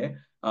is there.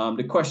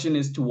 The question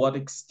is to what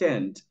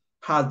extent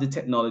has the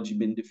technology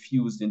been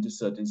diffused into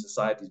certain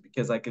societies?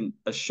 Because I can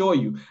assure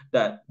you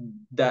that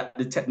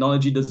the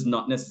technology does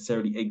not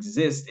necessarily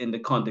exist in the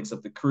context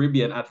of the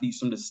Caribbean, at least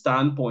from the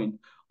standpoint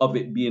of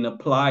it being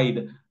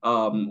applied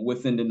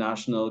within the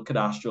national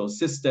cadastral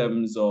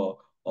systems or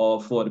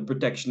for the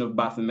protection of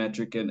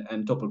bathymetric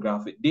and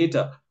topographic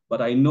data.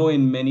 But I know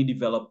in many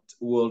developed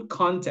world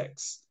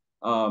contexts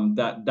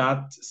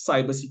that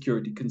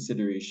cybersecurity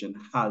consideration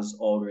has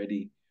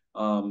already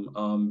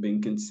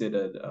been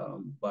considered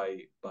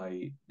by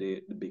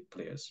the big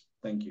players.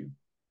 Thank you.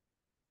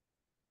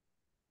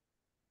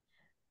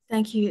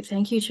 Thank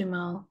you,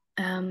 Jamal.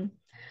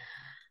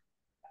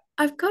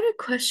 I've got a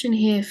question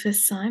here for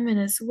Simon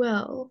as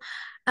well.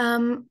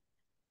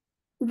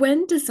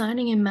 When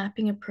designing and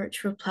mapping approach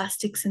for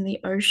plastics in the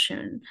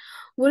ocean,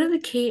 what are the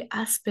key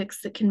aspects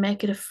that can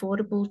make it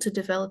affordable to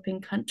developing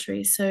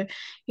countries? So,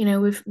 you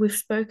know, we've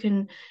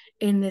spoken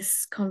in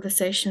this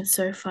conversation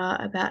so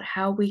far about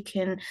how we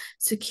can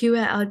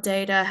secure our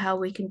data, how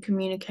we can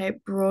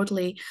communicate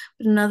broadly.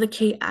 But another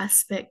key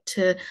aspect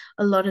to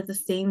a lot of the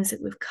themes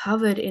that we've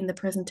covered in the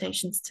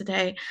presentations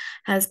today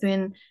has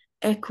been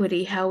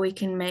equity, how we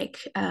can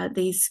make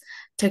these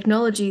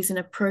technologies and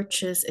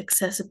approaches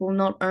accessible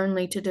not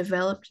only to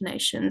developed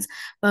nations,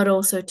 but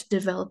also to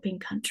developing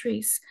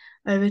countries.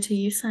 Over to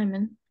you,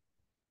 Simon.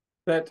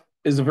 That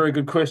is a very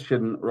good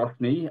question,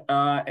 Roshni.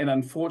 And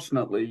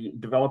unfortunately,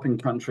 developing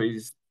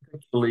countries,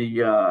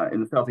 particularly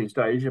in Southeast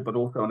Asia, but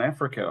also in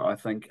Africa, I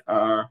think,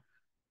 are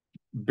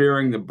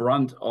bearing the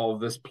brunt of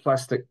this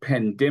plastic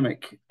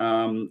pandemic,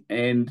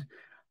 and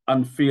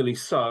unfairly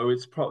so.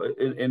 It's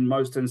in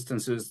most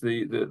instances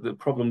the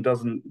problem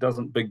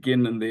doesn't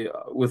begin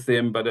with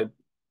them, but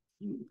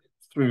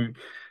through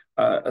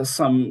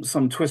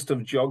some twist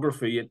of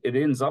geography, it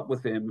ends up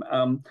with them.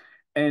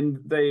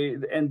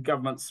 And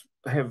governments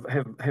have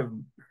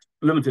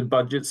limited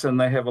budgets,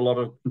 and they have a lot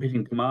of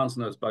competing demands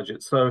in those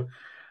budgets. So,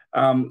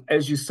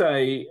 as you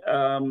say,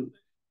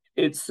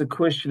 it's a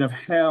question of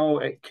how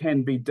it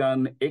can be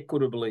done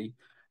equitably.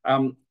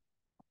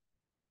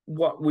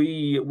 What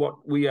we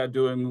are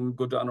doing,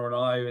 Gordana and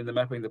I, in the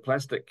mapping the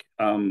plastic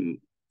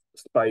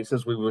space,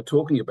 as we were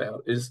talking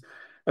about, is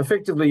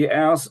effectively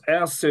our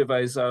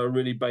surveys are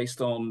really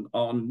based on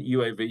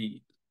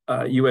UAV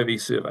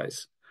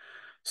surveys.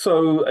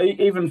 So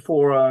even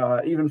for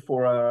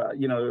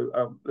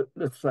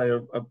let's say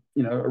a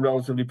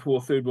relatively poor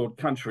third world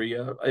country,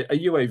 a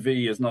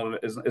UAV is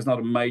not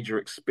a major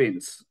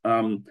expense.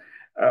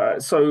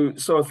 So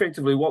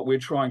effectively, what we're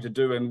trying to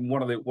do, and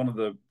one of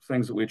the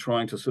things that we're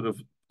trying to sort of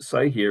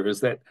say here,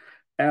 is that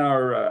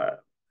our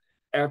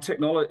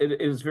technology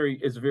is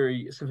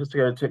very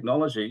sophisticated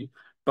technology,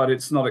 but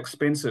it's not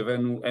expensive,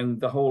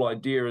 and the whole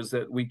idea is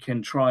that we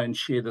can try and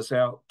share this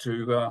out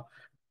to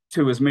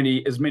as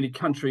many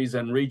countries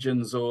and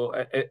regions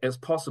as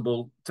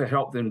possible to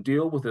help them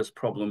deal with this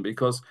problem,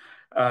 because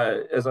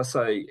as I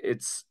say,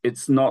 it's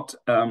not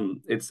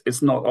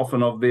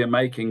often of their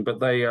making, but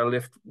they are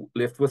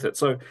left with it.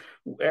 So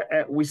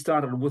we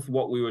started with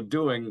what we were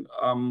doing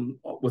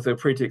with the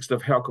pretext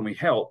of how can we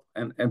help,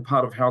 and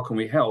part of how can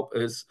we help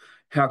is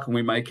how can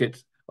we make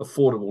it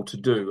affordable to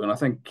do, and I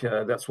think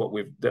that's what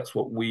we're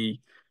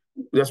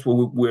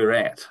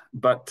at.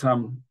 But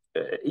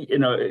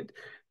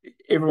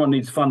everyone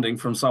needs funding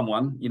from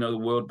someone, the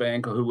World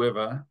Bank or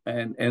whoever,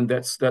 and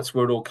that's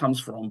where it all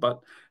comes from.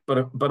 But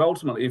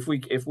ultimately,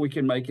 if we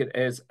can make it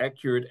as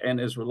accurate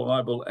and as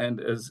reliable and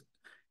as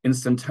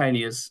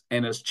instantaneous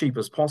and as cheap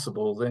as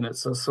possible, then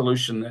it's a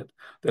solution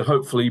that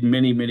hopefully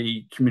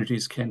many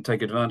communities can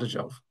take advantage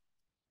of.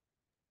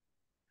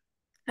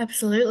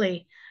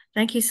 Absolutely.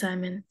 Thank you,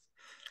 Simon.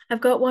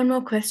 I've got one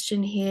more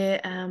question here.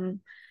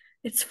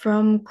 It's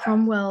from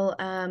Cromwell,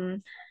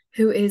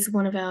 who is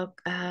one of our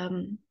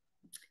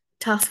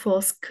task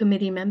force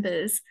committee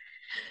members.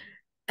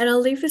 And I'll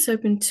leave this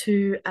open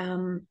to,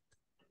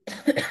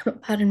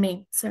 pardon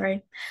me,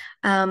 sorry,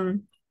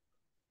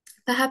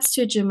 perhaps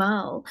to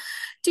Jamal.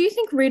 Do you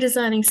think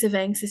redesigning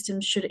surveying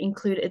systems should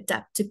include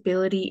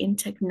adaptability in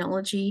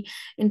technology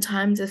in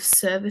times of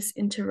service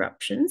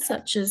interruptions,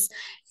 such as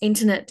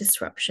internet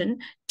disruption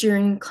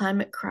during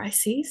climate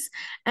crises?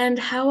 And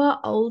how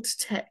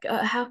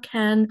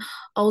can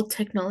old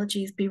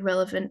technologies be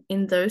relevant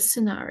in those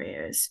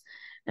scenarios?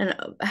 And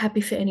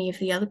happy for any of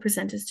the other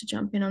presenters to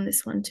jump in on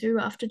this one too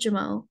after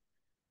Jamal.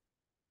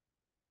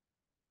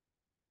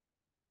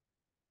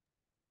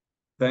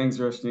 Thanks,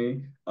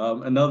 Roshni.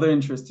 Another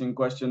interesting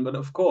question, but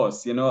of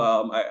course,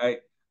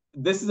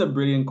 this is a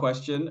brilliant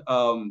question.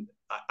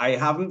 I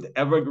haven't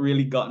ever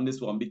really gotten this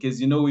one because,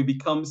 we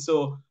become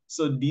so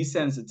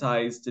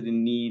desensitized to the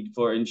need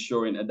for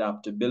ensuring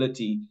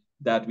adaptability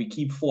that we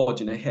keep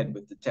forging ahead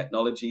with the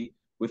technology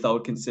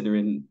without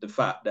considering the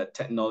fact that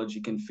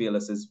technology can fail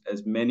us,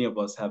 as many of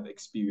us have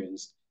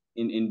experienced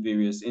in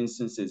various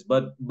instances.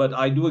 But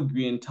I do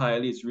agree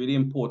entirely. It's really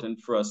important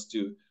for us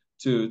to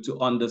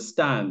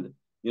understand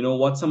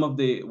what some of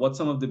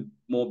the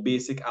more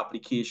basic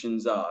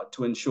applications are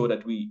to ensure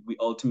that we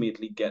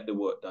ultimately get the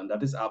work done.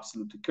 That is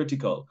absolutely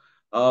critical.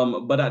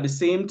 But at the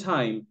same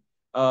time,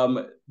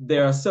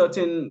 there are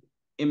certain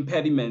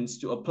impediments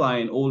to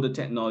applying older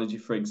technology,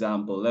 for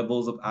example,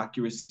 levels of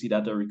accuracy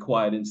that are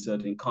required in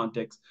certain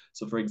contexts.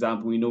 So for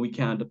example, we know we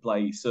can't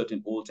apply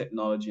certain old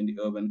technology in the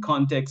urban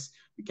context.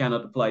 We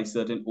cannot apply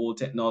certain old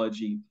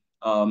technology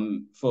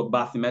for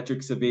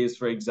bathymetric surveys,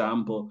 for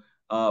example.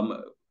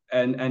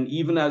 And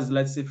even as,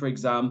 let's say, for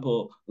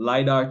example,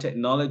 LiDAR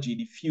technology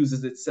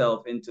diffuses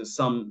itself into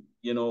some,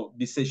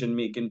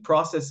 decision-making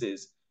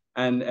processes,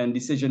 and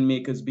decision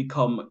makers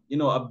become,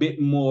 a bit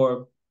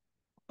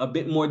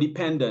more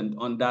dependent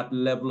on that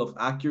level of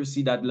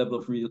accuracy, that level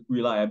of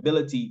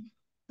reliability.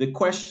 The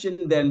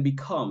question then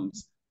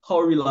becomes,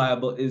 how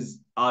reliable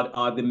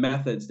are the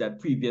methods that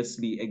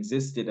previously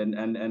existed and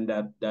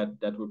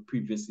that were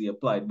previously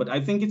applied? But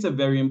I think it's a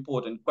very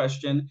important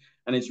question,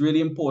 and it's really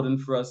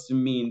important for us to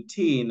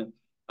maintain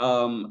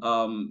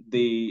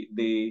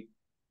the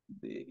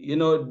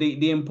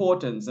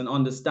importance and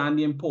understand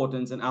the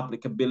importance and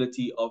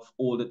applicability of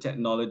older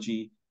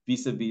technology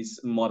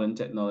vis-a-vis modern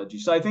technology.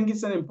 So I think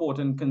it's an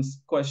important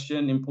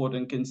question,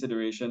 important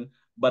consideration,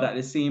 but at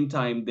the same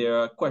time, there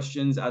are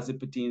questions as it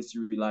pertains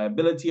to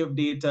reliability of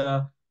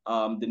data,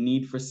 the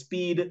need for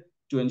speed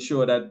to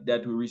ensure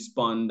that we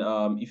respond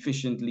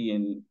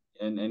efficiently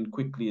and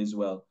quickly as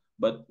well.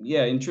 But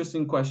yeah,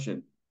 interesting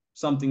question,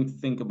 something to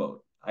think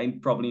about. I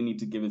probably need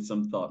to give it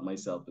some thought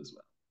myself as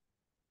well.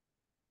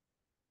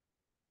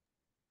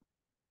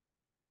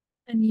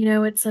 And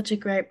it's such a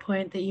great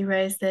point that you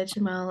raised there,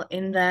 Jamal,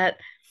 in that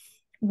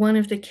one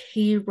of the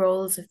key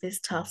roles of this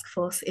task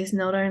force is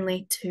not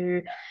only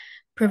to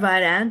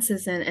provide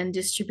answers and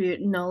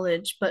distribute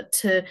knowledge, but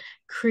to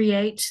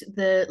create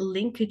the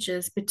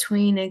linkages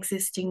between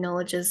existing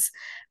knowledges,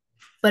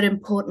 but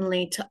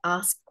importantly, to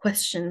ask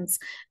questions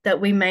that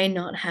we may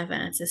not have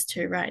answers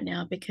to right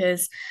now,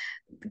 because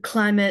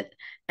climate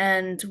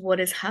and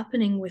what is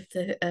happening with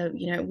the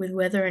with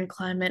weather and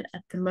climate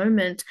at the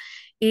moment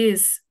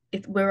is,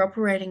 if we're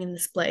operating in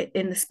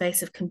the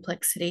space of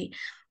complexity,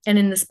 and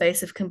in the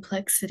space of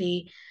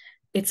complexity,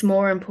 it's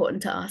more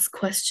important to ask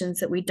questions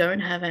that we don't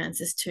have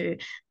answers to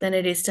than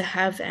it is to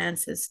have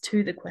answers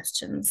to the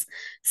questions.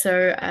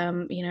 So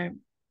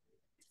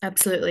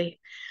absolutely.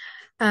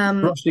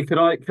 Roshni,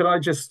 could I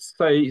just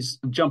say,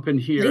 jump in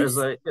here, please?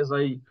 as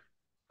a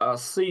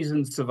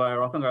seasoned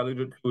surveyor? I think I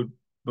alluded to it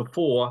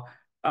before.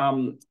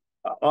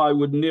 I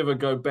would never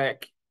go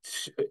back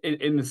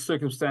in the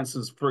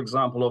circumstances, for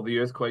example, of the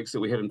earthquakes that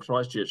we had in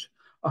Christchurch.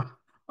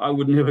 I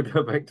would never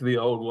go back to the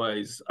old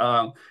ways.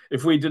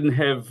 If we didn't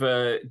have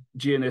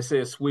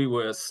GNSS, we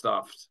were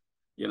stuffed.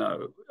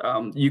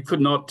 You could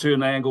not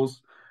turn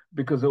angles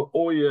because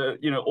all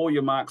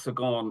your marks are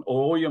gone,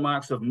 or all your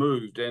marks have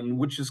moved, and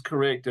which is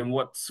correct, and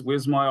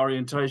where's my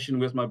orientation,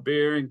 where's my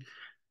bearing.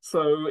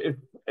 So if,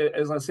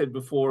 as I said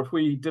before, if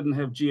we didn't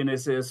have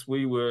GNSS,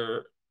 we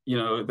were,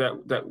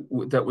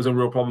 that was a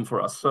real problem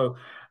for us. So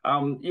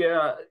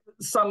yeah,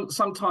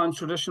 sometimes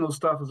traditional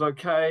stuff is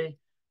okay,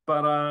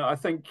 but I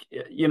think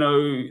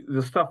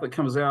the stuff that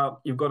comes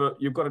out, you've got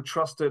to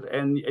trust it,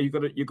 and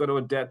you've got to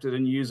adapt it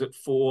and use it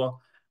for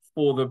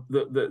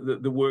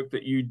the work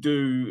that you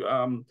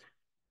do,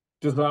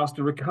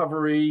 disaster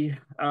recovery,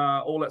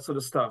 all that sort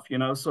of stuff.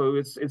 So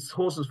it's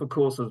horses for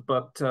courses,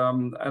 but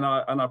and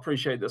I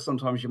appreciate that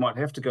sometimes you might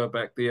have to go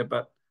back there,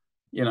 but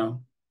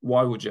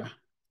why would you?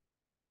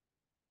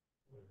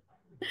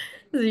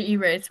 You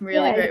raised some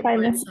really great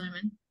points,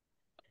 Simon.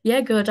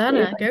 Yeah, go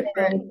Dana, go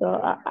for it.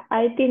 So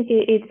I think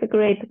it's a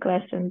great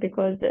question,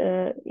 because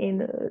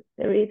in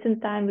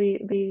recent time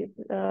we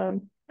are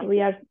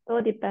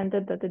so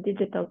dependent on the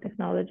digital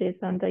technologies,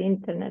 on the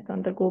internet,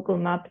 on the Google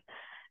Maps.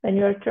 When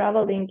you're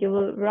traveling, you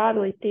will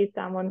rarely see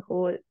someone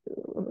who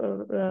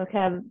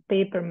have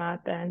paper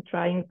map and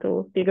trying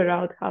to figure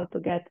out how to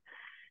get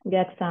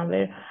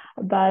somewhere.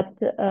 But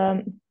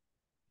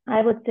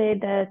I would say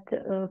that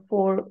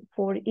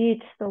for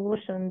each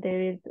solution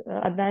there is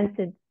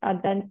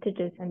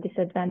advantages and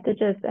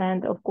disadvantages.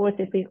 And of course,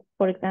 if we,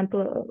 for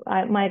example,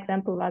 my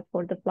example was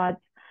for the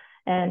floods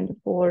and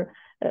for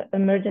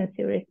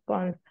emergency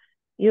response.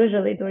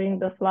 Usually during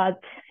the floods,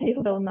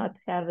 you will not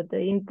have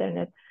the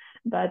internet,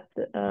 but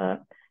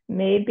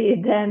maybe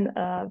then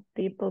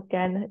people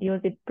can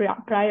use it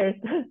prior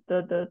to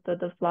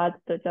the floods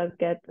to just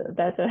get a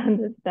better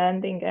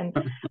understanding. And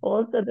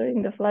also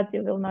during the floods,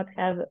 you will not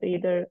have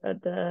either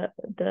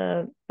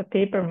the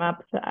paper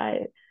maps.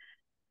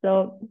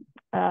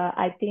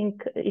 I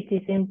think it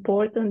is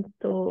important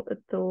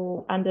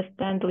to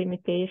understand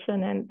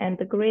limitation and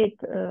the great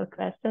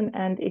question,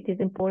 and it is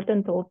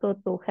important also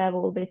to have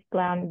always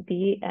plan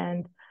B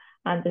and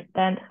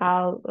understand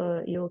how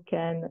you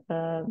can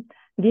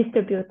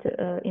distribute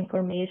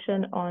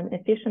information on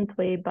efficient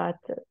way, but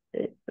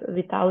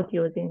without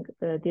using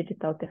the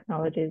digital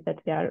technologies that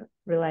we are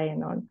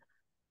relying on.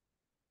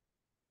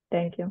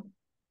 Thank you.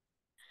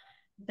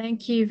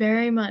 Thank you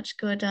very much,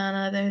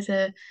 Gordana.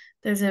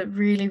 Those are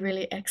really,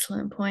 really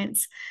excellent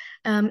points.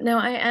 Now,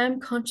 I am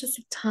conscious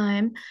of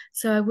time,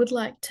 so I would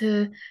like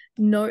to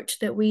note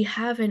that we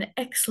have an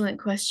excellent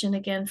question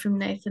again from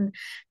Nathan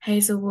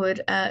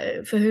Hazelwood,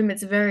 for whom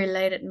it's very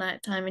late at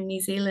night time in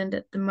New Zealand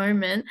at the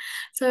moment.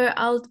 So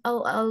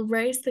I'll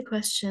raise the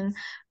question,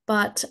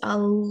 but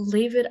I'll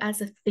leave it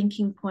as a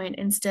thinking point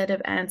instead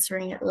of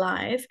answering it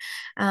live,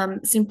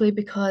 simply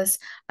because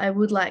I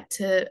would like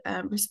to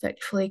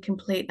respectfully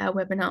complete our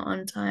webinar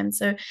on time.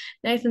 So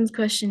Nathan's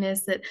question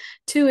is that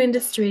two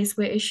industries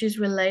where issues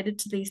related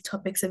to these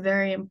topics are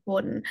very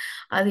important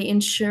are the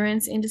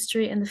insurance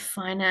industry and the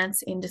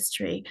finance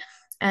industry.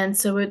 And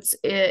so it's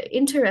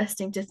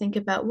interesting to think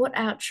about what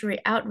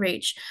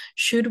outreach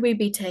should we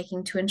be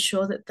taking to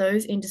ensure that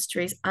those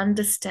industries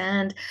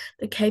understand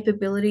the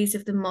capabilities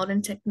of the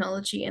modern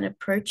technology and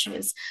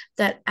approaches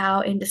that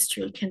our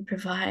industry can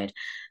provide.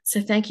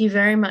 So thank you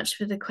very much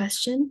for the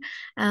question,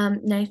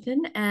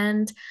 Nathan.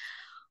 And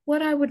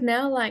what I would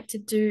now like to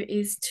do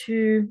is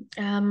to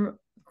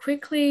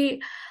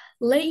quickly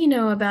let you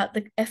know about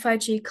the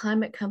FIG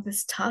Climate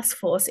Compass Task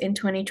Force in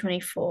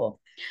 2024.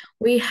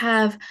 We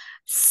have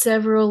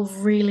several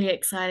really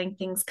exciting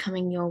things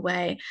coming your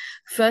way.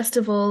 First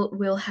of all,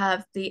 we'll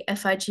have the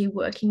FIG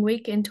Working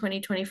Week in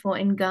 2024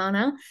 in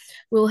Ghana.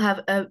 We'll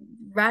have a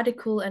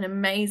radical and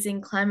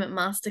amazing climate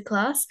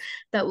masterclass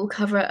that will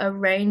cover a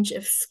range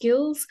of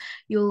skills.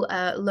 You'll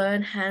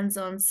learn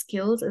hands-on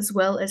skills as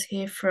well as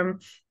hear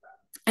from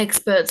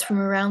experts from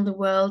around the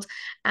world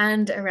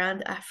and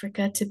around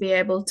Africa to be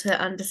able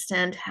to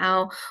understand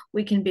how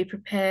we can be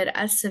prepared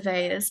as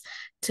surveyors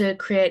to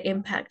create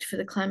impact for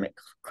the climate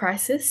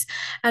crisis.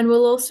 And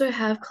we'll also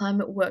have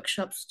climate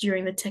workshops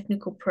during the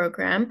technical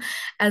program,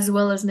 as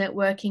well as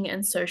networking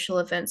and social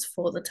events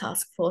for the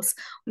task force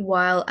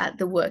while at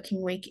the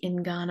working week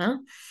in Ghana.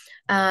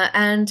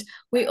 And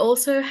we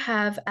also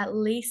have at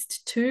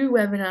least 2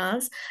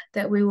 webinars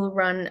that we will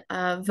run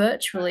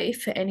virtually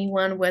for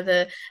anyone,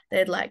 whether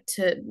they'd like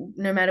to,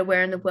 no matter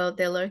where in the world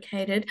they're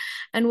located.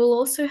 And we'll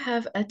also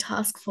have a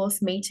task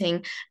force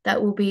meeting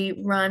that will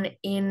be run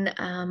in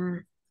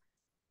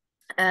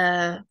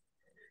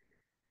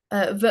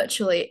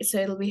virtually, so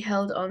it'll be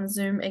held on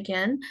Zoom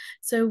again.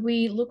 So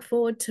we look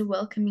forward to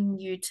welcoming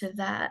you to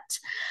that.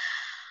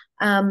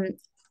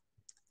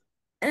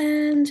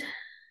 And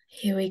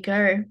here we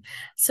go.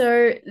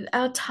 So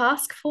our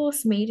task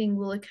force meeting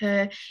will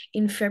occur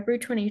in February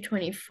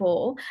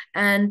 2024,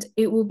 and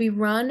it will be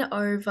run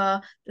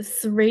over the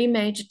 3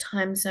 major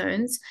time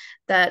zones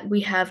that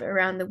we have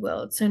around the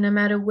world. So no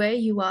matter where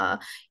you are,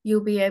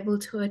 you'll be able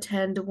to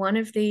attend one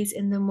of these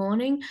in the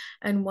morning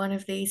and one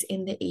of these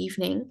in the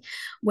evening.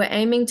 We're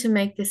aiming to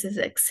make this as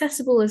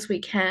accessible as we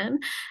can,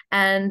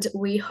 and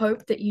we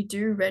hope that you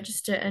do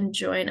register and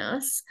join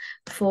us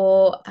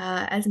for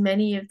as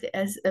many of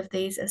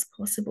these as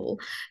possible.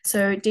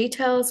 So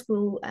details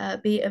will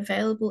be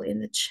available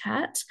in the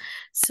chat,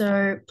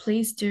 so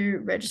please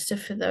do register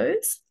for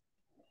those.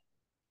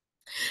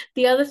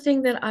 The other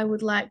thing that I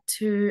would like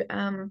to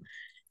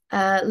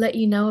let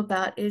you know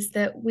about is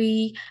that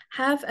we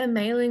have a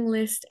mailing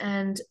list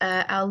and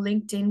our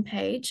LinkedIn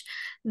page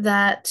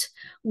that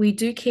we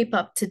do keep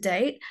up to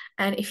date.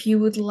 And if you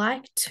would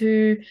like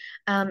to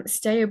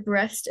stay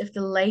abreast of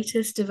the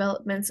latest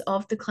developments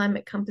of the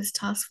Climate Compass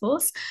Task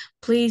Force,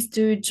 please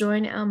do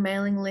join our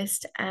mailing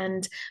list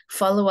and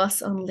follow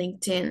us on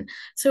LinkedIn.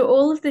 So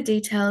all of the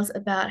details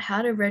about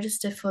how to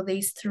register for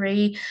these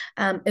 3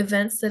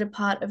 events that are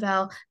part of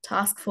our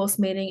task force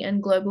meeting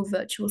and global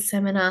virtual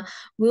seminar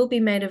will be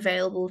made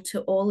available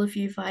to all of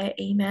you via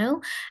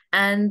email,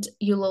 and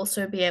you'll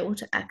also be able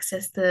to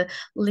access the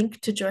link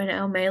to join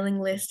our mailing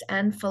list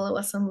and follow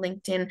us on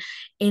LinkedIn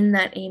in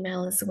that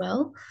email as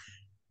well.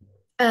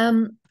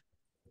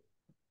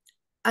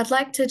 I'd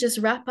like to just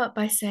wrap up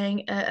by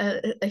saying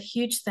a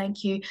huge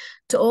thank you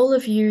to all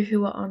of you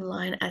who are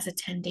online as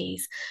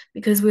attendees,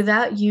 because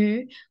without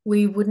you,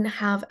 we wouldn't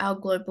have our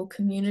global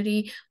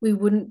community. We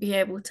wouldn't be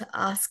able to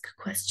ask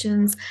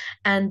questions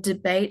and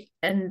debate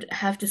and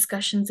have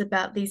discussions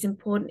about these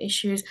important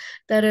issues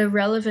that are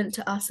relevant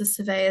to us as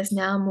surveyors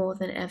now more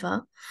than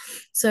ever.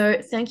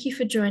 So thank you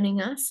for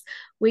joining us.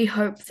 We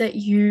hope that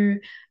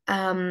you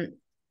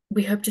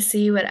we hope to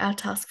see you at our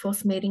task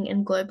force meeting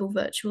and global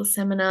virtual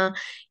seminar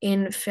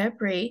in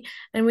February.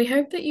 And we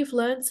hope that you've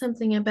learned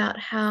something about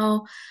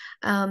how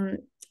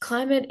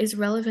climate is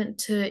relevant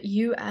to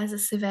you as a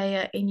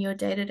surveyor in your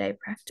day-to-day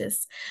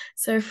practice.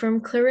 So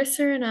from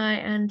Clarissa and I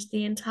and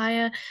the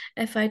entire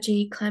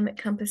FIG Climate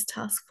Compass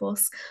Task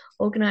Force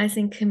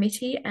Organising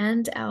Committee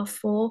and our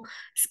 4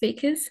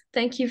 speakers,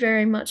 thank you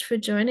very much for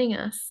joining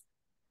us.